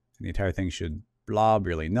 And the entire thing should blob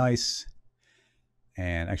really nice.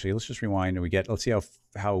 And actually, let's just rewind and let's see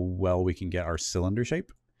how well we can get our cylinder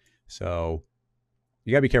shape. So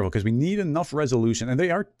you gotta be careful because we need enough resolution, and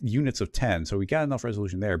they are units of 10, so we got enough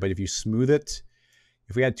resolution there. But if you smooth it,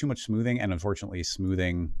 if we had too much smoothing, and unfortunately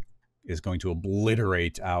smoothing is going to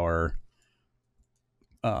obliterate our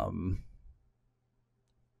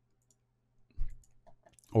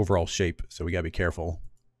overall shape, so we gotta be careful.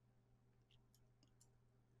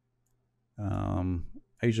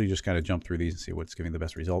 I usually just kind of jump through these and see what's giving the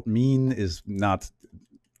best result. Mean is not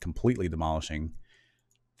completely demolishing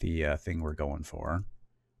the thing we're going for.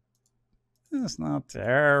 That's not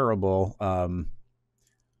terrible.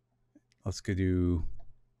 Let's go do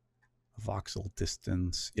voxel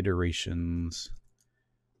distance, iterations.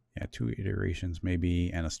 Yeah, 2 iterations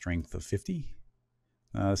maybe, and a strength of 50.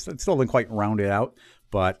 It still didn't quite round it out,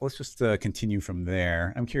 but let's just continue from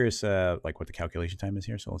there. I'm curious like what the calculation time is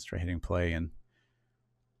here, so let's try hitting play. And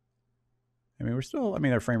I mean, we're still, I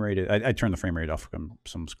mean, our frame rate, I turned the frame rate off from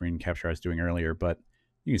some screen capture I was doing earlier, but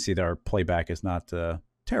you can see that our playback is not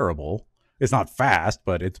terrible. It's not fast,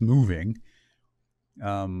 but it's moving.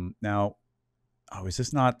 Now, oh, is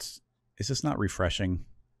this not refreshing?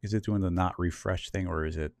 Is it doing the not refresh thing, or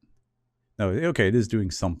is it? No, okay, it is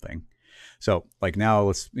doing something. So like now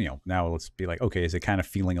let's be like, okay, is it kind of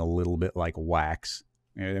feeling a little bit like wax?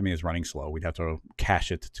 I mean, it's running slow. We'd have to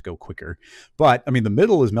cache it to go quicker. But I mean, the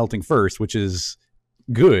middle is melting first, which is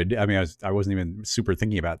good. I mean, I wasn't even super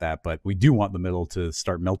thinking about that, but we do want the middle to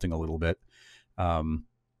start melting a little bit. I mean,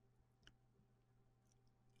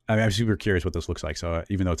 I'm super curious what this looks like. So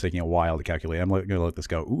even though it's taking a while to calculate, I'm going to let this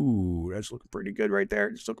go. Ooh, that's looking pretty good right there.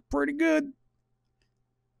 It's looking pretty good.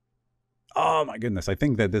 Oh my goodness. I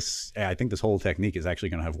think this whole technique is actually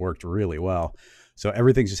going to have worked really well. So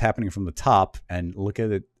everything's just happening from the top, and look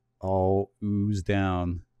at it all ooze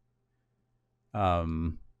down.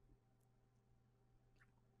 It's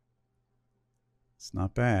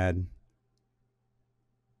not bad.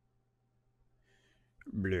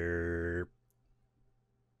 Blur.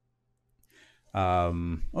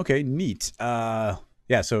 Okay, neat.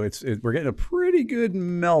 Yeah, so we're getting a pretty good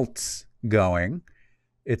melt going.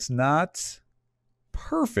 It's not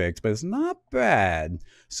perfect, but it's not bad.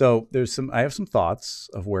 So I have some thoughts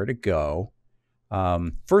of where to go.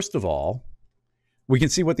 First of all, we can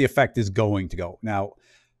see what the effect is going to go. Now,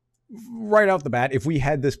 right off the bat, if we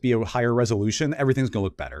had this be a higher resolution, everything's going to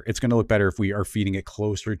look better. It's going to look better if we are feeding it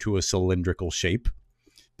closer to a cylindrical shape.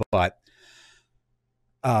 But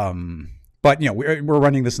you know, we're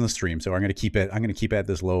running this in the stream, so I'm going to keep it at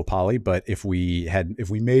this low poly. But if we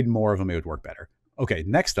made more of them, it would work better. Okay,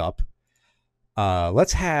 next up,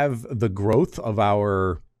 let's have the growth of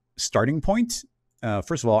our starting point.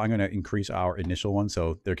 First of all, I'm going to increase our initial one,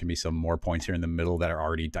 so there can be some more points here in the middle that are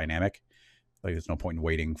already dynamic. Like, there's no point in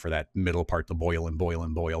waiting for that middle part to boil and boil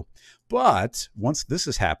and boil. But once this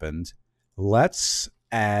has happened, let's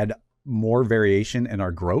add more variation in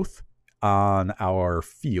our growth on our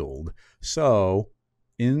field. So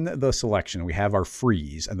in the selection, we have our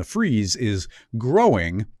freeze, and the freeze is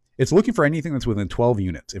growing. It's looking for anything that's within 12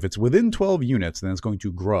 units. If it's within 12 units, then it's going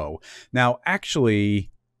to grow. Now,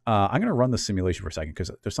 actually, I'm going to run the simulation for a second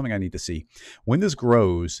because there's something I need to see. When this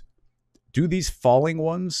grows, do these falling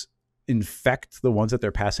ones infect the ones that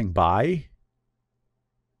they're passing by?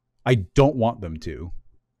 I don't want them to.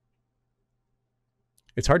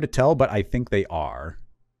 It's hard to tell, but I think they are.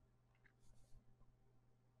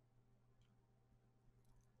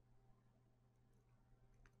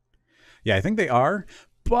 Yeah, I think they are,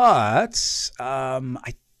 but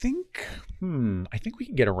I think we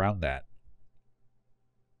can get around that.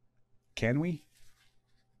 Can we?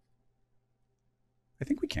 I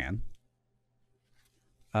think we can.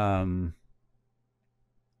 Oh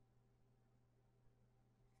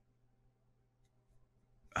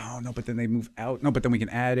no, but then they move out. No, but then we can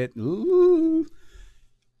add it. Ooh.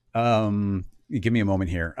 Give me a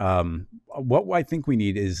moment here. What I think we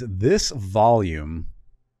need is this volume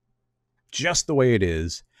just the way it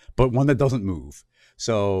is, but one that doesn't move.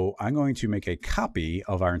 So I'm going to make a copy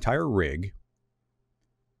of our entire rig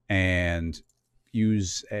and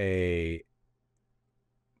use a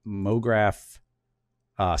MoGraph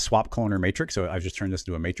swap cloner matrix. So I've just turned this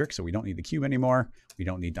into a matrix, so we don't need the cube anymore. We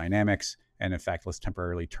don't need dynamics. And in fact, let's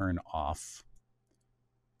temporarily turn off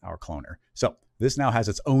our cloner. So this now has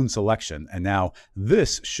its own selection, and now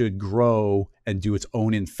this should grow and do its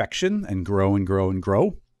own infection and grow and grow and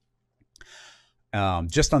grow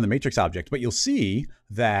just on the matrix object. But you'll see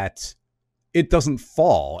that it doesn't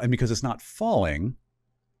fall, and because it's not falling,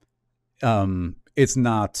 it's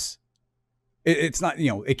not, you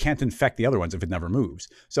know, it can't infect the other ones if it never moves.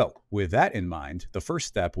 So with that in mind, the first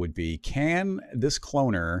step would be, can this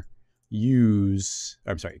cloner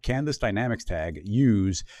can this dynamics tag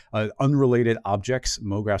use an unrelated objects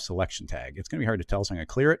MoGraph selection tag? It's going to be hard to tell, so I'm going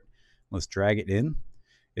to clear it. Let's drag it in.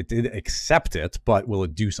 It did accept it, but will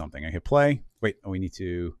it do something? I hit play. Wait, let's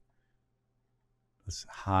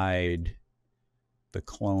hide the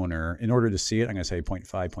cloner. In order to see it, I'm going to say 0.5,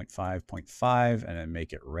 0.5, 0.5, and then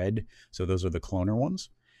make it red. So those are the cloner ones.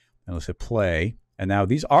 And let's hit play. And now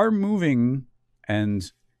these are moving and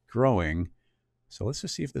growing. So let's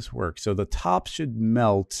just see if this works. So the top should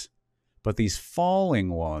melt, but these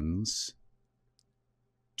falling ones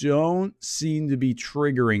don't seem to be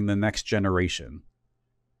triggering the next generation.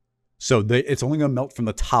 So it's only going to melt from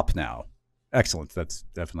the top now. Excellent. That's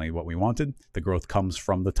definitely what we wanted. The growth comes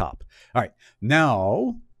from the top. All right.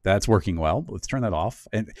 Now that's working well. Let's turn that off.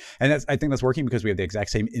 And I think that's working because we have the exact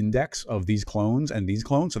same index of these clones and these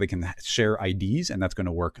clones, so they can share IDs, and that's going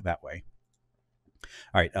to work that way.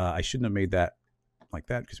 All right. I shouldn't have made that like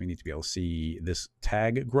that because we need to be able to see this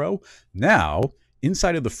tag grow. Now,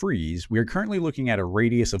 inside of the freeze, we are currently looking at a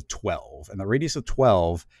radius of 12. And the radius of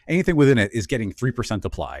 12, anything within it is getting 3%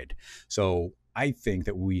 applied. So I think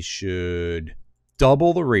that we should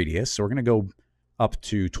double the radius. So we're going to go up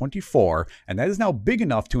to 24. And that is now big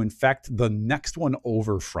enough to infect the next one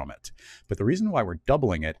over from it. But the reason why we're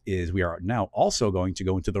doubling it is we are now also going to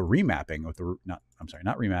go into the remapping with not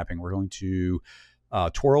remapping. We're going to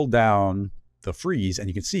twirl down the freeze, and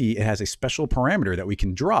you can see it has a special parameter that we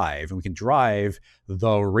can drive, and we can drive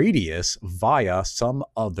the radius via some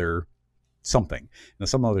other something. Now,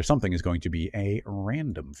 some other something is going to be a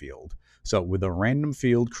random field. So with a random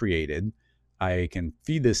field created, I can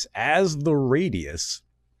feed this as the radius.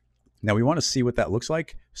 Now we want to see what that looks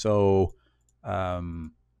like. So I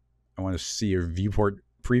want to see your viewport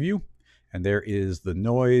preview, and there is the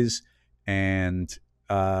noise, and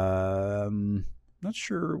I'm not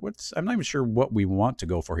even sure what we want to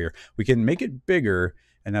go for here. We can make it bigger,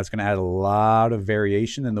 and that's going to add a lot of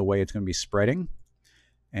variation in the way it's going to be spreading.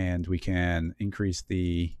 And we can increase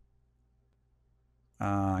the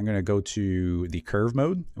I'm going to go to the curve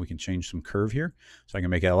mode. We can change some curve here. So I can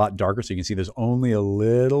make it a lot darker so you can see there's only a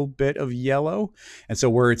little bit of yellow. And so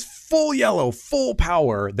where it's full yellow, full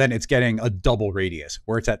power, then it's getting a double radius.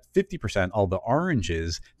 Where it's at 50%, all the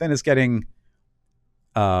oranges, then it's getting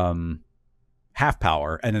half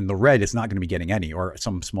power. And then the red is not going to be getting any, or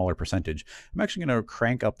some smaller percentage. I'm actually going to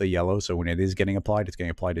crank up the yellow. So when it is getting applied, it's getting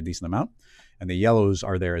applied a decent amount. And the yellows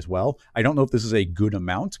are there as well. I don't know if this is a good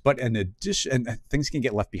amount, but in addition, and things can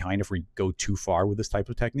get left behind if we go too far with this type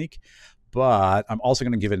of technique. But I'm also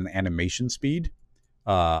going to give it an animation speed,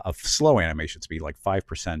 a slow animation speed, like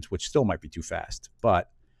 5%, which still might be too fast.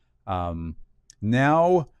 But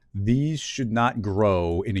now these should not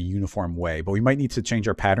grow in a uniform way, but we might need to change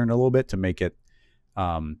our pattern a little bit to make it,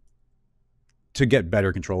 to get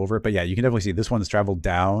better control over it. But yeah, you can definitely see this one's traveled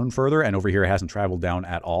down further, and over here it hasn't traveled down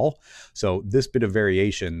at all. So this bit of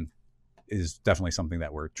variation is definitely something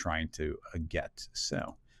that we're trying to get.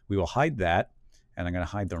 So we will hide that, and I'm going to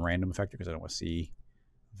hide the random effector because I don't want to see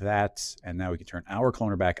that. And now we can turn our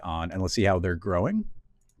cloner back on, and let's see how they're growing.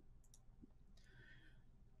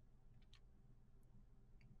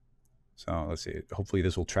 So let's see. Hopefully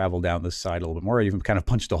this will travel down this side a little bit more. I even kind of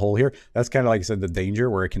punched a hole here. That's kind of, like I said, the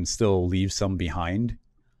danger where it can still leave some behind.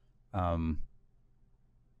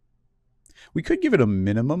 We could give it a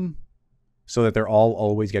minimum so that they're all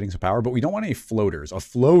always getting some power, but we don't want any floaters. A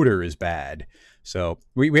floater is bad. So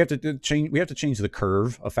we have to change the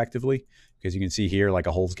curve effectively, because you can see here like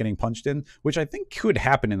a hole's getting punched in, which I think could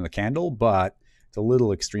happen in the candle, but it's a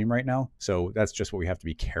little extreme right now. So that's just what we have to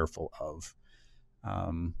be careful of.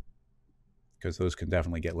 Because those can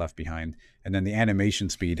definitely get left behind. And then the animation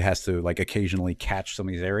speed has to like occasionally catch some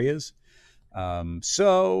of these areas.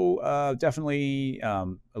 Definitely a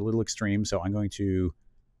little extreme. So I'm going to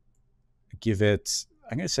give it,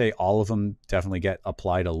 I'm going to say all of them definitely get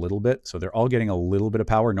applied a little bit. So they're all getting a little bit of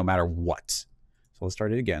power no matter what. So let's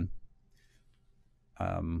start it again.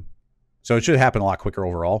 So it should happen a lot quicker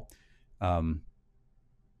overall. Yeah,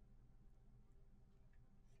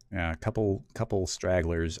 a couple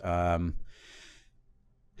stragglers.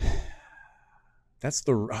 That's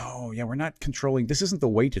the, oh yeah, we're not controlling, this isn't the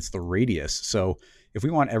weight, it's the radius. So if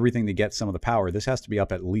we want everything to get some of the power, this has to be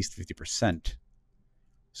up at least 50%.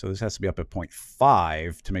 So this has to be up at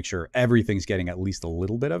 0.5 to make sure everything's getting at least a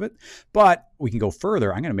little bit of it. But we can go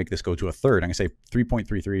further. I'm going to make this go to a third. I'm going to say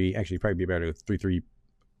 3.33, actually probably be better with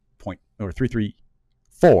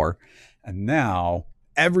 3.34. And now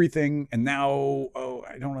everything, and now, oh,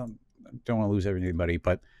 I don't want to lose everybody,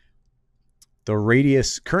 but the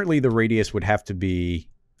radius, currently the radius would have to be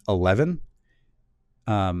 11.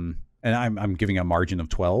 And I'm giving a margin of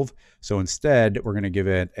 12. So instead, we're going to give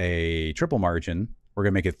it a triple margin. We're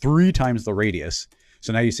going to make it 3 times the radius.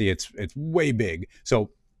 So now you see it's way big.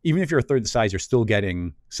 So even if you're a third the size, you're still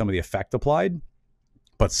getting some of the effect applied.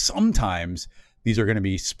 But sometimes these are going to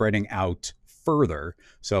be spreading out further.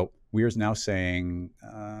 So we are now saying,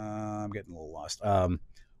 I'm getting a little lost.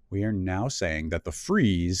 We are now saying that the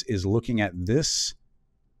freeze is looking at this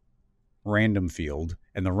random field,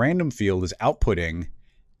 and the random field is outputting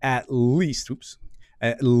at least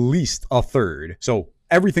a third. So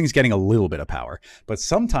everything's getting a little bit of power, but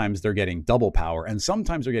sometimes they're getting double power, and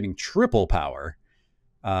sometimes they're getting triple power.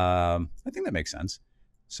 I think that makes sense.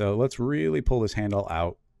 So let's really pull this handle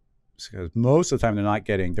out, because most of the time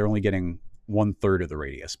they're only getting 1/3 of the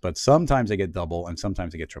radius, but sometimes they get double and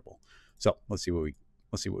sometimes they get triple. So let's see what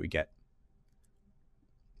we get.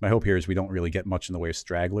 My hope here is we don't really get much in the way of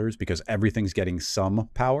stragglers because everything's getting some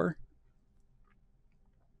power.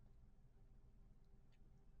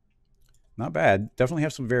 Not bad. Definitely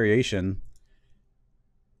have some variation.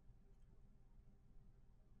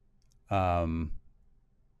 Yeah,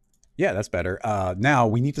 that's better. Now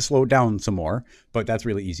we need to slow it down some more, but that's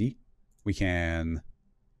really easy. We can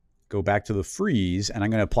go back to the freeze, and I'm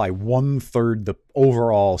going to apply 1/3 the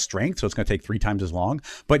overall strength. So it's going to take 3 times as long,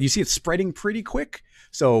 but you see it's spreading pretty quick.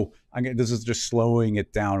 So this is just slowing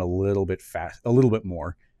it down a little bit a little bit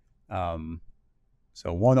more.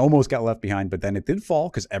 So one almost got left behind, but then it did fall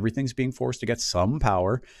because everything's being forced to get some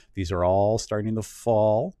power. These are all starting to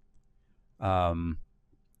fall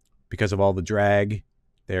because of all the drag.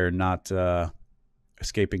 They're not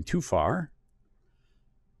escaping too far.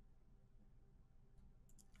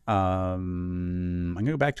 I'm going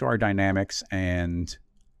to go back to our dynamics and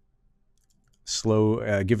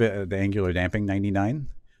give it the angular damping 99.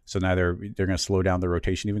 So now they're going to slow down the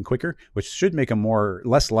rotation even quicker, which should make them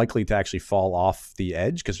less likely to actually fall off the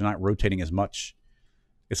edge because they're not rotating as much.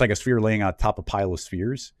 It's like a sphere laying on top of a pile of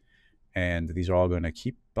spheres, and these are all going to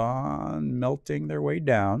keep on melting their way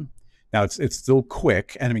down. Now it's still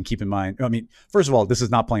quick, and I mean, keep in mind. I mean, first of all, this is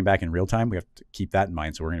not playing back in real time. We have to keep that in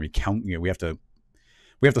mind. So we're going to be counting. We have to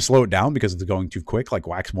slow it down because it's going too quick. Like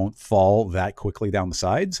wax won't fall that quickly down the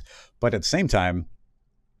sides, but at the same time,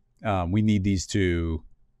 we need these to.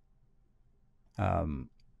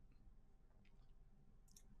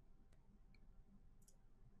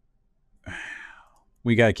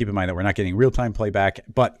 We got to keep in mind that we're not getting real-time playback,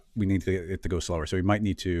 but we need it to go slower. So we might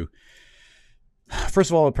need to, first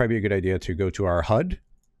of all, it'd probably be a good idea to go to our HUD,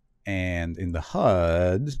 and in the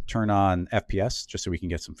HUD, turn on FPS just so we can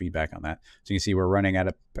get some feedback on that. So you can see we're running at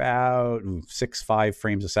about 5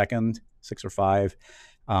 frames a second, 6 or 5.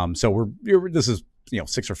 So this is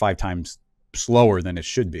 6 or 5 times slower than it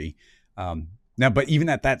should be. Now, but even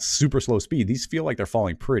at that super slow speed, these feel like they're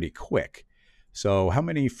falling pretty quick. So how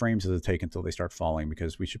many frames does it take until they start falling?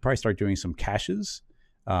 Because we should probably start doing some caches.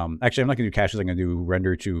 Actually, I'm not going to do caches. I'm going to do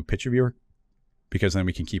render to picture viewer, because then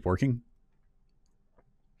we can keep working.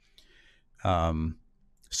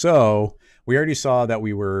 So we already saw that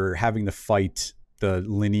we were having to fight the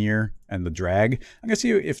linear and the drag. I'm going to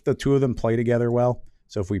see if the two of them play together well.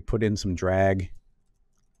 So if we put in some drag,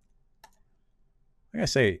 I gotta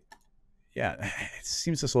say, yeah, it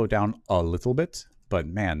seems to slow it down a little bit, but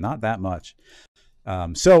man, not that much.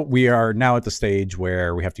 So we are now at the stage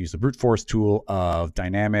where we have to use the brute force tool of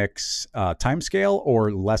dynamics, timescale,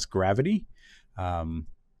 or less gravity.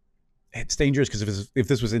 It's dangerous because if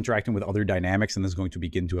this was interacting with other dynamics, then this is going to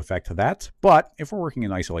begin to affect that. But if we're working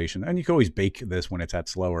in isolation, and you can always bake this when it's at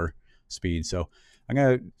slower speed. So I'm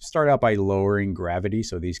going to start out by lowering gravity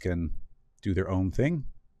so these can do their own thing.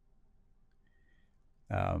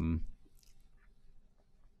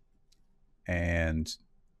 And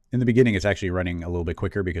in the beginning, it's actually running a little bit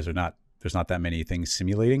quicker because there's not that many things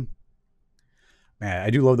simulating. Man, I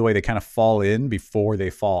do love the way they kind of fall in before they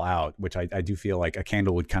fall out, which I do feel like a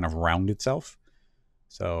candle would kind of round itself.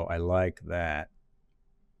 So I like that.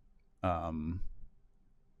 They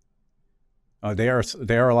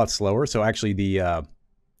are a lot slower. So actually the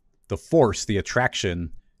force, the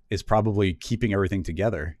attraction, is probably keeping everything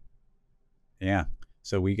together. Yeah.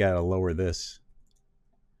 So we got to lower this.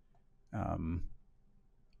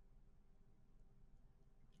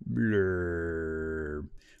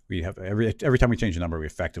 We have every time we change a number, we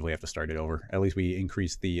effectively have to start it over. At least we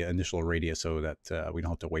increase the initial radius so that we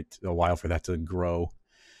don't have to wait a while for that to grow.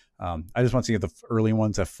 I just want to see if the early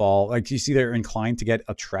ones that fall, like you see, they're inclined to get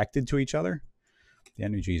attracted to each other. The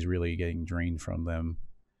energy is really getting drained from them.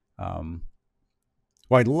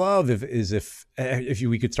 What I'd love if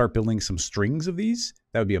we could start building some strings of these.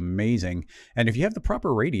 That would be amazing. And if you have the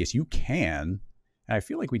proper radius, you can. And I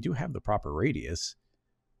feel like we do have the proper radius.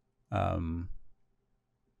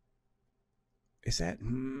 Is that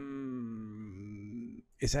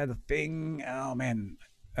a thing? Oh man,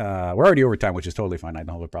 we're already over time, which is totally fine. I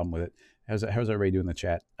don't have a problem with it. How's everybody doing in the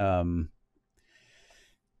chat?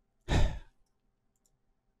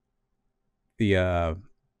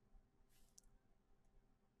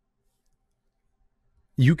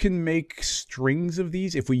 You can make strings of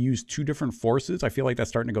these if we use 2 different forces. I feel like that's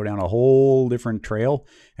starting to go down a whole different trail,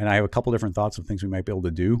 and I have a couple different thoughts of things we might be able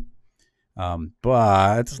to do.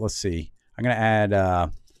 But let's see. I'm going to add,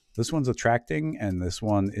 this one's attracting and this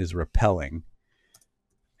one is repelling.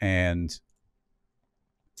 And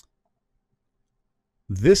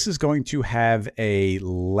this is going to have a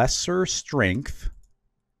lesser strength.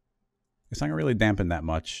 It's not going to really dampen that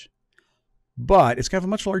much, but it's going to have a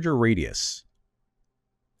much larger radius.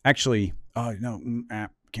 Actually, no,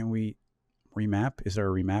 can we remap? Is there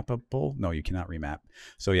a remappable? No, you cannot remap.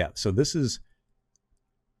 So yeah, so this is,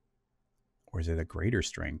 or is it a greater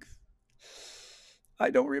strength? I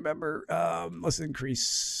don't remember. Let's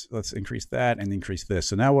increase that and increase this.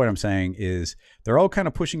 So now what I'm saying is they're all kind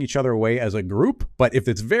of pushing each other away as a group, but if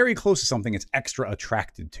it's very close to something, it's extra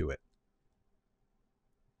attracted to it.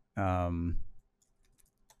 At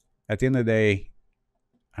the end of the day,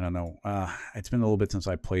 I don't know. It's been a little bit since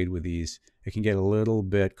I played with these. It can get a little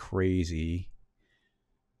bit crazy.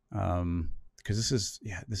 Because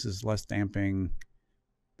this is less damping.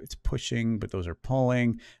 It's pushing, but those are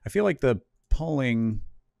pulling. I feel like the pulling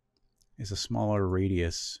is a smaller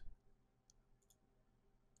radius.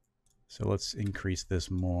 So let's increase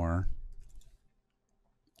this more.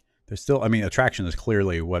 There's still, I mean, attraction is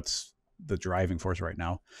clearly what's the driving force right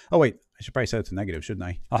now. Oh wait, I should probably set it to negative, shouldn't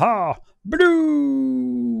I? Aha!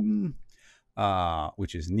 Boom!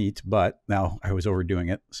 Which is neat, but now I was overdoing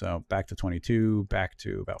it. So back to 22, back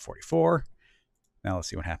to about 44. Now let's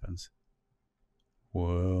see what happens.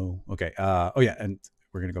 Whoa. Okay. Oh yeah, and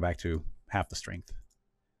we're gonna go back to half the strength.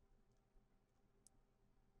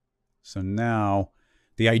 So now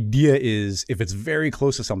The idea is if it's very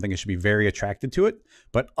close to something, it should be very attracted to it,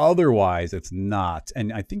 but otherwise it's not.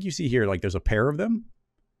 And I think you see here, like there's a pair of them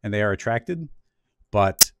and they are attracted,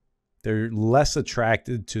 but they're less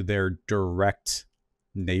attracted to their direct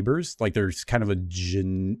neighbors. Like there's kind of a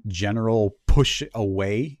general push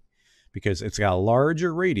away because it's got a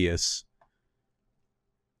larger radius,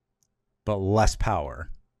 but less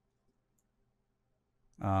power.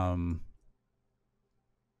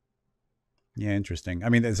 Yeah, interesting. I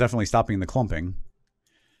mean, it's definitely stopping the clumping,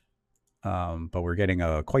 but we're getting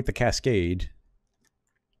quite the cascade.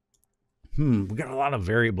 We got a lot of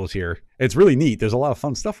variables here. It's really neat. There's a lot of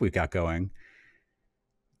fun stuff we've got going.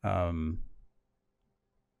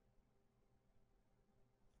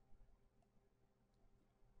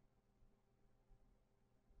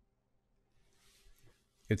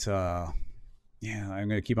 It's yeah, I'm going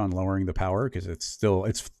to keep on lowering the power because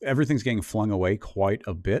everything's getting flung away quite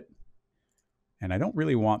a bit. And I don't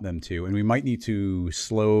really want them to. And we might need to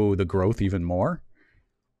slow the growth even more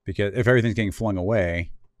because if everything's getting flung away,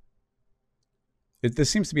 this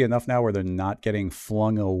seems to be enough now where they're not getting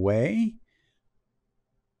flung away.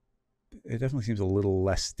 It definitely seems a little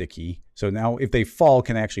less sticky. So now if they fall,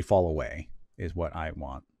 can they actually fall away is what I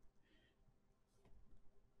want.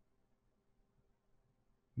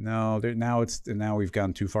 No, now we've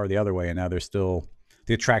gone too far the other way, and now the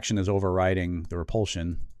attraction is overriding the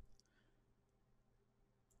repulsion.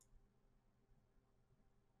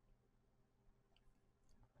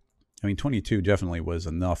 I mean, 22 definitely was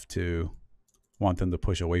enough to want them to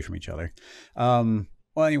push away from each other. Well,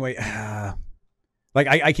 anyway, like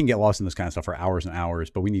I can get lost in this kind of stuff for hours and hours,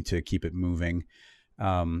 but we need to keep it moving.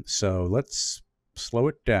 So let's slow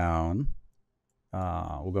it down.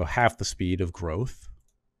 We'll go half the speed of growth.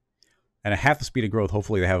 And at half the speed of growth,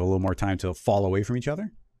 hopefully they have a little more time to fall away from each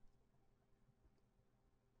other.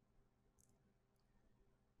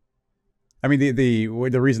 I mean, the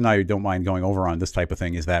reason I don't mind going over on this type of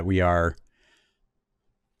thing is that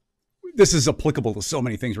this is applicable to so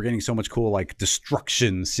many things. We're getting so much cool, like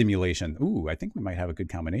destruction simulation. Ooh, I think we might have a good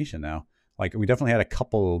combination now. Like we definitely had a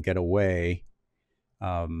couple get away.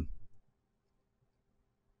 Yeah,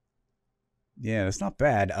 that's not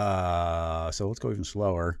bad. So let's go even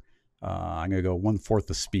slower. I'm going to go 1/4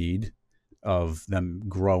 the speed of them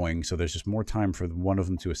growing. So there's just more time for one of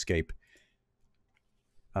them to escape.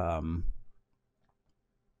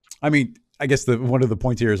 I mean, I guess one of the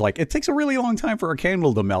points here is like, it takes a really long time for a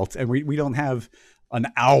candle to melt. And we don't have an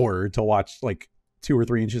hour to watch like 2 or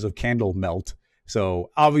 3 inches of candle melt.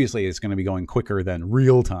 So obviously it's going to be going quicker than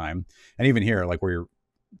real time. And even here, like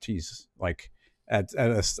like at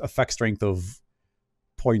a effect strength of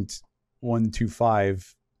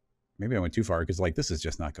 0.125, maybe I went too far because like this is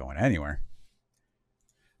just not going anywhere.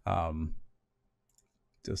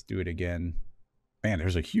 Just do it again. Man,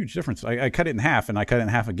 there's a huge difference. I cut it in half and I cut it in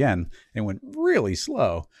half again and went really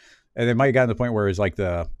slow. And it might have gotten to the point where it's like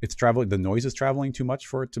the noise is traveling too much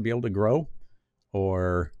for it to be able to grow.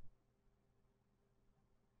 Or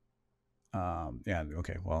yeah,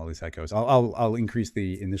 okay. Well, at least that goes. I'll increase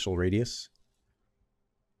the initial radius.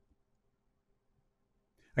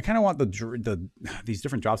 I kind of want these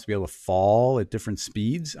different drops to be able to fall at different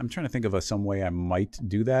speeds. I'm trying to think of some way I might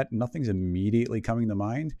do that. Nothing's immediately coming to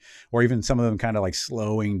mind, or even some of them kind of like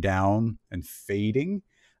slowing down and fading.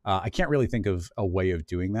 I can't really think of a way of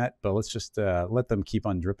doing that, but let's just let them keep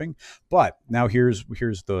on dripping. But now here's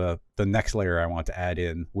the next layer I want to add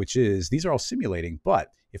in, which is these are all simulating. But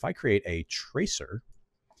if I create a tracer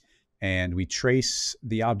and we trace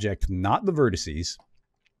the object, not the vertices,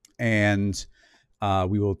 and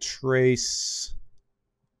we will trace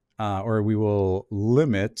or we will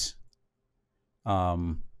limit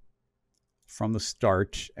from the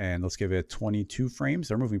start, and let's give it 22 frames.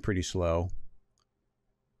 They're moving pretty slow.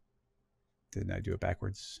 Didn't I do it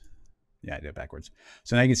backwards? Yeah, I did it backwards.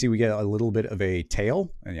 So now you can see we get a little bit of a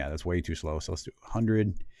tail, and yeah, that's way too slow. So let's do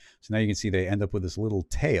 100. So now you can see they end up with this little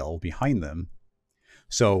tail behind them.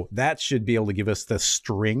 So that should be able to give us the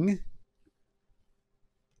string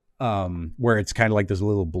where it's kind of like this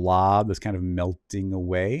little blob that's kind of melting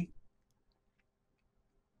away.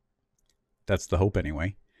 That's the hope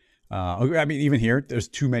anyway. I mean, even here, there's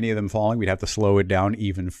too many of them falling. We'd have to slow it down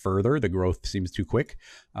even further. The growth seems too quick.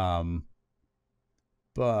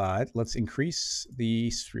 But let's increase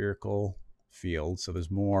the spherical field so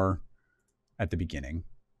there's more at the beginning.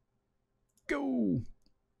 Go!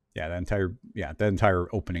 Yeah, the entire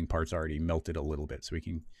opening part's already melted a little bit, so we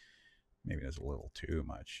can, maybe there's a little too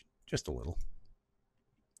much. Just a little.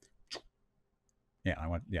 Yeah, I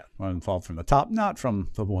want to fall from the top, not from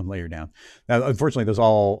the one layer down. Now, unfortunately, they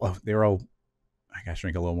were all, I gotta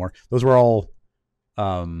shrink a little more. Those were all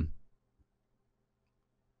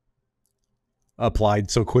applied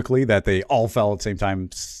so quickly that they all fell at the same time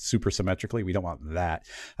super symmetrically. We don't want that.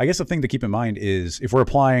 I guess the thing to keep in mind is if we're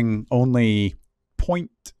applying only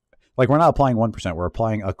like we're not applying 1%, we're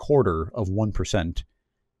applying a quarter of 1%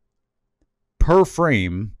 per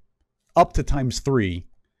frame up to ×3,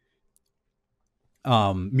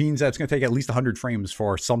 means that it's going to take at least 100 frames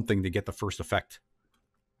for something to get the first effect.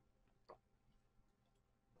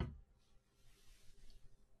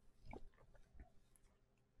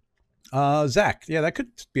 Zach, yeah, that could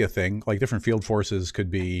be a thing. Like different field forces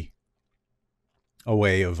could be a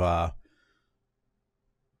way of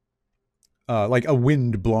like a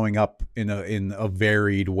wind blowing up in a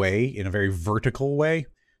varied way, in a very vertical way.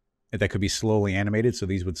 That could be slowly animated, so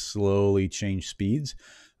these would slowly change speeds.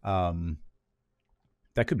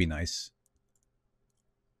 That could be nice.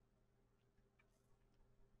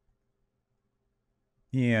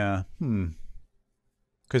 Yeah.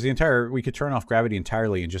 Because we could turn off gravity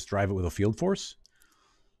entirely and just drive it with a field force.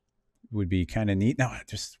 Would be kind of neat. Now,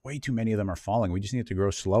 just way too many of them are falling. We just need it to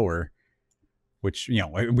grow slower, which, you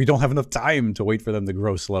know, we don't have enough time to wait for them to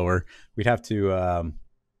grow slower. We'd have to,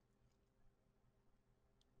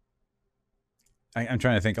 I'm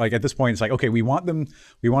trying to think, like at this point, it's like, okay, we want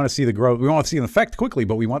to see the growth. We want to see an effect quickly,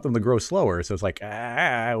 but we want them to grow slower. So it's like,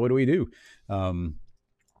 what do we do?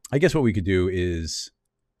 I guess what we could do is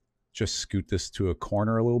just scoot this to a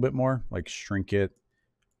corner a little bit more, like shrink it,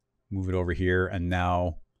 move it over here, and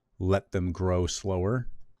now let them grow slower.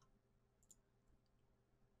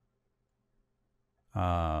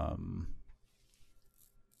 Oh,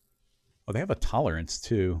 they have a tolerance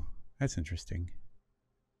too. That's interesting.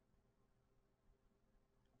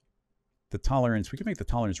 The tolerance, we can make the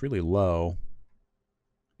tolerance really low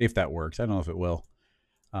if that works. I don't know if it will.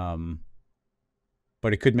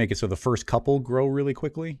 But it could make it so the first couple grow really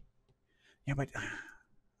quickly. Yeah, but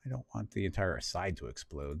I don't want the entire side to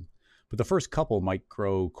explode. But the first couple might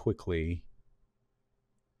grow quickly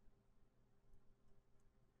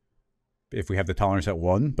if we have the tolerance at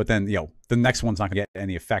 1. But then, you know, the next one's not going to get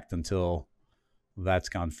any effect until that's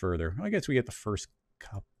gone further. I guess we get the first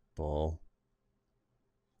couple.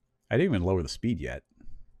 I didn't even lower the speed yet.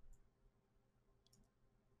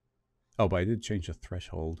 Oh, but I did change the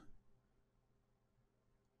threshold.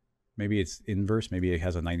 Maybe it's inverse. Maybe it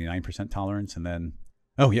has a 99% tolerance, and then,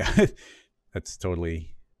 oh yeah, that's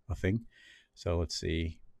totally a thing. So let's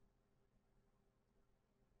see.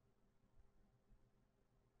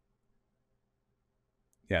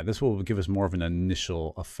 Yeah, this will give us more of an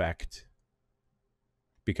initial effect,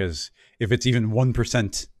 because if it's even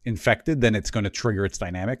 1% infected, then it's going to trigger its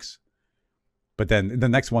dynamics. But then the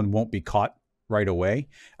next one won't be caught right away.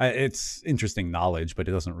 It's interesting knowledge, but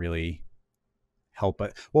it doesn't really help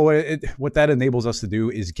it. Well, what that enables us to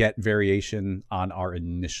do is get variation on our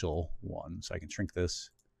initial one. So I can shrink this,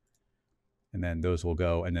 and then those will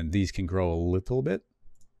go, and then these can grow a little bit.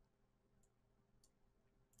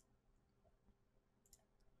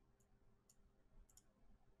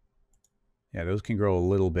 Yeah, those can grow a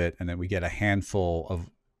little bit, and then we get a handful of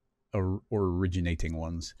originating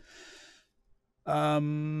ones.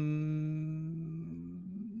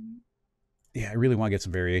 Yeah, I really want to get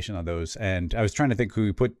some variation on those. And I was trying to think, could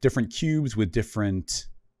we put different cubes with different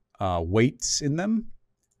weights in them?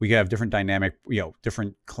 We could have different dynamic, you know,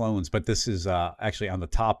 different clones, but this is actually on the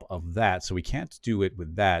top of that, so we can't do it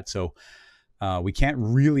with that. So we can't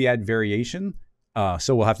really add variation.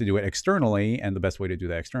 So we'll have to do it externally, and the best way to do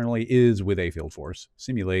that externally is with a field force.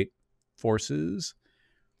 Simulate forces.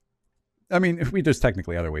 I mean, there's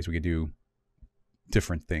technically other ways we could do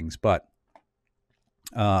different things, but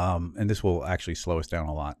and this will actually slow us down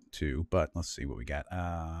a lot too, but let's see what we got.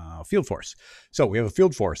 Field force. So we have a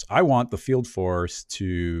field force. I want the field force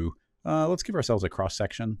to, let's give ourselves a cross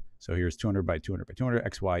section. So here's 200 by 200 by 200,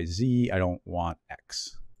 X, Y, Z. I don't want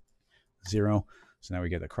X. 0. So now we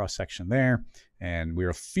get a cross section there, and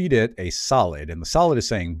we'll feed it a solid, and the solid is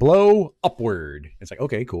saying blow upward. It's like,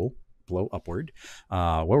 okay, cool, blow upward.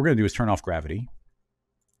 What we're going to do is turn off gravity.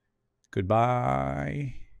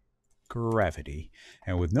 Goodbye, gravity.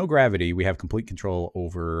 And with no gravity, we have complete control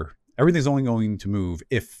over everything's only going to move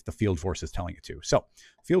if the field force is telling it to. So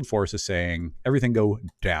field force is saying everything go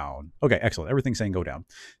down. Okay, excellent. Everything's saying go down.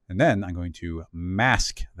 And then I'm going to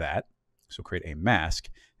mask that. So create a mask,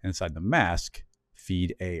 and inside the mask,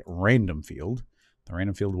 feed a random field. The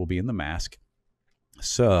random field will be in the mask.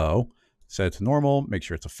 So set it to normal, make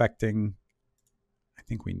sure it's affecting. I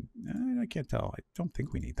can't tell. I don't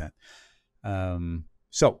think we need that.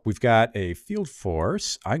 So we've got a field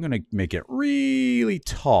force. I'm going to make it really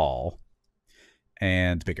tall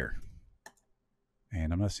and bigger.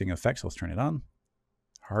 And I'm not seeing effects, so let's turn it on.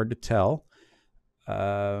 hard to tell.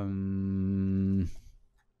 I'm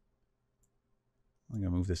going to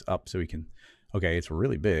move this up so we can... Okay, it's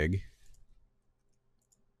really big.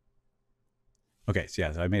 Okay, so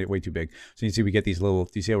yeah, so I made it way too big. So you see we get these little...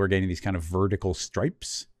 Do you see how we're getting these kind of vertical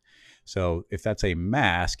stripes? So if that's a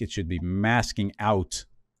mask, it should be masking out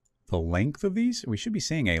the length of these. We should be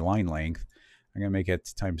seeing a line length. I'm going to make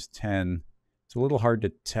it times 10. It's a little hard to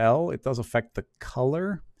tell. It does affect the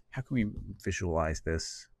color. How can we visualize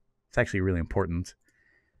this? It's actually really important.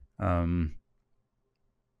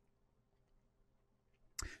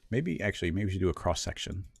 Maybe we should do a cross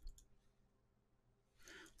section.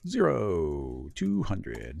 0,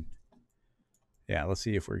 200. Yeah, let's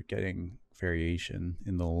see if we're getting variation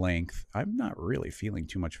in the length. I'm not really feeling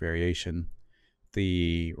too much variation.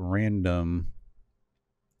 The random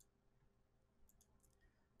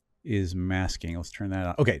is masking. Let's turn that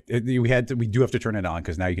on. Okay, we do have to turn it on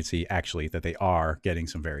because now you can see actually that they are getting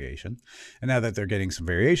some variation. And now that they're getting some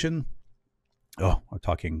variation, I'm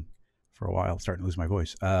talking for a while, starting to lose my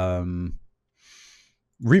voice.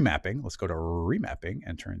 Remapping. Let's go to remapping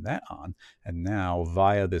and turn that on. And now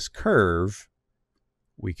via this curve,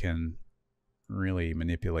 we can really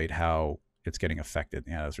manipulate how it's getting affected.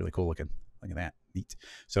 Yeah, that's really cool looking. Look at that. Neat.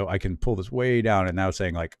 So I can pull this way down, and now it's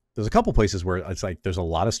saying like there's a couple places where it's like there's a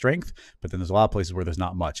lot of strength, but then there's a lot of places where there's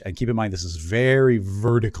not much. And keep in mind, this is very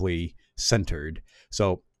vertically centered.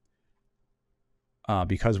 So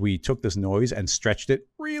because we took this noise and stretched it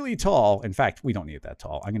really tall, in fact, we don't need it that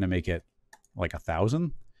tall. I'm going to make it like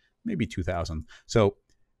 1,000, maybe 2,000. So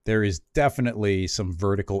there is definitely some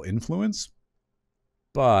vertical influence,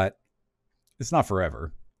 but it's not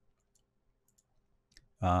forever.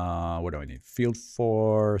 What do I need? Field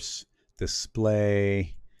force,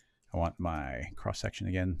 display. I want my cross section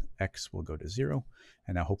again. X will go to 0.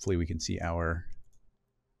 And now hopefully we can see our,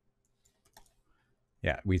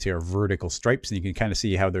 we see our vertical stripes, and you can kind of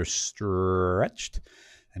see how they're stretched.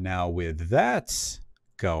 And now with that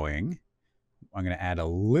going, I'm going to add a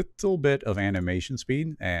little bit of animation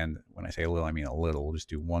speed. And when I say a little, I mean a little. We'll just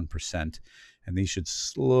do 1%. And these should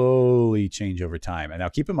slowly change over time. And now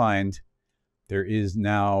keep in mind, there is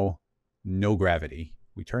now no gravity.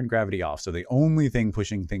 We turned gravity off. So the only thing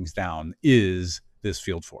pushing things down is this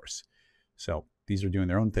field force. So these are doing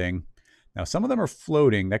their own thing. Now, some of them are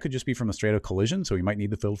floating. That could just be from a straight up collision. So we might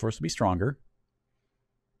need the field force to be stronger.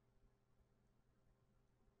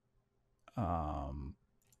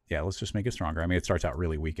 Yeah, let's just make it stronger. I mean, it starts out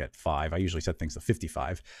really weak at 5. I usually set things to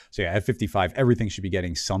 55. So yeah, at 55, everything should be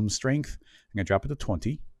getting some strength. I'm going to drop it to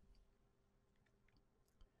 20.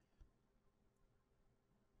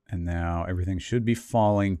 And now everything should be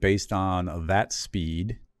falling based on that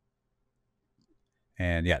speed.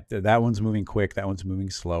 And yeah, that one's moving quick. That one's moving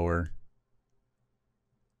slower.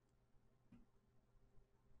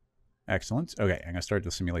 Excellent. Okay, I'm going to start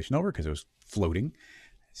the simulation over because it was floating.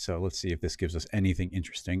 So let's see if this gives us anything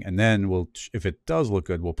interesting. And then we'll, if it does look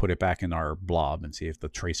good, we'll put it back in our blob and see if the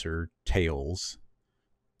tracer tails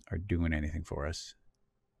are doing anything for us.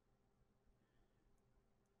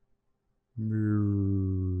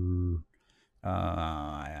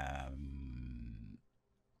 I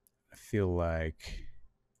feel like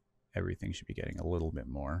everything should be getting a little bit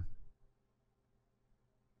more.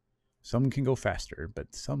 Some can go faster,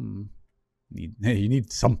 but some need, you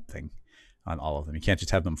need something on all of them. You can't just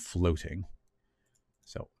have them floating.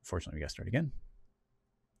 So unfortunately, we got to start again.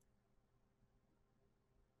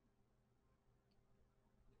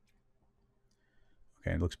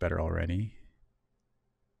 Okay, it looks better already.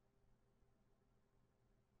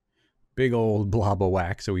 Big old blob of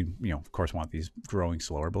wax. So we, of course, want these growing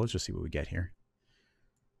slower, but let's just see what we get here.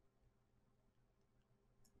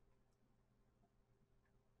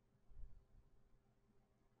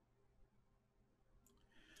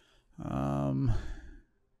 I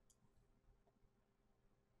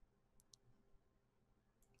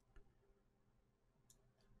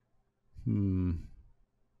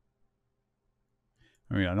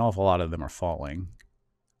mean, an awful lot of them are falling.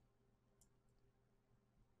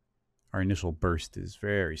 Our initial burst is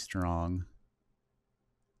very strong.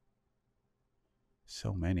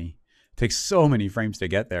 So many. It takes so many frames to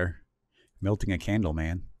get there. Melting a candle,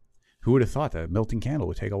 man. Who would have thought that melting candle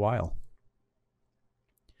would take a while?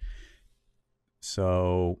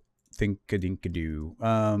 So, think-a-dink-a-doo.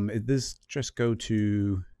 This just go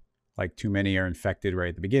to, like, too many are infected right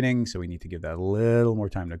at the beginning, so we need to give that a little more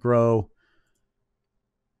time to grow.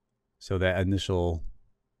 So that initial,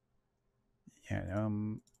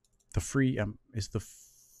 the free,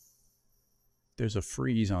 there's a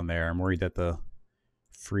freeze on there. I'm worried that the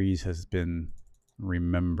freeze has been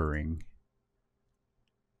remembering.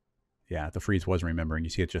 yeah, the freeze was remembering.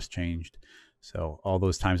 You see it just changed. So all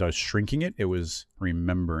those times I was shrinking it, it was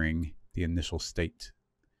remembering the initial state.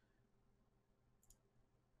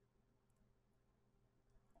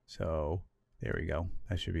 So there we go.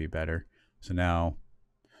 That should be better. So now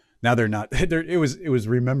they're not, it was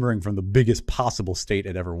remembering from the biggest possible state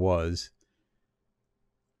it ever was.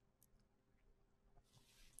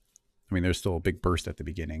 I mean, there's still a big burst at the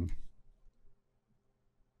beginning.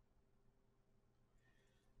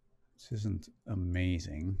 This isn't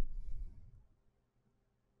amazing.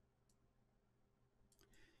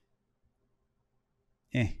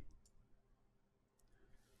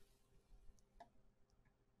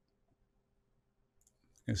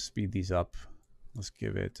 Gonna speed these up. Let's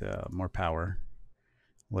give it more power.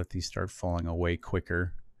 Let these start falling away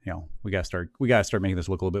quicker. You know, we gotta start making this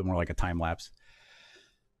look a little bit more like a time lapse.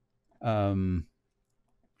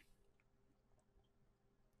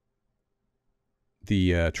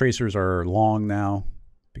 The tracers are long now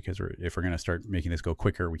because if we're gonna start making this go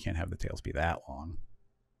quicker, we can't have the tails be that long.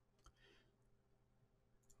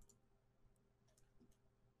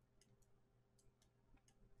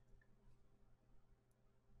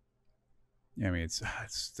 Yeah, I mean, it's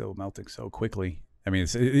still melting so quickly. I mean,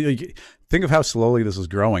 think of how slowly this is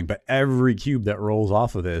growing, but every cube that rolls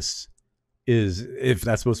off of this is, if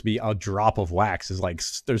that's supposed to be a drop of wax, is like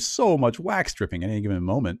there's so much wax dripping at any given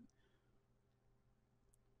moment.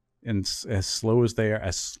 And as slow as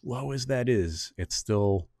that is, it's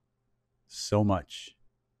still so much.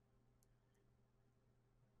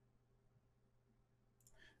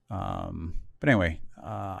 But anyway,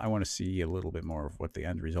 I want to see a little bit more of what the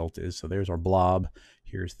end result is. So there's our blob.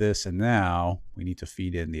 Here's this. And now we need to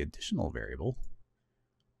feed in the additional variable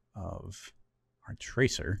of our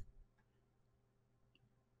tracer.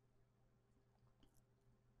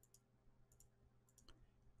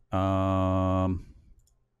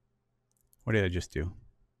 What did I just do?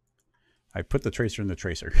 I put the tracer in the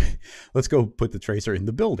tracer. Let's go put the tracer in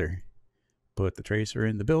the builder. Put the tracer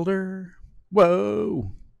in the builder.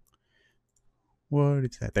 Whoa. What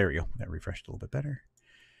is that? There we go. That refreshed a little bit better.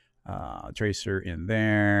 Tracer in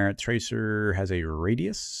there. Tracer has a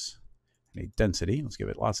radius and a density. Let's give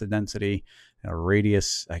it lots of density. And a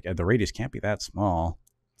radius. The radius can't be that small.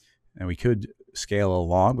 And we could scale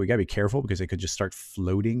along, but we got to be careful because it could just start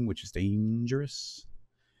floating, which is dangerous.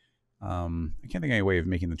 I can't think of any way of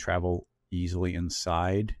making the travel easily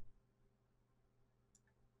inside.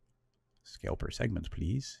 Scale per segment,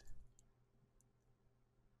 please.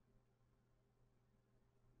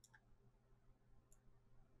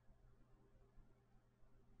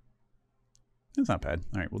 That's not bad.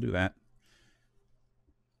 All right, we'll do that.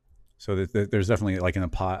 So there's definitely like an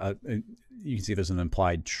implied, you can see there's an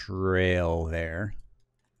implied trail there.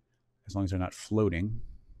 As long as they're not floating.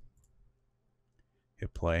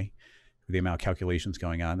 Hit play. With the amount of calculations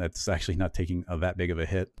going on, that's actually not taking that big of a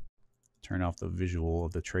hit. Turn off the visual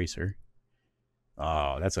of the tracer.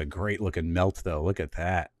 Oh, that's a great looking melt though. Look at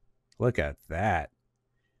that. Look at that.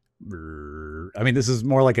 I mean, this is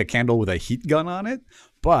more like a candle with a heat gun on it,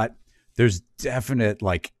 but there's definite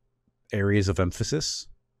like areas of emphasis.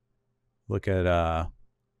 Look at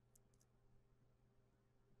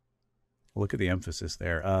the emphasis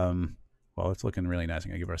there. Well, it's looking really nice.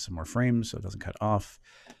 I'm gonna give us some more frames so it doesn't cut off.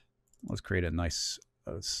 Let's create a nice,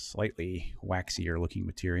 slightly waxier looking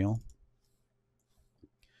material.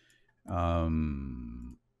 I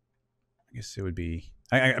guess it would be.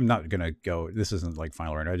 I'm not gonna go. This isn't like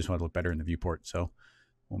final render. I just want to look better in the viewport, so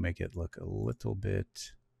we'll make it look a little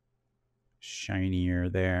bit shinier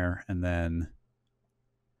there, and then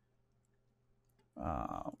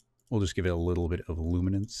we'll just give it a little bit of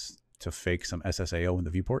luminance to fake some SSAO in the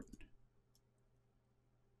viewport,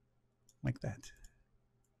 like that.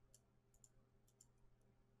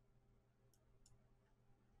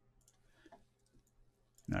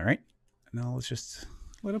 All right, now let's just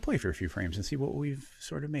let it play for a few frames and see what we've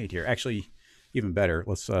sort of made here. Actually, even better,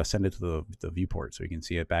 let's send it to the viewport so you can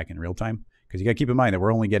see it back in real time. Because you got to keep in mind that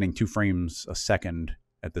we're only getting 2 frames a second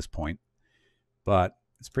at this point. But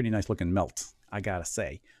it's pretty nice looking melt, I got to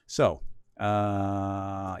say. So,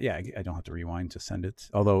 yeah, I don't have to rewind to send it.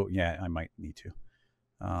 Although, yeah, I might need to.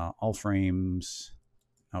 All frames,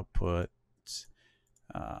 output,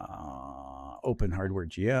 open hardware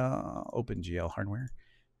GL, open GL hardware.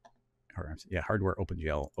 Or yeah, hardware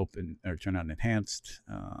OpenGL, open or turn on enhanced.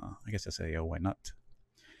 I guess SAO, why not?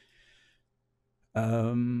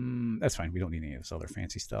 That's fine. We don't need any of this other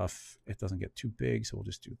fancy stuff. It doesn't get too big, so we'll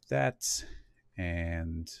just do that.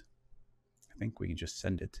 And I think we can just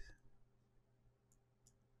send it.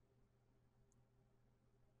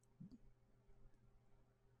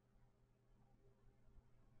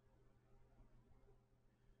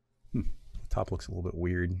 Top looks a little bit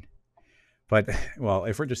weird. But, well,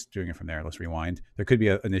 if we're just doing it from there, let's rewind. There could be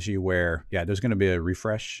an issue where, yeah, there's going to be a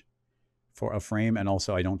refresh for a frame. And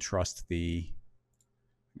also, I don't trust the...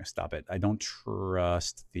 I'm going to stop it. I don't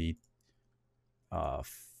trust the... the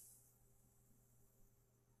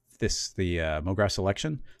MoGraph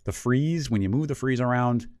selection. The freeze, when you move the freeze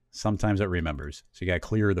around, sometimes it remembers. So you got to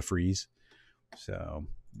clear the freeze. So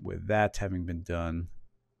with that having been done...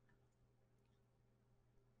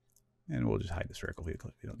 And we'll just hide the circle view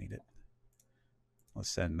clip. We don't need it. Let's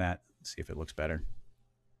send that, see if it looks better.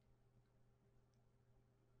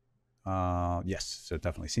 Yes, so it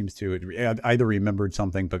definitely seems to. It either remembered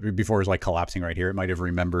something, but before it was like collapsing right here, it might have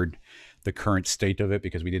remembered the current state of it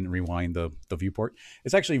because we didn't rewind the viewport.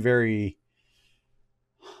 It's actually very,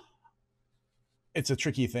 it's a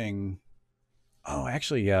tricky thing. Oh,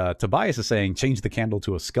 actually, Tobias is saying change the candle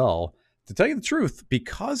to a skull. To tell you the truth,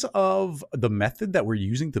 because of the method that we're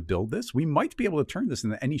using to build this, we might be able to turn this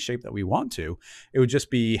into any shape that we want to. It would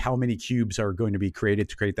just be how many cubes are going to be created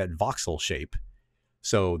to create that voxel shape.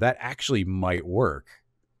 So that actually might work.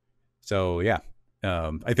 So yeah,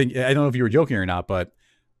 I think, I don't know if you were joking or not, but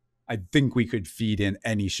I think we could feed in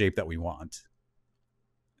any shape that we want.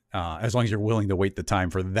 As long as you're willing to wait the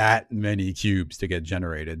time for that many cubes to get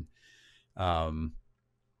generated.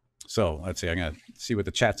 So let's see, I'm going to see what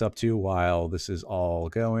the chat's up to while this is all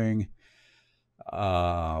going.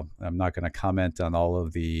 I'm not going to comment on all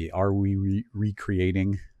of the are we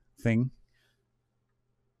recreating thing.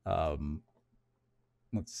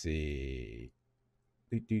 Let's see.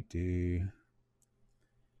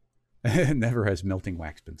 Never has melting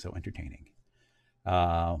wax been so entertaining.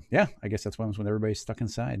 Yeah, I guess that's when everybody's stuck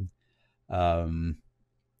inside. Oh,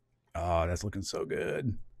 that's looking so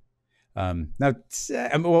good. Now,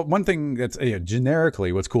 one thing that's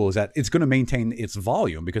generically what's cool is that it's going to maintain its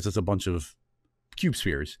volume because it's a bunch of cube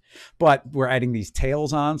spheres, but we're adding these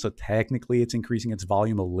tails on, so technically it's increasing its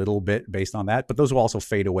volume a little bit based on that, but those will also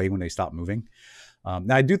fade away when they stop moving.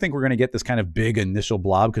 Now I do think we're going to get this kind of big initial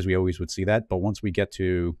blob because we always would see that, but once we get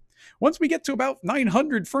to about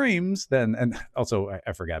 900 frames, then, and also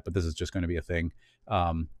I forgot, but this is just going to be a thing.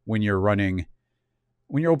 When you're running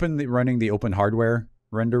the open hardware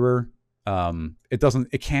renderer,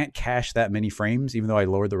 it can't cache that many frames, even though I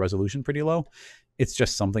lowered the resolution pretty low. It's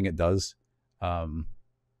just something it does.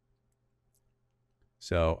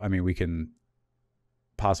 So, I mean, we can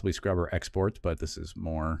possibly scrub or export, but this is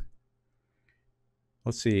more.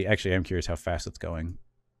 Let's see. Actually, I'm curious how fast it's going.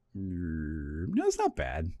 No, it's not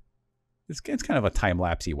bad. It's kind of a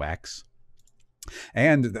time-lapsey wax.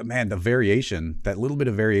 And man, the variation, that little bit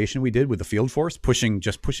of variation we did with the field force, pushing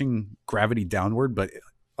gravity downward, but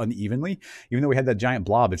unevenly, even though we had that giant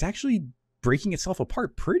blob, it's actually breaking itself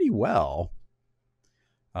apart pretty well.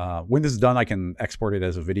 When this is done, I can export it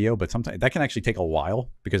as a video, but sometimes that can actually take a while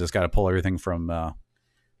because it's got to pull everything from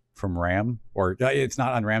RAM, or it's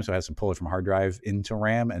not on RAM, so it has to pull it from hard drive into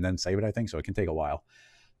RAM and then save it, I think. So it can take a while.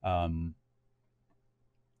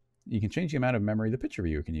 You can change the amount of memory the picture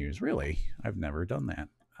viewer can use. Really? I've never done that.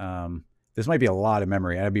 This might be a lot of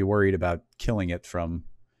memory. I'd be worried about killing it from...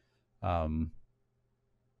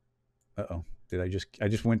 Uh-oh. I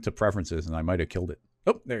just went to preferences and I might have killed it.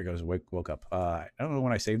 Oh, there it goes. Woke up. I don't know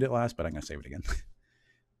when I saved it last, but I'm going to save it again.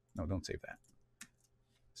 No, don't save that.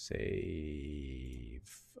 Save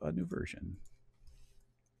a new version.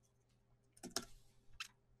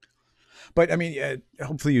 But I mean,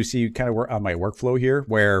 hopefully you see kind of on my workflow here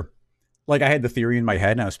where, like, I had the theory in my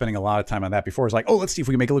head and I was spending a lot of time on that before. It's like, oh, let's see if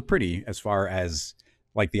we can make it look pretty as far as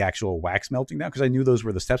like the actual wax melting down, because I knew those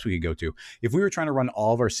were the steps we could go to. If we were trying to run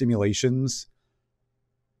all of our simulations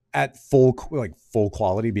at full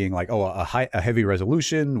quality, being like, oh, a heavy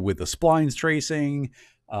resolution with the splines tracing,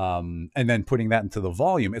 and then putting that into the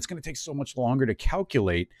volume, it's going to take so much longer to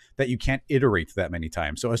calculate that you can't iterate that many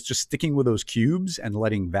times. So it's just sticking with those cubes and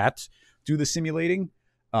letting that do the simulating.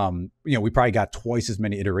 We probably got twice as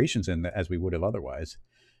many iterations in as we would have otherwise.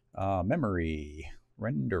 Memory,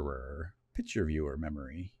 renderer, picture viewer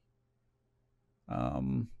memory.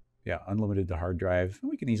 Yeah, unlimited to hard drive.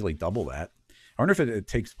 We can easily double that. I wonder if it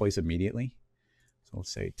takes place immediately. So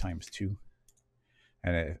let's say ×2.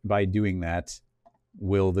 And by doing that,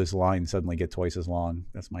 will this line suddenly get twice as long?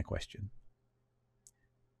 That's my question.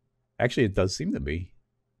 Actually, it does seem to be.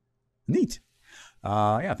 Neat.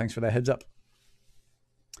 Yeah, thanks for that heads up.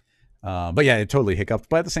 But yeah, it totally hiccuped.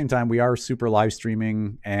 But at the same time, we are super live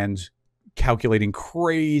streaming and calculating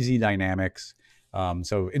crazy dynamics.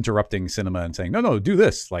 So interrupting cinema and saying, no, do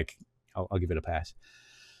this. Like, I'll give it a pass.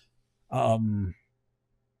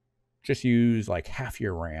 Just use like half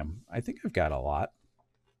your RAM. I think I've got a lot.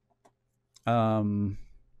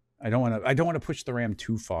 I don't want to push the RAM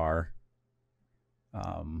too far.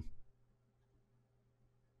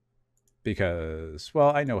 Because,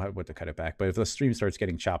 well, I know what to cut it back, but if the stream starts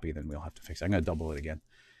getting choppy, then we'll have to fix it. I'm going to double it again.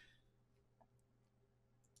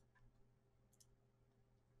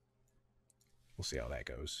 We'll see how that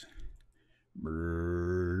goes.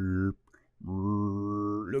 Look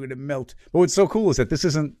at it melt. But what's so cool is that this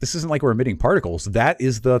isn't like we're emitting particles. That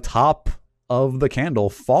is the top of the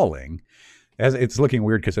candle falling. As it's looking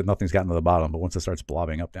weird because nothing's gotten to the bottom, but once it starts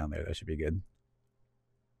blobbing up down there, that should be good.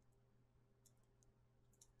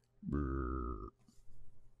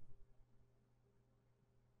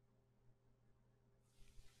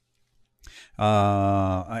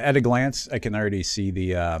 At a glance, I can already see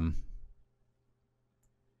the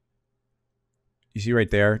you see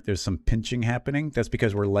right there, there's some pinching happening. That's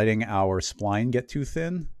because we're letting our spline get too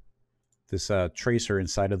thin. This tracer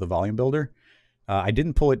inside of the volume builder. I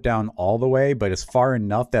didn't pull it down all the way, but it's far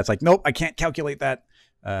enough that's like, nope, I can't calculate that.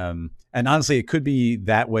 And honestly, it could be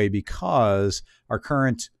that way because our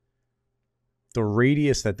current, the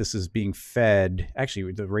radius that this is being fed,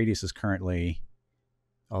 actually, the radius is currently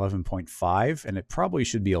 11.5, and it probably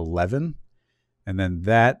should be 11. And then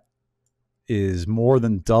that is more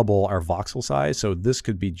than double our voxel size. So this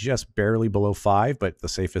could be just barely below 5, but the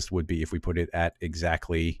safest would be if we put it at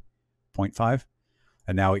exactly 0.5.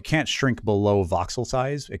 And now it can't shrink below voxel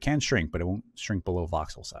size. It can shrink, but it won't shrink below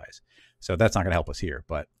voxel size. So that's not going to help us here,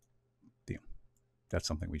 but that's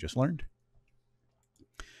something we just learned.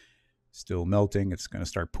 Still melting. It's going to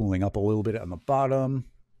start pooling up a little bit on the bottom.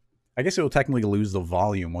 I guess it will technically lose the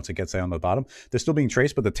volume once it gets down to the bottom. They're still being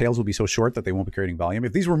traced, but the tails will be so short that they won't be creating volume.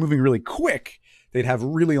 If these were moving really quick, they'd have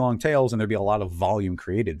really long tails, and there'd be a lot of volume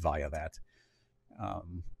created via that.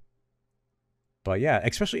 But yeah,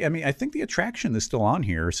 especially, I mean, I think the attraction is still on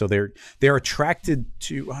here. So they're attracted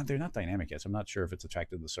to, they're not dynamic yet. So I'm not sure if it's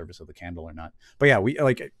attracted to the surface of the candle or not. But yeah, we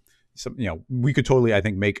like, we could totally, I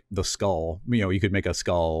think, make the skull, you could make a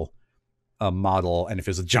skull model, and if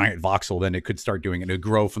it's a giant voxel, then it could start doing it. It would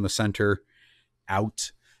grow from the center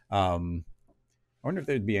out. I wonder if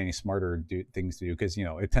there'd be any smarter things to do, because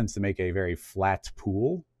it tends to make a very flat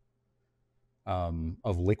pool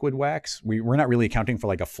of liquid wax. We're not really accounting for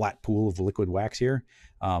like a flat pool of liquid wax here.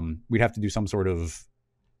 We'd have to do some sort of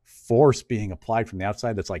force being applied from the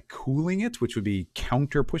outside that's like cooling it, which would be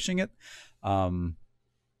counter pushing it.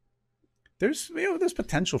 There's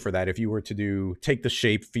potential for that if you were to take the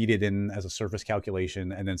shape, feed it in as a surface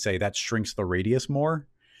calculation, and then say that shrinks the radius more.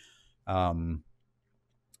 Then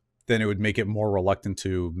it would make it more reluctant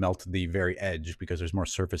to melt the very edge because there's more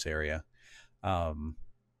surface area.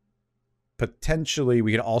 Potentially,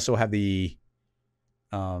 we could also have the.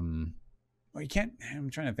 You can't. I'm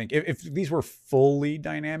trying to think. If these were fully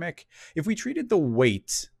dynamic, if we treated the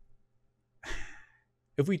weight.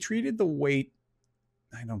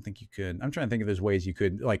 I don't think you could. I'm trying to think if there's ways you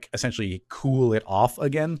could like essentially cool it off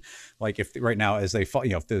again. Like if right now as they fall,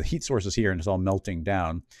 if the heat source is here and it's all melting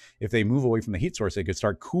down, if they move away from the heat source, they could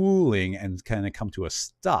start cooling and kind of come to a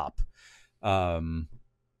stop.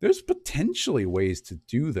 There's potentially ways to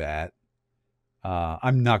do that.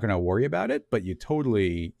 I'm not going to worry about it, but you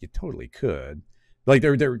totally could. Like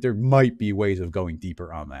there might be ways of going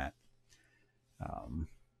deeper on that.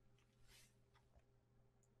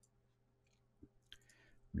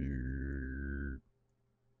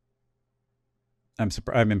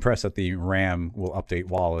 I'm impressed that the RAM will update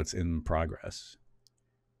while it's in progress.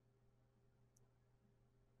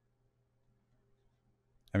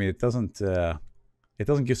 I mean, it doesn't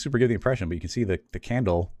super give the impression, but you can see the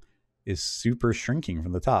candle is super shrinking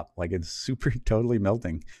from the top. Like it's super totally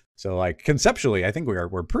melting. So like conceptually, I think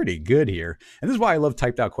we're pretty good here. And this is why I love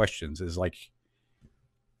typed out questions, is like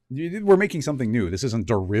we're making something new. This isn't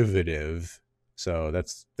derivative. So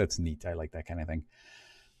that's neat. I like that kind of thing.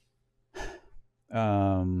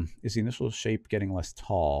 Is the initial shape getting less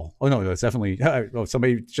tall? Oh no, it's definitely.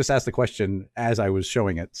 Somebody just asked the question as I was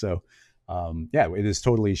showing it. So yeah, it is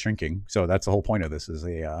totally shrinking. So that's the whole point of this, is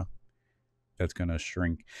that's going to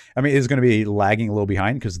shrink. I mean, it's going to be lagging a little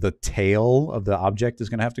behind because the tail of the object is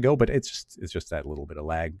going to have to go, but it's just that little bit of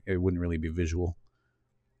lag. It wouldn't really be visual.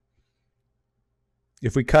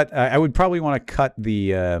 If we cut, I would probably want to cut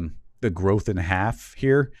the growth in half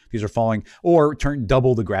here. These are falling, or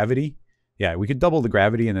double the gravity. Yeah, we could double the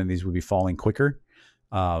gravity and then these would be falling quicker.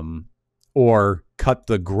 Or cut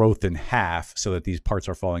the growth in half so that these parts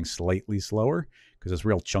are falling slightly slower, because it's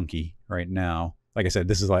real chunky right now. Like I said,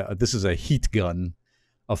 this is a heat gun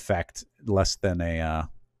effect, less than a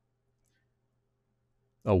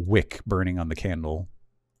wick burning on the candle.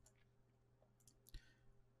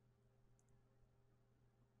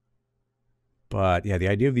 But yeah, the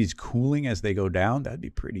idea of these cooling as they go down, that'd be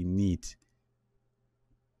pretty neat.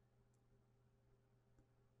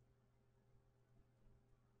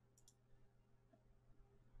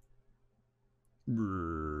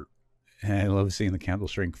 I love seeing the candle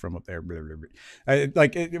shrink from up there. I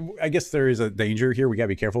guess there is a danger here. We gotta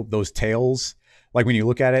be careful. Those tails, like when you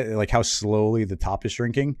look at it, like how slowly the top is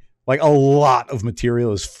shrinking, like a lot of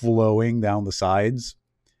material is flowing down the sides.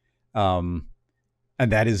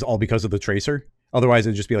 And that is all because of the tracer. Otherwise,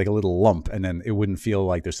 it'd just be like a little lump, and then it wouldn't feel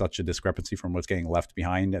like there's such a discrepancy from what's getting left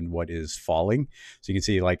behind and what is falling. So you can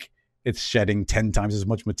see like it's shedding 10 times as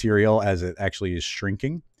much material as it actually is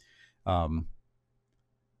shrinking.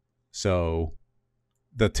 So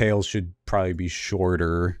the tails should probably be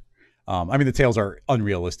shorter. I mean, the tails are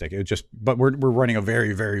unrealistic. But we're running a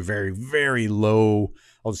very, very, very, very low,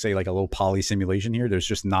 I'll just say like a low poly simulation here. There's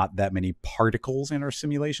just not that many particles in our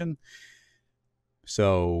simulation.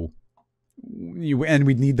 So we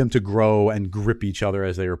need them to grow and grip each other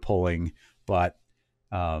as they are pulling. But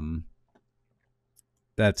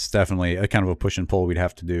that's definitely a kind of a push and pull we'd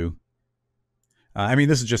have to do. I mean,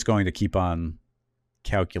 this is just going to keep on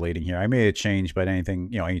calculating here. I made a change, but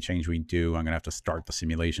any change we do, I'm gonna have to start the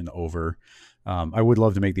simulation over. I would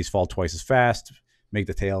love to make these fall twice as fast, make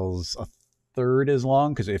the tails a third as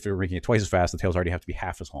long, because if you're making it twice as fast, the tails already have to be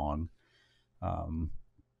half as long.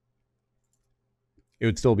 It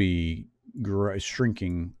would still be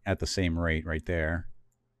shrinking at the same rate right there.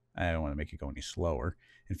 I don't want to make it go any slower.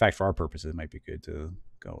 In fact, for our purposes, it might be good to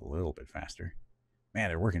go a little bit faster. Man,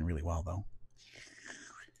 they're working really well though.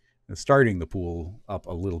 Starting the pool up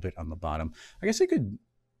a little bit on the bottom. I guess I could...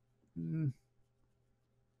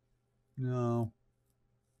 No.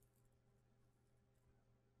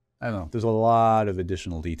 I don't know. There's a lot of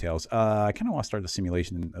additional details. I kind of want to start the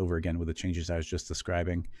simulation over again with the changes I was just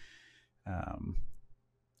describing.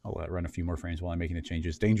 I'll let it run a few more frames while I'm making the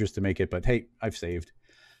changes. Dangerous to make it, but hey, I've saved.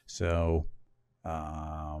 So,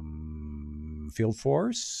 field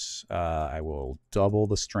force. I will double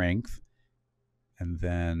the strength. And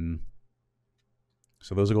then,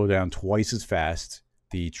 so those will go down twice as fast.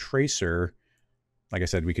 The tracer, like I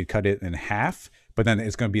said, we could cut it in half, but then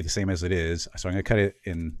it's going to be the same as it is. So I'm going to cut it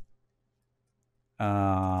in,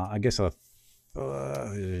 I guess,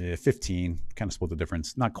 15, kind of split the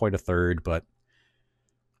difference. Not quite a third, but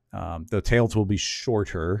the tails will be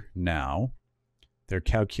shorter now. They're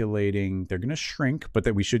calculating, they're going to shrink, but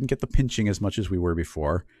that we shouldn't get the pinching as much as we were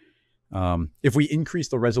before. If we increase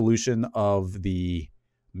the resolution of the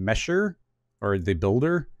mesher or the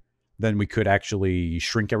builder, then we could actually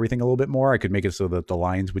shrink everything a little bit more. I could make it so that the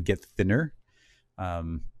lines would get thinner.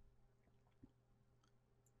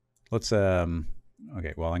 Let's,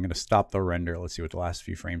 okay, well, I'm going to stop the render. Let's see what the last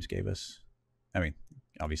few frames gave us. I mean,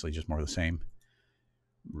 obviously just more of the same.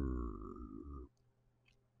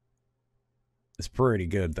 It's pretty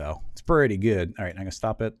good, though. It's pretty good. All right, I'm going to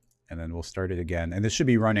stop it. And then we'll start it again. And this should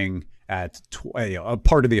be running at, a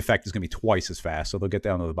part of the effect is going to be twice as fast. So they'll get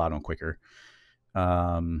down to the bottom quicker.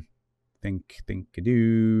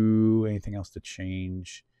 Think-a-do. Anything else to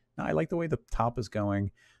change? No, I like the way the top is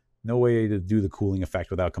going. No way to do the cooling effect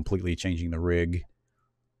without completely changing the rig.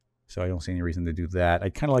 So I don't see any reason to do that.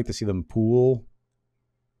 I'd kind of like to see them pool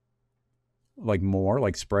like more,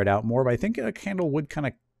 like spread out more. But I think a candle would kind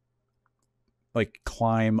of like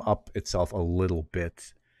climb up itself a little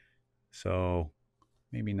bit. So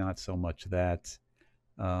maybe not so much that.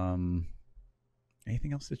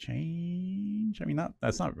 Anything else to change? I mean,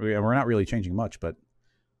 we're not really changing much, but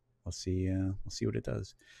we'll see what it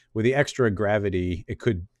does. With the extra gravity, it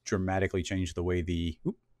could dramatically change the way the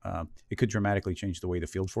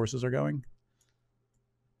field forces are going.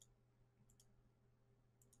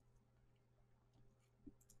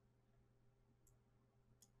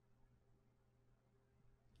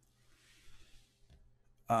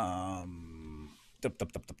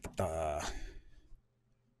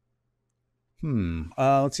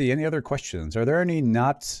 Let's see. Any other questions? Are there any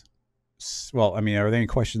are there any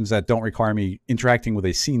questions that don't require me interacting with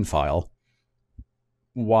a scene file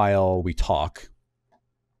while we talk?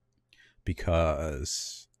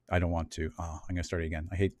 Because I don't want to. I'm gonna start it again.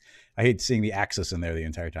 I hate seeing the axis in there the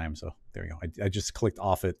entire time. So there we go. I just clicked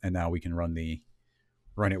off it, and now we can run it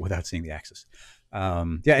without seeing the axis.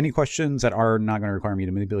 Yeah. Any questions that are not going to require me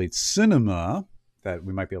to manipulate cinema that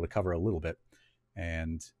we might be able to cover a little bit,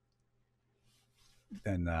 and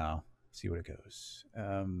then see what it goes.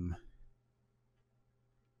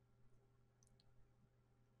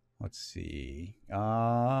 Let's see.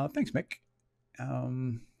 Thanks, Mick.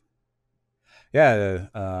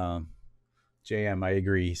 Yeah. JM, I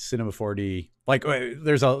agree. Cinema 4D, like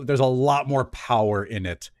there's a lot more power in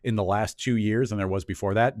it in the last 2 years than there was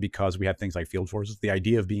before that, because we had things like field forces. The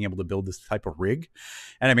idea of being able to build this type of rig,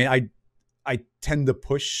 and I mean, I tend to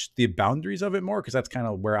push the boundaries of it more because that's kind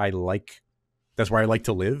of where I like. That's where I like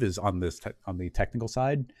to live, is on this on the technical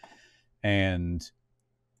side, and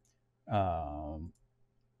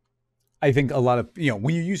I think a lot of, you know,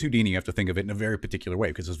 when you use Houdini, you have to think of it in a very particular way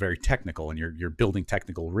because it's very technical and you're building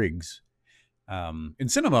technical rigs. In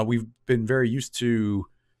cinema, we've been very used to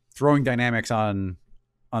throwing dynamics on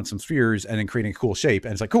some spheres and then creating a cool shape.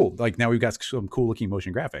 And it's like, cool, like now we've got some cool looking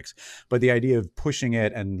motion graphics. But the idea of pushing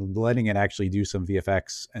it and letting it actually do some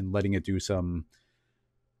VFX and letting it do some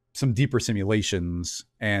deeper simulations,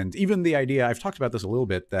 and even the idea, I've talked about this a little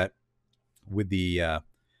bit, that with the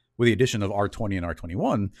addition of R20 and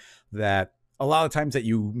R21, that a lot of times that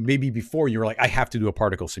you, maybe before you were like, I have to do a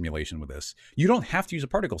particle simulation with this. You don't have to use a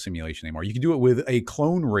particle simulation anymore. You can do it with a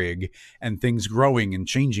clone rig and things growing and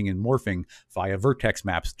changing and morphing via vertex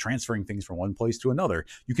maps, transferring things from one place to another.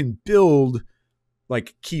 You can build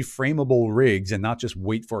like keyframeable rigs and not just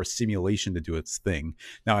wait for a simulation to do its thing.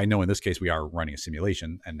 Now, I know in this case we are running a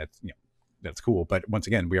simulation, and that's, you know, that's cool. But once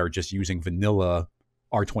again, we are just using vanilla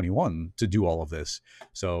R21 to do all of this.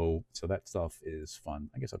 So that stuff is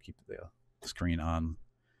fun. I guess I'll keep the screen on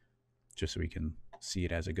just so we can see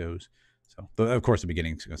it as it goes. So of course the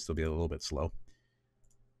beginning is going to still be a little bit slow.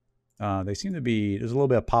 They seem to be, there's a little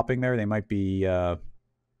bit of popping there. They might be, when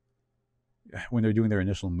they're doing their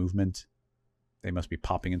initial movement, they must be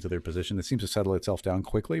popping into their position. It seems to settle itself down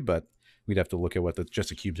quickly, but we'd have to look at what just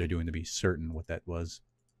the cubes are doing to be certain what that was.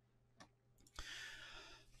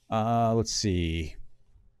 Let's see.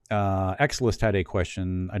 Xlist had a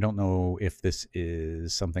question. I don't know if this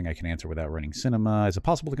is something I can answer without running cinema. Is it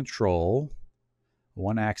possible to control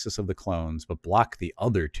one axis of the clones but block the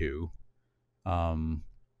other two? Yeah,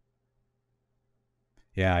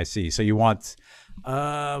 I see. So you want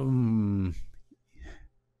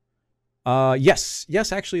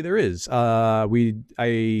yes, actually there is. I don't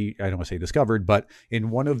want to say discovered, but in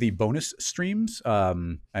one of the bonus streams,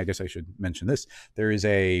 I guess I should mention this. There is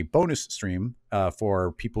a bonus stream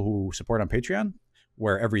for people who support on Patreon,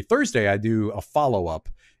 where every Thursday I do a follow-up,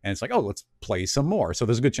 and it's like, oh, let's play some more. So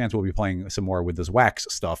there's a good chance we'll be playing some more with this wax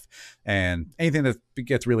stuff, and anything that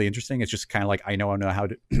gets really interesting, it's just kind of like, I now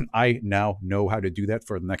know how to do that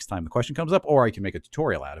for the next time the question comes up, or I can make a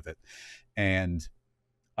tutorial out of it. And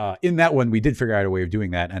in that one, we did figure out a way of doing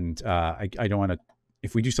that, and I don't want to,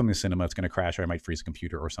 if we do something in cinema, it's going to crash, or I might freeze a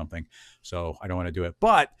computer or something. So I don't want to do it.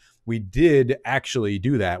 But we did actually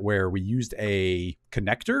do that, where we used a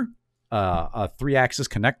connector, a 3-axis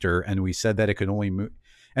connector, and we said that it could only move.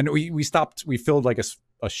 And we filled like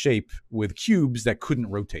a shape with cubes that couldn't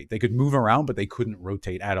rotate. They could move around, but they couldn't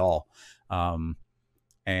rotate at all.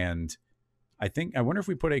 And I wonder if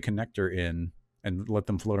we put a connector in and let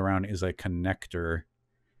them float around as a connector,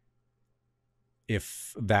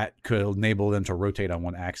 if that could enable them to rotate on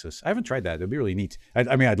one axis. I haven't tried that. It'd be really neat.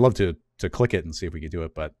 I mean, I'd love to click it and see if we could do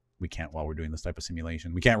it, but we can't while we're doing this type of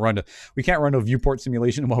simulation. We can't run a viewport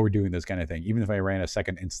simulation while we're doing this kind of thing, even if I ran a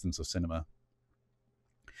second instance of cinema.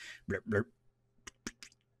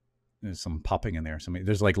 There's some popping in there.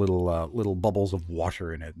 There's like little bubbles of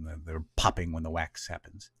water in it, and they're popping when the wax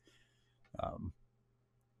happens.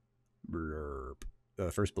 The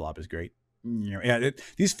first blob is great. Yeah,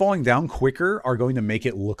 these falling down quicker are going to make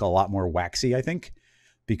it look a lot more waxy, I think,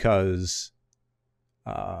 because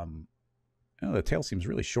the tail seems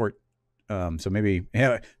really short. So maybe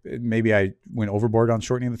I went overboard on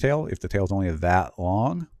shortening the tail if the tail's only that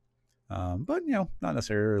long. But not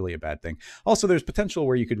necessarily a bad thing. Also, there's potential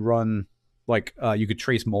where you could run, like, you could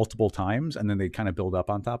trace multiple times and then they kind of build up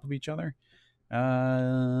on top of each other.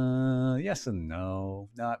 Yes and no,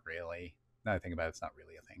 not really. Now I think about it, it's not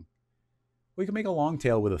really a thing. We could make a long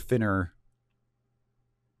tail with a thinner.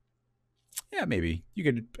 Yeah, maybe you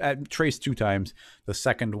could trace 2 times. The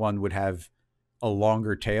second one would have a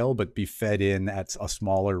longer tail, but be fed in at a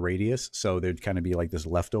smaller radius. So there'd kind of be like this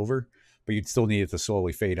leftover, but you'd still need it to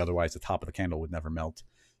slowly fade. Otherwise the top of the candle would never melt.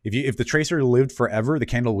 If the tracer lived forever, the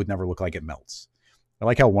candle would never look like it melts. I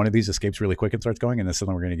like how one of these escapes really quick and starts going, and then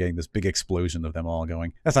suddenly we're going to get this big explosion of them all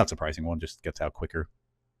going. That's not surprising. One just gets out quicker.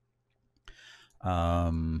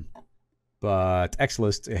 But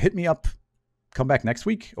Xlist, hit me up. Come back next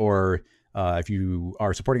week, or if you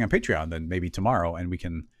are supporting on Patreon, then maybe tomorrow, and we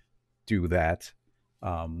can do that.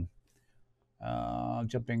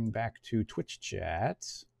 Jumping back to Twitch chat,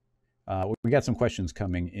 we got some questions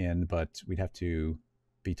coming in, but we'd have to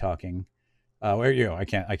be talking. I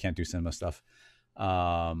can't do cinema stuff.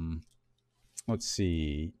 Let's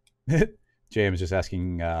see. James just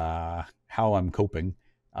asking how I'm coping.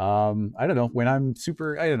 I don't know, when I'm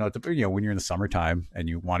super, I don't know, when you're in the summertime and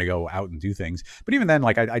you want to go out and do things, but even then,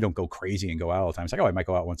 like I don't go crazy and go out all the time. It's like, oh, I might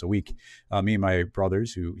go out once a week. Me and my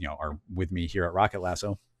brothers who, are with me here at Rocket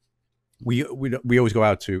Lasso, we always go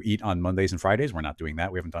out to eat on Mondays and Fridays. We're not doing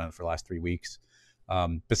that. We haven't done it for the last 3 weeks.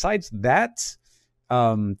 Besides that,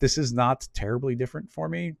 this is not terribly different for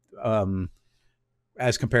me.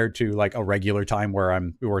 As compared to like a regular time where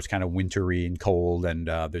it's kind of wintry and cold and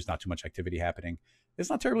there's not too much activity happening. It's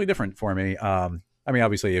not terribly different for me. I mean,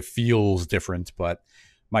 obviously it feels different, but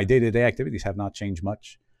my day-to-day activities have not changed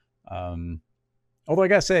much. Although I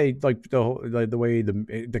gotta say, like the way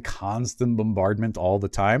the constant bombardment all the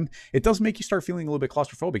time, it does make you start feeling a little bit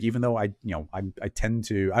claustrophobic. Even though I'm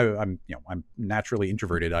naturally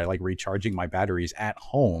introverted. I like recharging my batteries at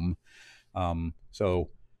home. So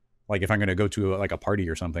like if I'm going to go to like a party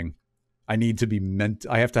or something, I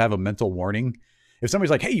have to have a mental warning. If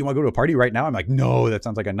somebody's like, hey, you want to go to a party right now? I'm like, no, that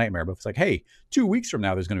sounds like a nightmare. But if it's like, hey, 2 weeks from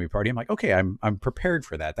now, there's going to be a party. I'm like, okay, I'm prepared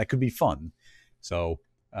for that. That could be fun. So,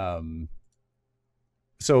 my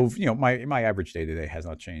average day to day has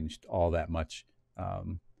not changed all that much.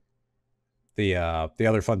 The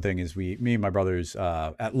other fun thing is me and my brothers,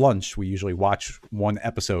 at lunch, we usually watch one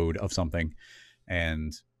episode of something.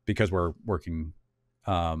 And because we're working,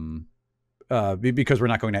 because we're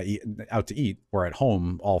not going out to eat, we're at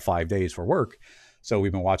home all 5 days for work. So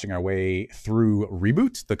we've been watching our way through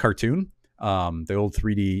Reboot, the cartoon, the old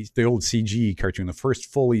CG cartoon, the first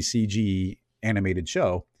fully CG animated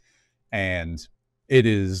show. And it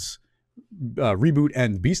is Reboot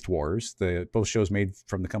and Beast Wars, both shows made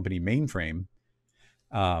from the company Mainframe.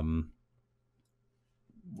 And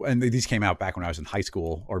these came out back when I was in high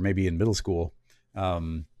school or maybe in middle school.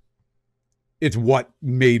 It's what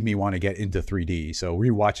made me want to get into 3D. So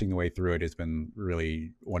rewatching the way through it has been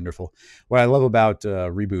really wonderful. What I love about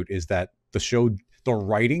Reboot is that the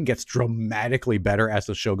writing gets dramatically better as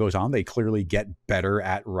the show goes on. They clearly get better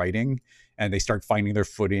at writing and they start finding their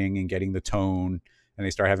footing and getting the tone, and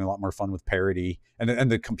they start having a lot more fun with parody,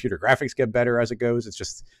 and the computer graphics get better as it goes. It's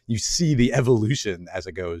just, you see the evolution as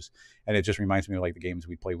it goes. And it just reminds me of like the games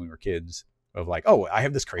we played when we were kids of like, oh, I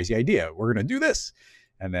have this crazy idea. We're going to do this.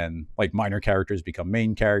 And then like minor characters become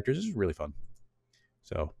main characters. It's really fun.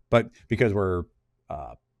 So, but because we're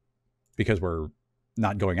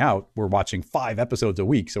not going out, we're watching 5 episodes a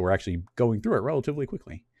week. So we're actually going through it relatively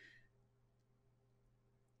quickly.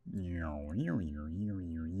 It's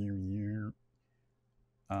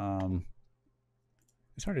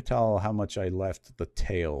hard to tell how much I left the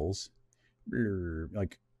tails.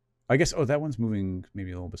 Like, I guess, that one's moving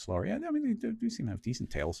maybe a little bit slower. Yeah, I mean, they do seem to have decent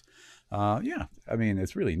tails. Yeah, I mean,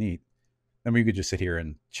 it's really neat. I mean, we could just sit here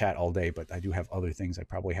and chat all day, but I do have other things I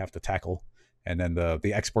probably have to tackle. And then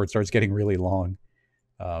the export starts getting really long.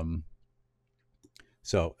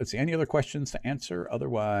 So let's see, any other questions to answer?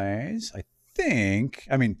 Otherwise, I think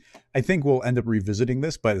we'll end up revisiting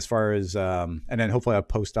this, but as far as, and then hopefully I'll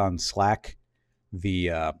post on Slack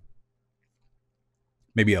the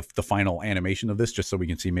the final animation of this, just so we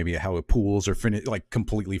can see maybe how it pools or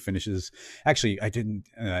completely finishes. Actually, I didn't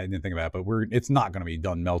think about it, but it's not going to be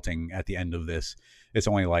done melting at the end of this. It's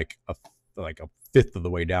only like a fifth of the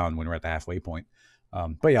way down when we're at the halfway point.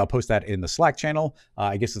 But yeah, I'll post that in the Slack channel.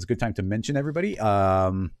 I guess it's a good time to mention everybody.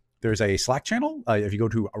 There's a Slack channel. If you go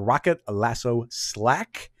to Rocket Lasso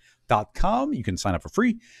Slack.com, you can sign up for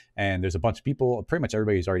free. And there's a bunch of people, pretty much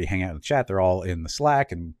everybody's already hanging out in the chat. They're all in the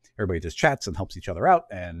Slack, and everybody just chats and helps each other out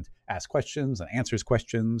and asks questions and answers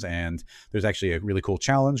questions. And there's actually a really cool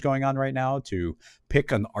challenge going on right now to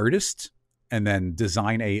pick an artist and then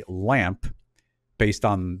design a lamp based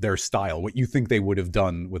on their style, what you think they would have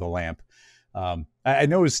done with a lamp. I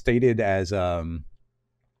know it was stated as,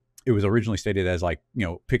 it was originally stated as like,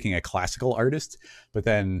 picking a classical artist, but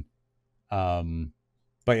then,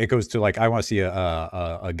 but it goes to like, I want to see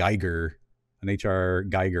a Geiger, an HR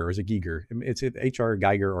Geiger, or is it Giger? It's an HR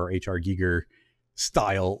Geiger or HR Giger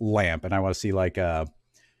style lamp. And I want to see like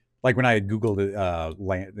when I had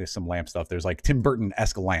Googled there's some lamp stuff, there's like Tim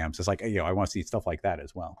Burton-esque lamps. It's like, I want to see stuff like that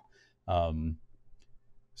as well.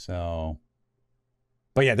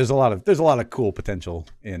 But yeah, there's a lot of cool potential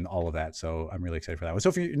in all of that. So I'm really excited for that one. So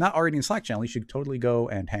if you're not already in Slack channel, you should totally go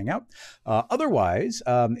and hang out. Otherwise,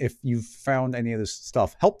 if you've found any of this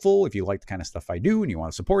stuff helpful, if you like the kind of stuff I do and you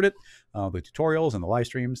want to support it, the tutorials and the live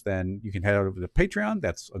streams, then you can head over to Patreon.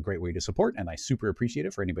 That's a great way to support, and I super appreciate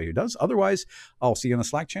it for anybody who does. Otherwise, I'll see you in the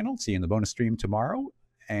Slack channel. See you in the bonus stream tomorrow.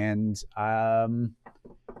 And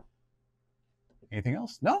anything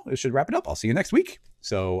else? No, it should wrap it up. I'll see you next week.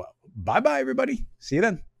 So bye-bye, everybody. See you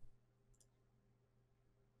then.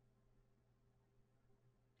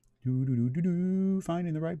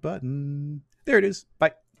 Finding the right button. There it is.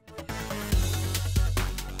 Bye.